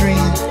get that dream?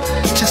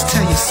 Just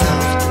tell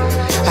yourself,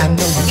 I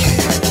know you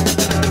can.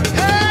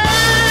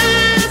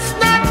 It's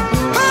not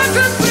hard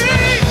to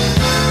see.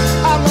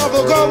 Our love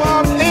will go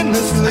on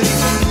endlessly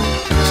to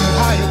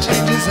higher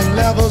changes and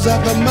levels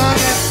of the mind.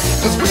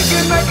 'Cause we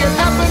can make it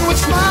happen with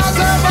smiles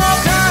of all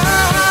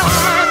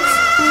kinds.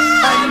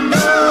 I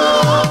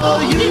know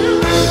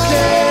you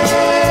can.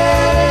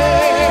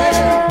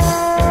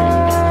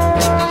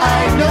 I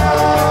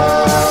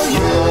know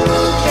you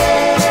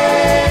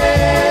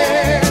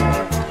can.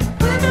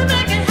 We can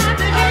make it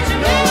happen. Yes, you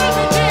can.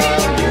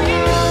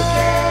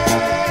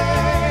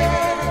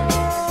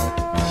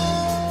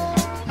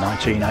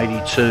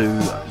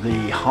 1982, the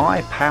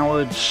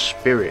High-Powered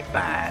Spirit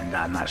Band,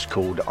 and that's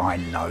called I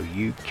Know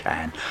You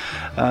Can.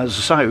 As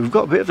I say, we've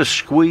got a bit of a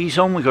squeeze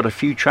on. We've got a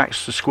few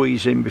tracks to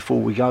squeeze in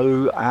before we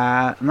go,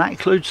 and that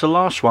includes the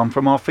last one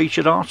from our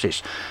featured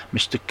artist,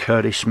 Mr.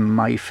 Curtis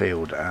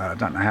Mayfield. I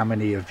don't know how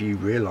many of you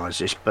realise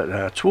this,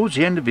 but towards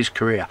the end of his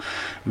career,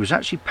 he was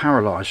actually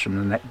paralysed from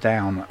the neck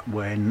down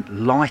when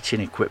lighting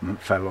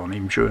equipment fell on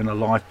him during a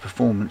live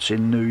performance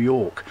in New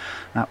York.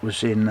 That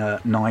was in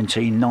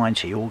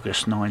 1990,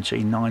 August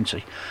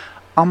 1990.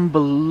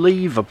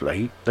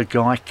 Unbelievably, the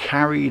guy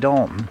carried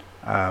on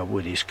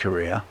with his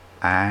career,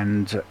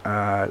 and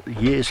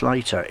years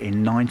later,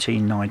 in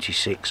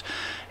 1996,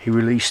 he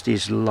released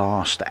his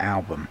last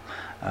album.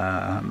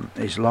 Let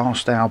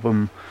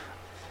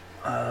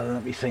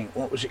me think,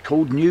 what was it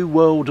called? New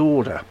World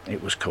Order,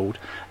 it was called,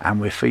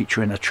 and we're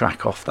featuring a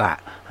track off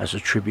that as a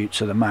tribute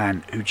to the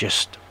man who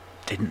just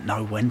didn't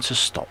know when to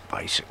stop,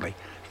 basically.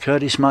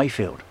 Curtis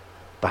Mayfield,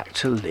 Back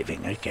to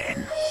Living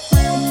Again.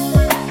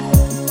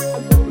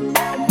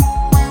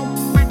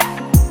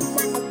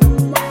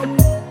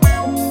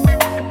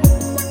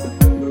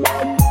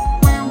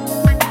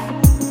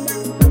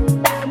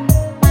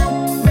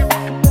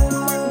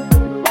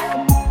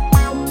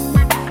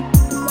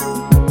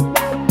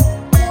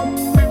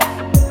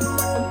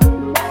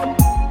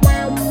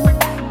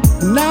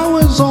 Now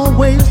is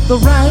always the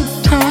right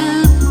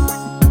time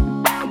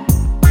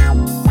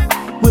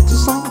with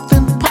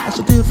something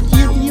positive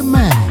in your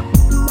mind.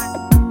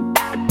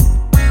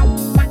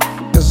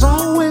 There's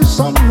always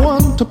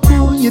someone to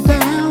pull you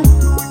down.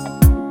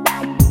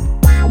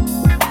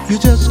 You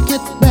just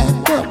get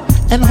back up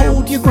and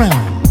hold your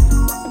ground.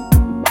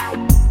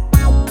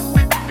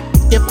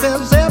 If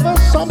there's ever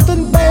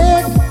something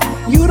bad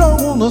you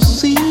don't want to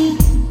see,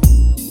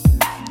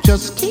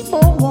 just keep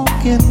on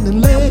walking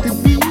and let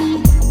it be.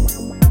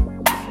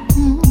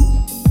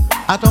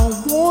 I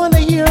don't wanna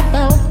hear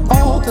about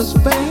all that's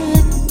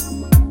bad.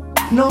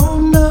 No,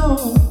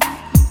 no,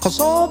 'cause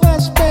all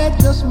that's bad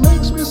just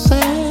makes me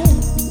sad.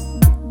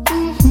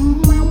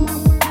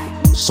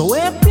 So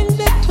every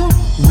little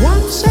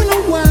once in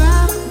a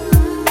while,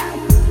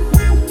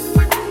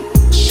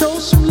 show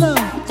some love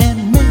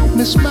and make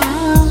me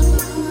smile.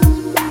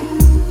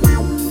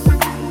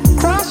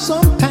 Cry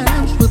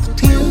sometimes with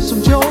tears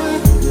of joy.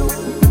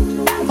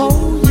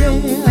 Oh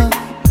yeah,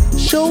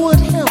 show it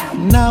help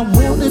and I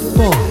want it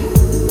for.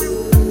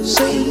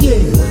 Say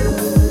yeah.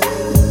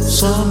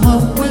 Summer,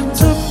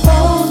 winter,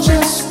 fall,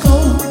 just go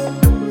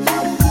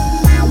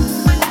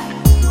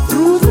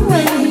through the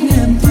rain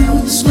and through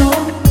the snow.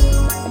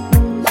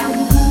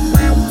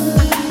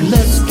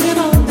 Let's get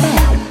on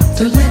back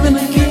to living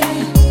again.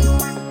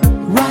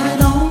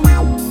 Right on.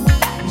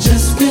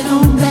 Just get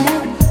on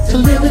back to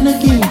living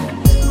again.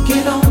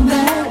 Get on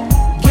back,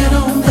 get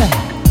on back.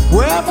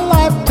 Wherever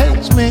life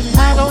takes me,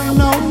 I don't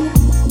know.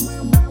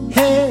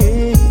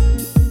 Hey,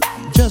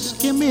 just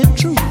give me a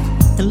truth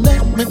and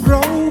let me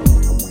grow.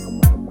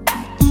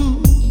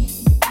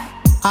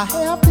 I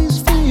have these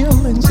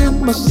feelings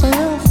in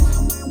myself.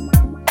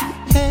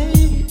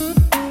 Hey,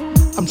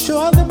 I'm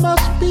sure there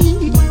must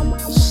be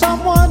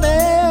someone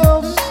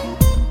else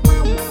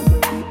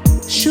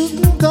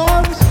shooting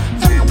guns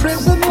in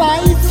prison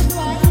life.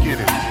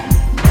 Get it.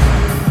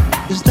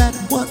 Is that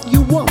what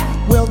you want?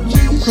 Well,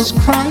 Jesus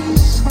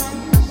Christ,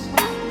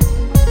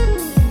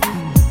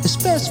 it's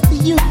best for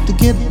you to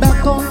get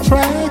back on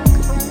track.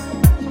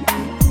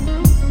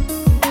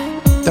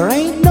 There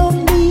ain't no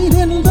need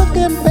in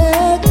looking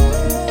back.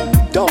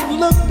 Don't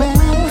look back.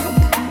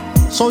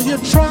 So you're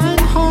trying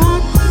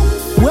hard,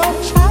 well,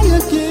 try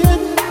again.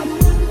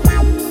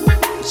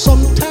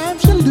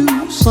 Sometimes you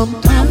lose,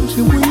 sometimes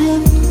you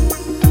win.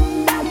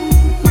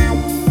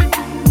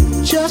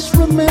 Just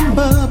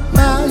remember,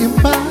 by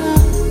and by,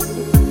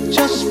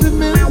 just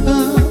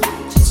remember,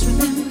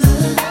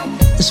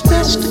 it's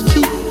best to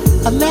keep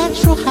a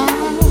natural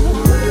high.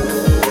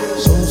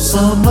 So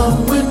summer,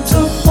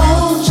 winter,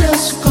 fall,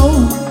 just go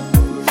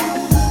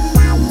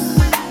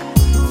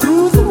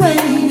through the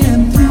rain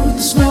and through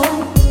the snow.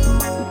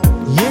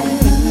 Yeah,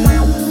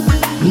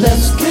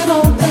 let's get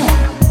on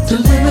back to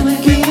living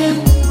again.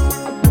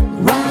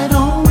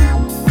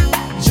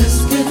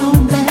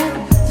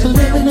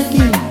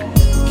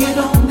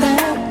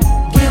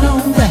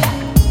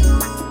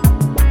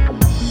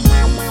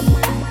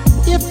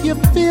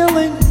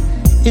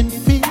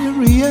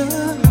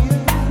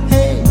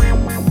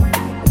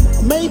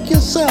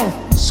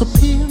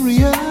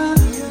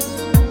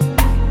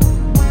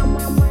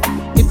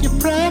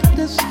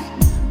 happiness,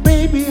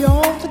 baby,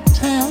 all the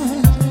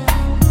time.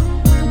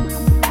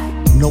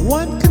 No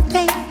one can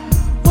take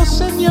what's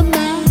in your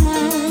mind.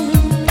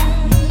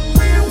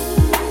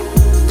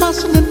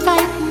 Cussing and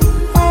fighting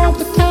all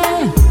the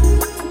time.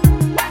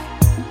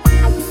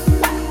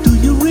 Do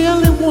you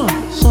really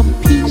want some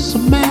peace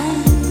of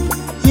mind?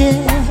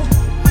 Yeah.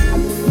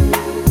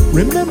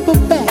 Remember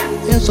back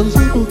as a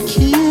little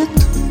kid,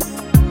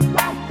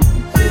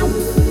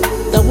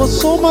 there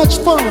was so much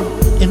fun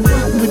in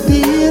what we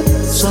did.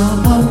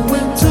 Summer,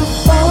 winter,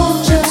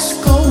 fall,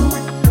 just go.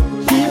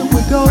 Here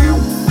we go.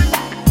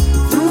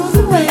 Through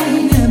the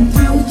rain and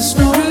through the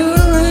snow. Through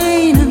the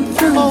rain and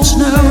through the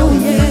snow.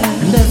 Yeah.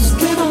 Let's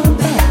get on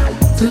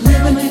back to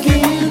living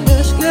again.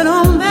 Let's get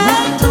on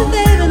back to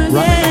living again.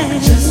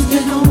 Right. Just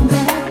get on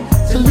back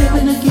to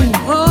living again.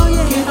 Oh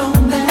yeah. Get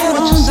on back. Get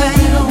on back.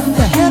 Get on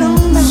back. Get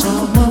on back.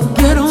 Summer,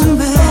 get on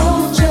back.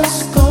 Fall,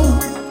 just go.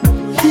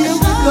 Here we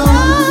go.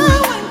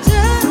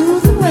 Through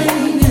the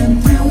rain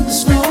and through the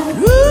snow.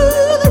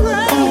 Through the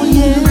rain. Oh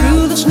yeah.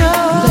 Through the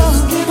snow.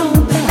 Let's get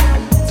on back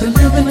to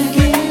living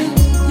again.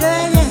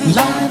 Yeah, yeah.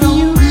 Like we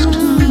used to.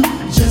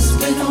 Just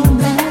get on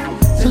back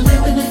to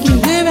living again.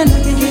 Living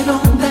again. Get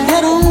on back.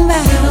 Get on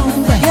back. Get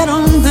on back. Get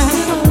on back.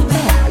 Get on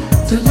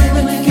back to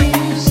living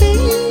again. See,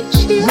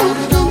 she's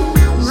right on,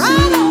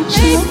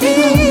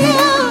 baby.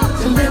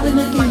 To living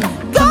again.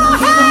 Go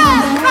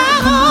ahead,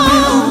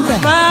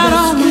 right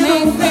on,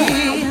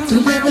 baby. To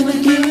living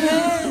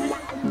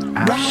again.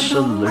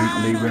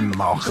 Absolutely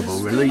remarkable.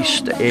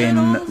 Released in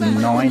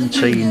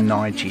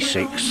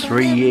 1996,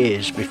 3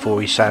 years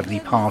before he sadly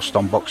passed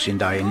on Boxing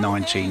Day in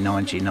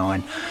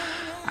 1999,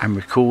 and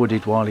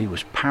recorded while he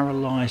was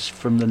paralysed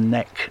from the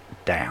neck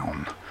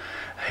down.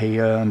 He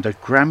earned a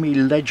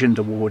Grammy Legend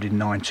Award in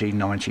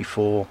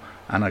 1994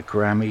 and a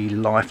Grammy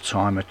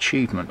Lifetime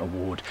Achievement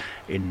Award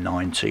in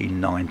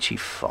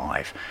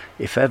 1995.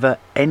 If ever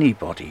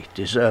anybody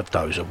deserved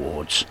those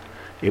awards,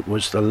 it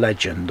was the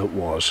legend that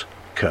was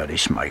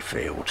Curtis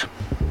Mayfield.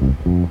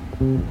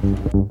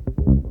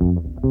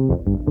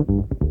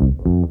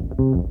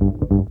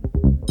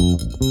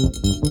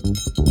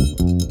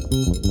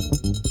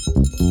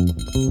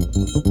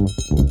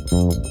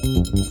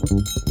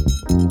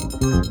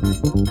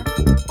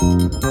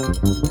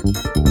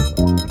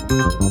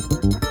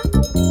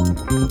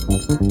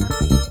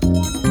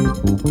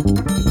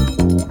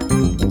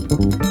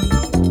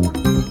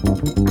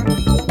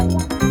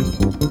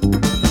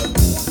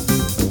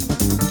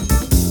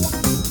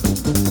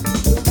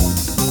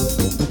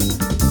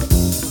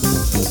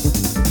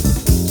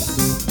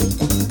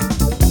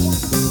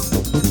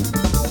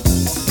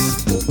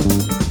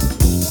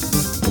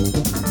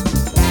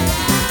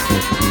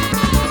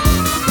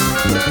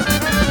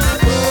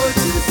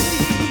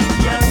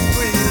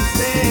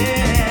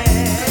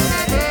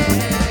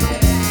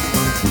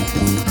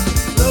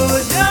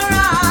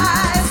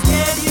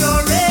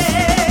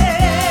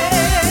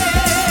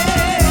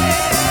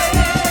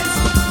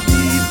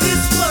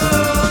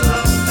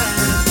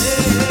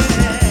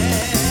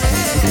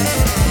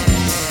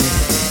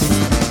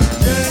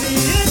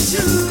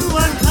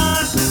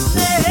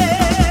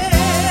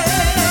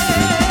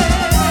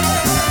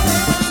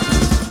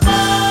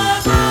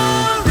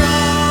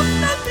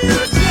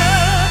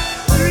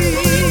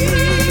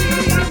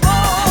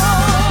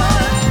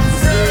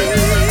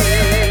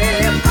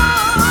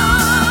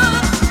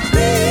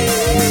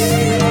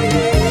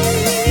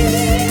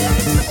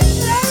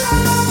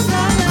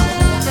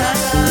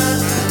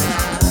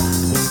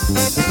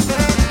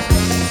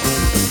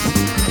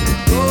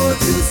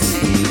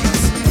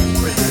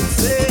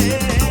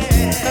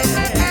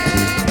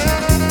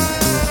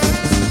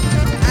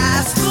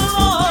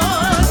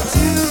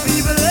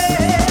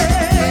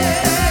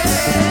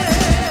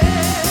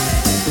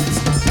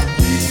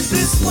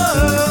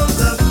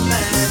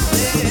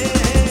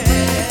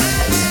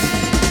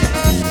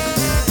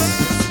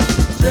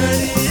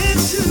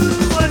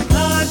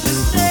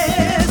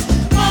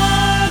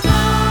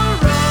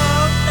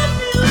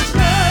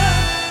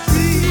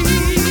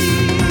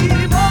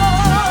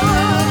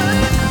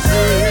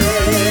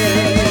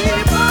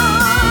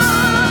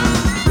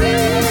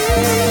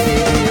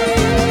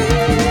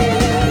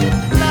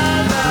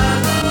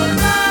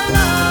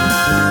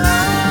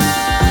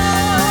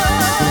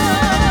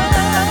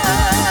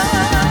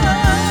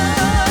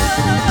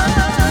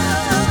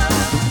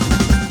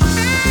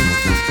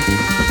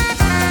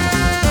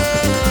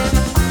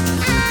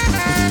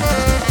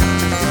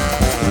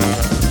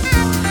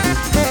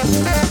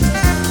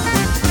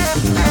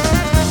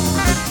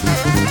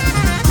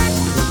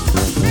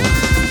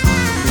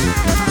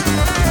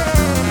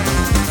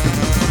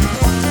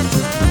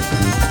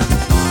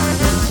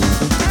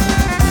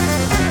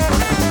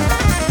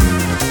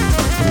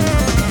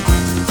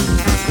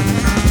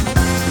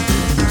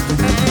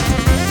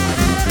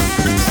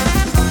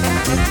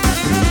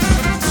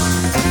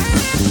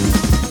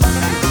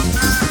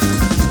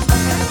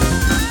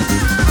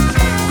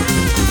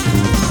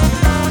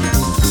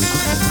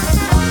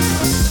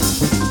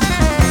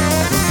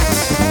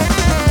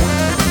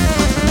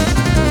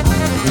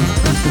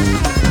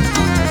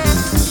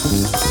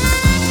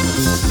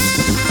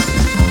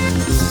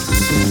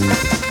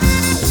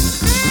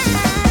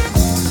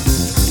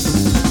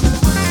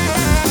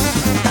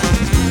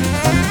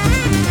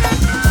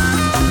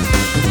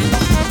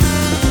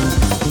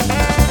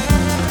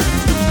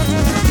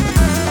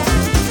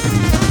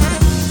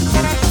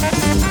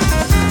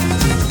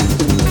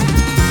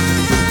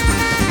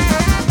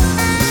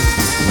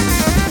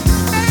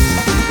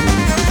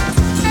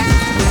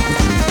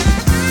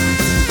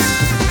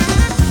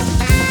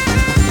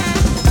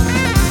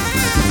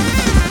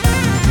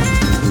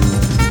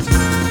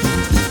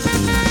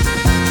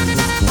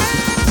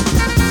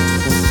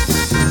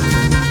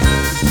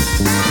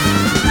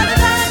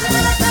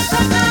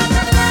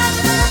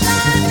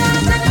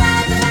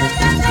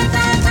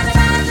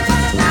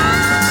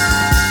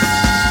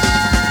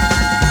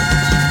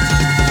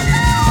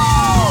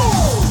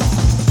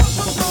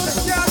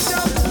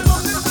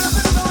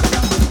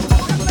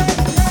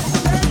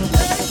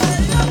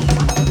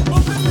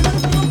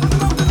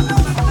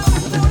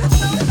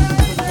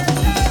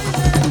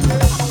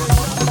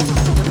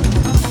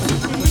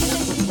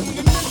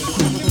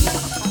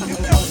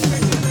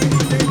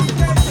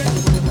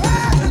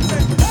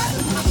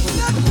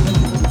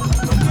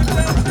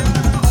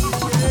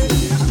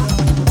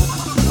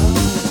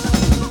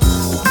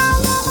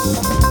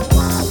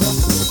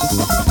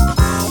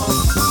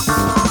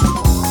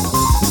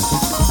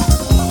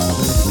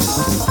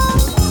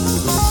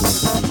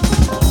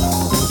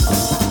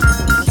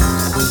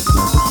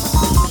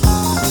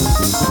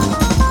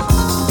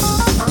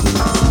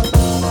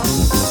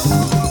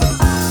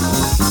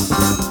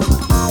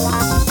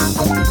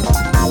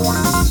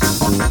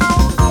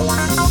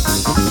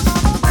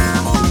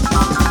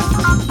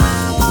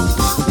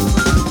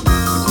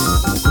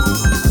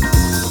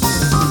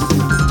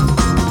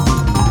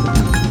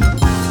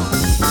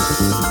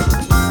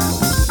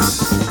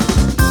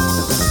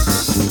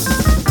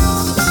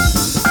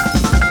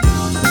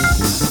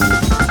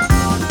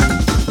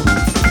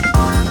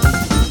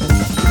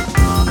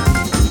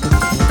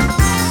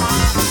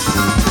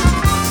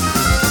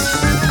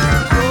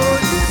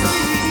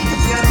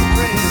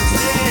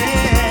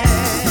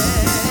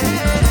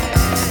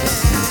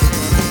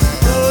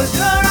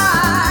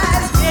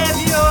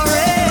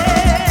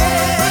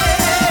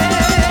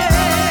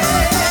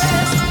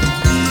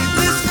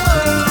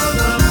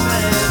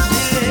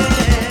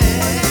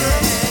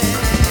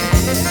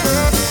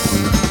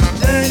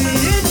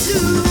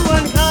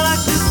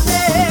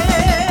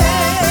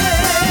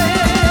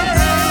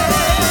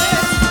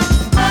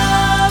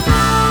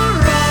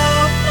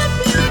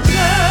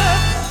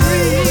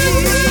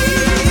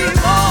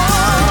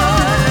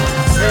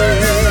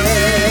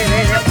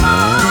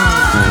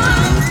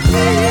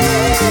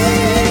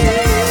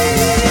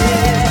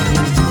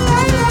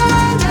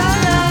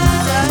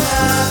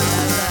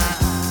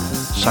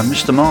 So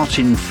Mr.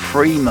 Martin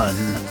Freeman,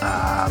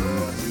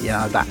 you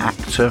know, that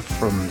actor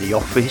from The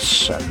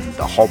Office and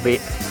The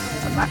Hobbit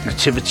and that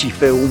nativity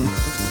film,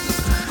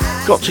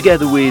 got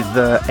together with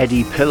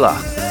Eddie Pillar,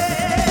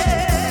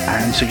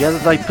 and together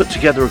they put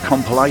together a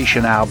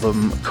compilation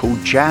album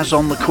called Jazz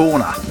on the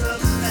Corner.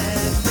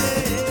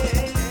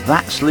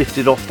 That's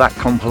lifted off that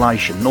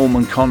compilation,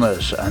 Norman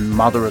Connors and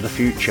Mother of the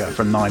Future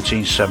from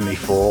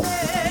 1974.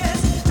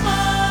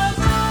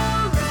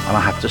 And I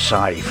have to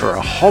say, for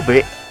a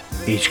Hobbit,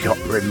 he's got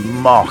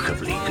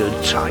remarkably good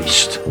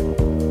taste.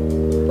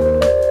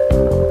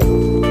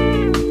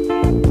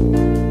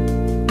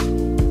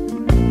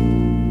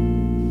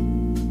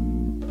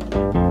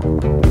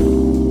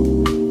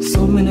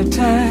 So many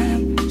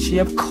times she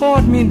have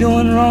caught me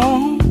doing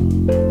wrong,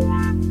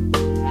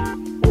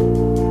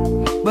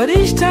 but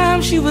each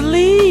time she would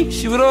leave,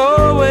 she would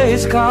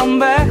always come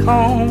back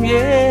home,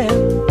 yeah.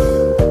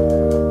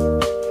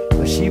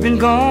 But she been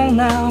gone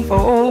now for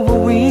over a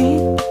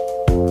week,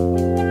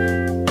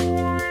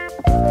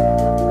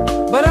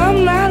 but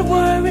I'm not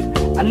worried,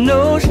 I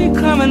know she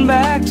coming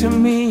back to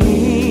me.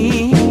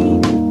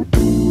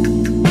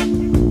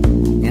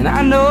 And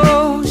I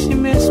know she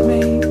missed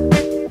me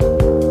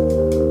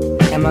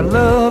and my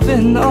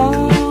loving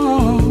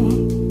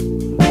arms.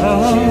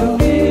 She'll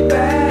be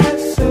back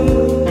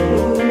soon.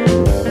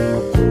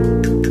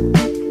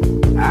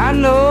 I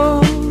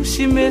know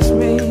she missed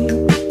me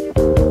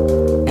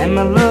and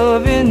my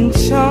loving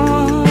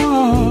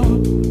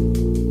charm.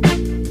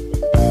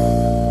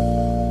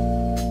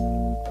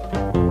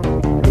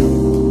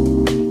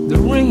 The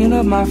ringing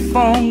of my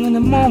phone in the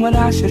moment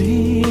I should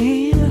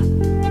hear,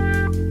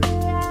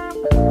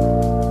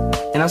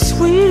 and a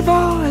sweet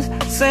voice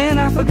saying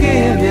I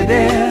forgive you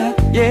there,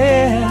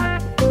 yeah.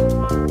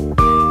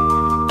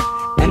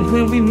 And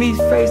when we meet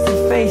face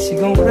to face,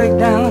 you're gonna break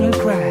down and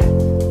cry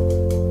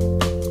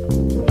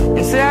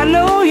and say, I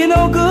know you're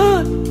no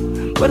good,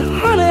 but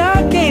honey,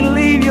 I can't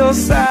leave your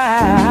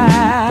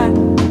side.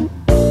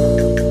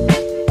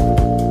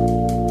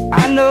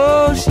 I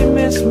know she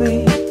missed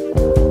me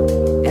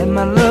and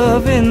my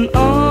loving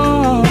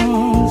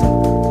arms.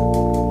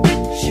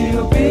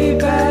 She'll be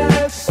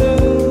back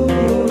soon.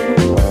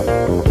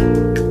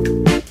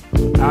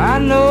 I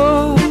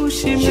know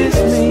she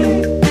missed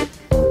me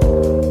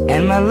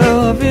and my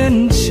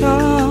loving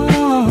charm.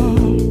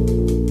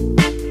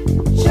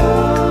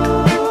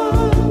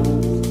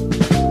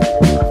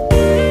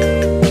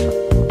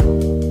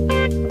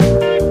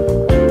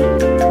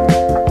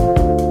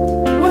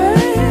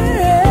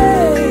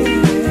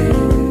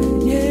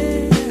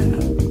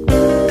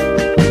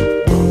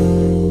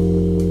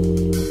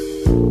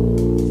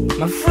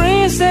 My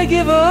friends say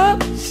give her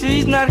up,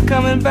 she's not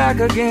coming back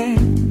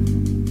again.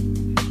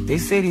 They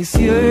say they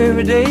see her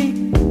every day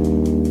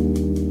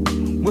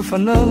with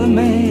another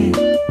man.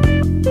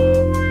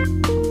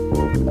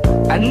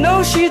 I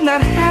know she's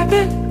not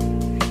happy,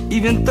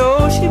 even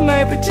though she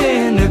might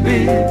pretend to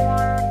be,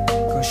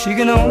 'cause she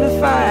can only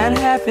find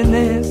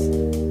happiness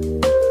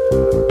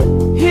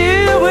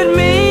here with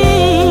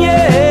me,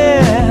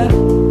 yeah.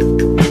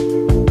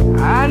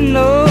 I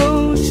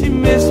know she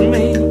missed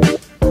me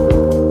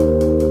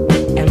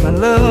and my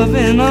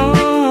loving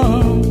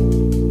arms,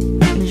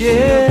 yeah.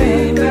 She'll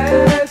be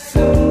back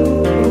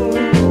soon.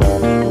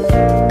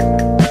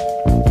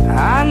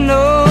 I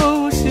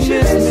know she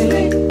missed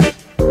me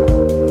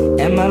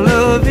and my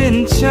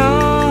loving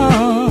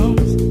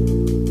charms.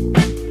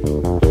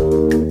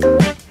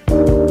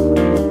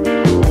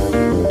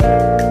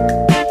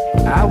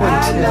 I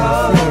wouldn't tell my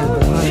friends,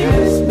 but honey,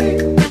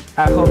 I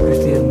hope you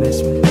still miss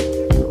me,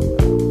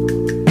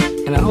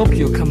 and I hope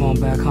you'll come on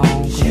back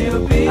home.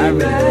 She'll be I really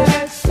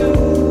back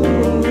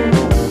soon.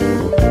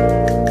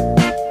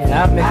 And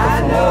I make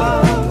up for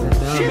all the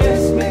things I've She done.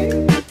 missed me.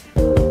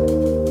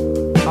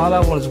 All I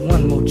want is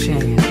one more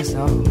chance, that's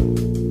all.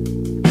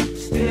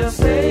 Still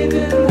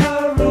saving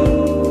her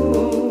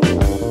room.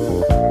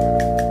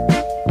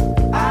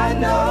 I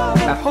know.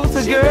 I hope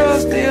the girl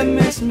still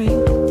miss me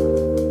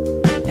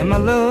and my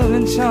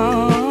loving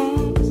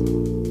charms.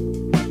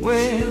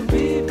 We'll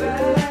be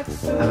back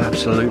soon. I have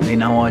absolutely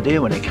no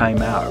idea when it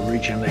came out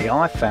originally.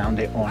 I found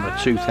it on a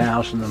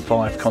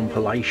 2005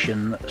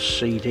 compilation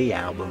CD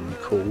album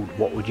called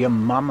What Would Your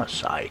Mama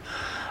Say?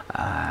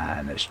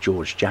 And it's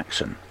George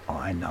Jackson,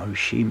 I Know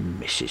She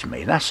Misses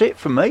Me. That's it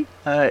for me.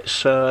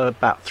 It's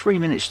about 3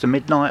 minutes to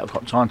midnight. I've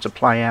got time to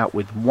play out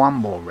with one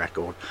more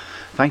record.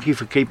 Thank you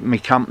for keeping me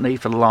company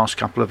for the last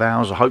couple of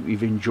hours. I hope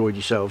you've enjoyed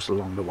yourselves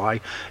along the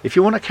way. If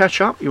you want to catch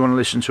up, you want to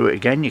listen to it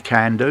again, you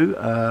can do.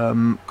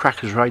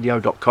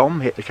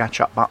 Crackersradio.com, hit the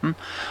catch up button.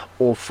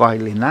 Or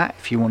failing that,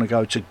 if you want to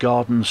go to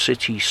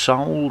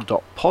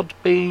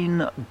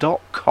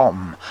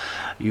gardencitysoul.podbean.com,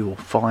 you'll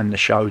find the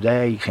show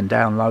there. You can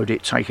download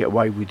it, take it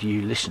away with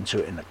you, listen to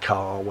it in the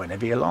car,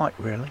 whenever you like,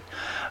 really.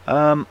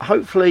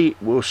 Hopefully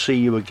we'll see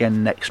you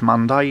again next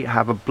Monday.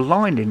 Have a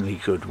blindingly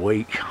good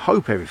week.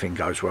 Hope everything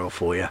goes well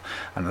for you.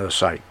 And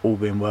as I say, all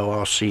being well,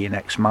 I'll see you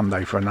next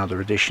Monday for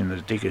another edition of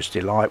The Digger's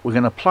Delight. We're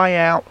going to play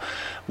out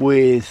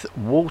with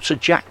Walter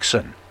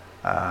Jackson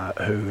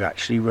who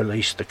actually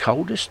released The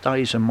Coldest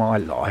Days of My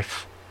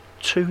Life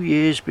 2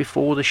 years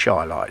before the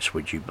Shy Lights,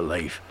 would you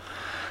believe?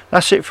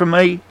 That's it from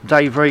me,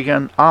 Dave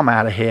Regan. I'm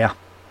out of here.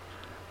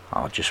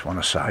 I just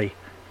want to say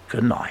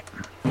good night.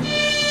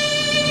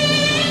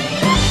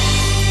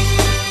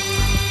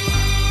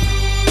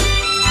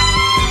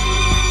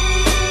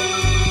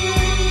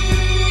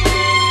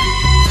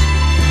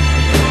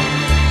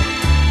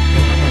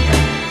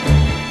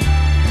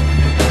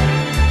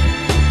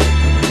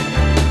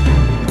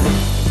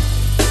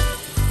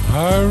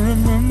 I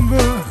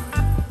remember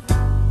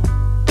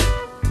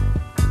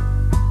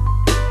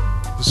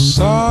the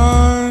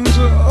signs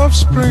of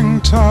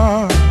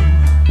springtime.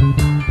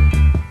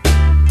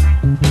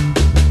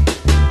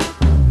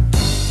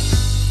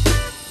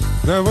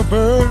 There were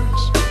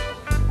birds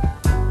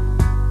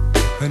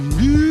and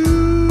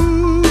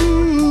music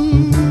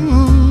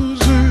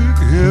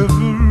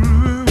everywhere.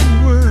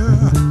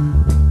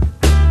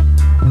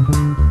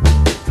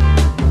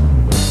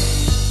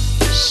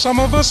 Some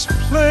of us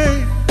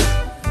played.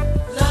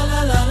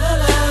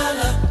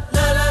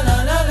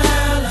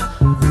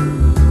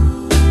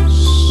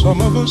 Some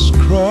of us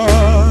cried,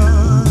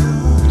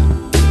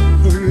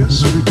 oh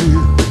yes we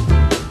did.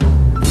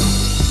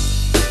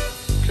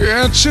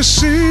 Can't you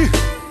see?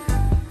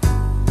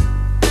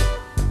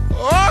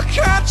 Oh,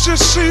 can't you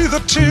see the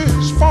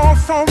tears fall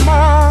from my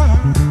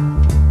eyes?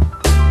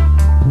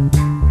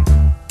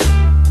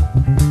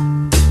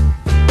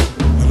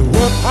 And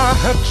what I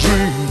had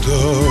dreamed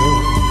of,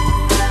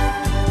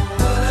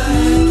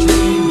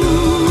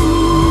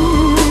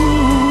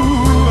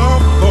 I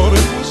thought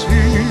it was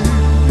here.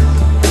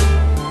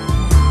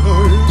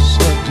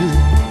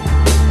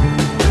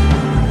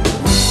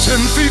 10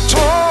 feet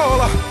tall,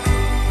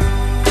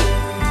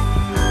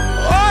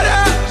 oh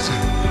yes,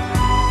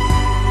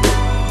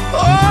 oh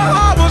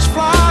I was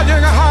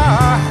flying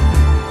high,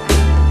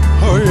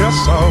 oh yes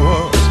I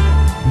was,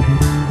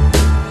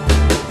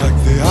 like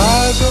the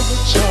eyes of a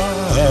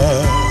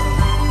child,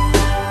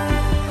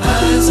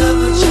 eyes of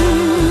a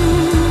child,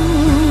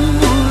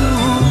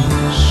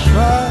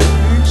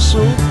 shining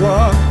so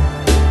bright,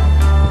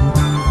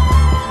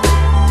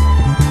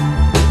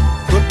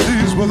 but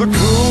these were the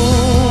cool.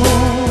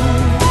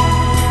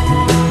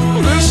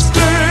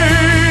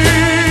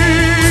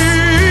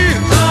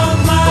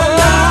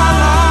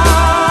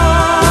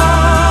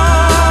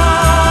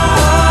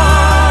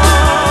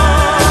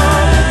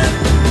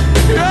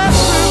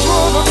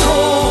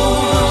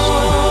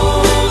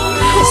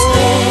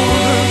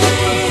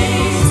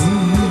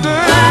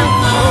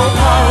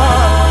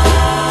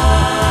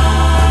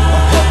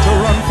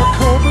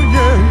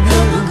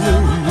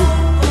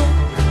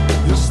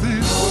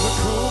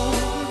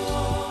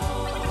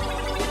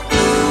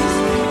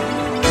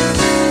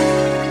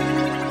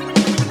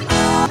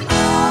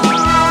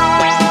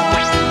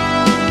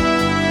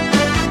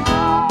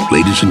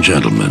 Ladies and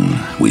gentlemen,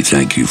 we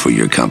thank you for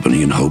your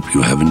company and hope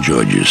you have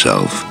enjoyed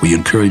yourself. We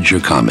encourage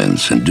your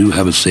comments and do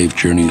have a safe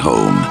journey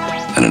home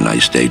and a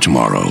nice day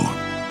tomorrow.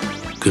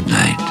 Good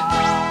night.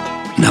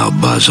 Now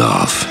buzz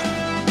off.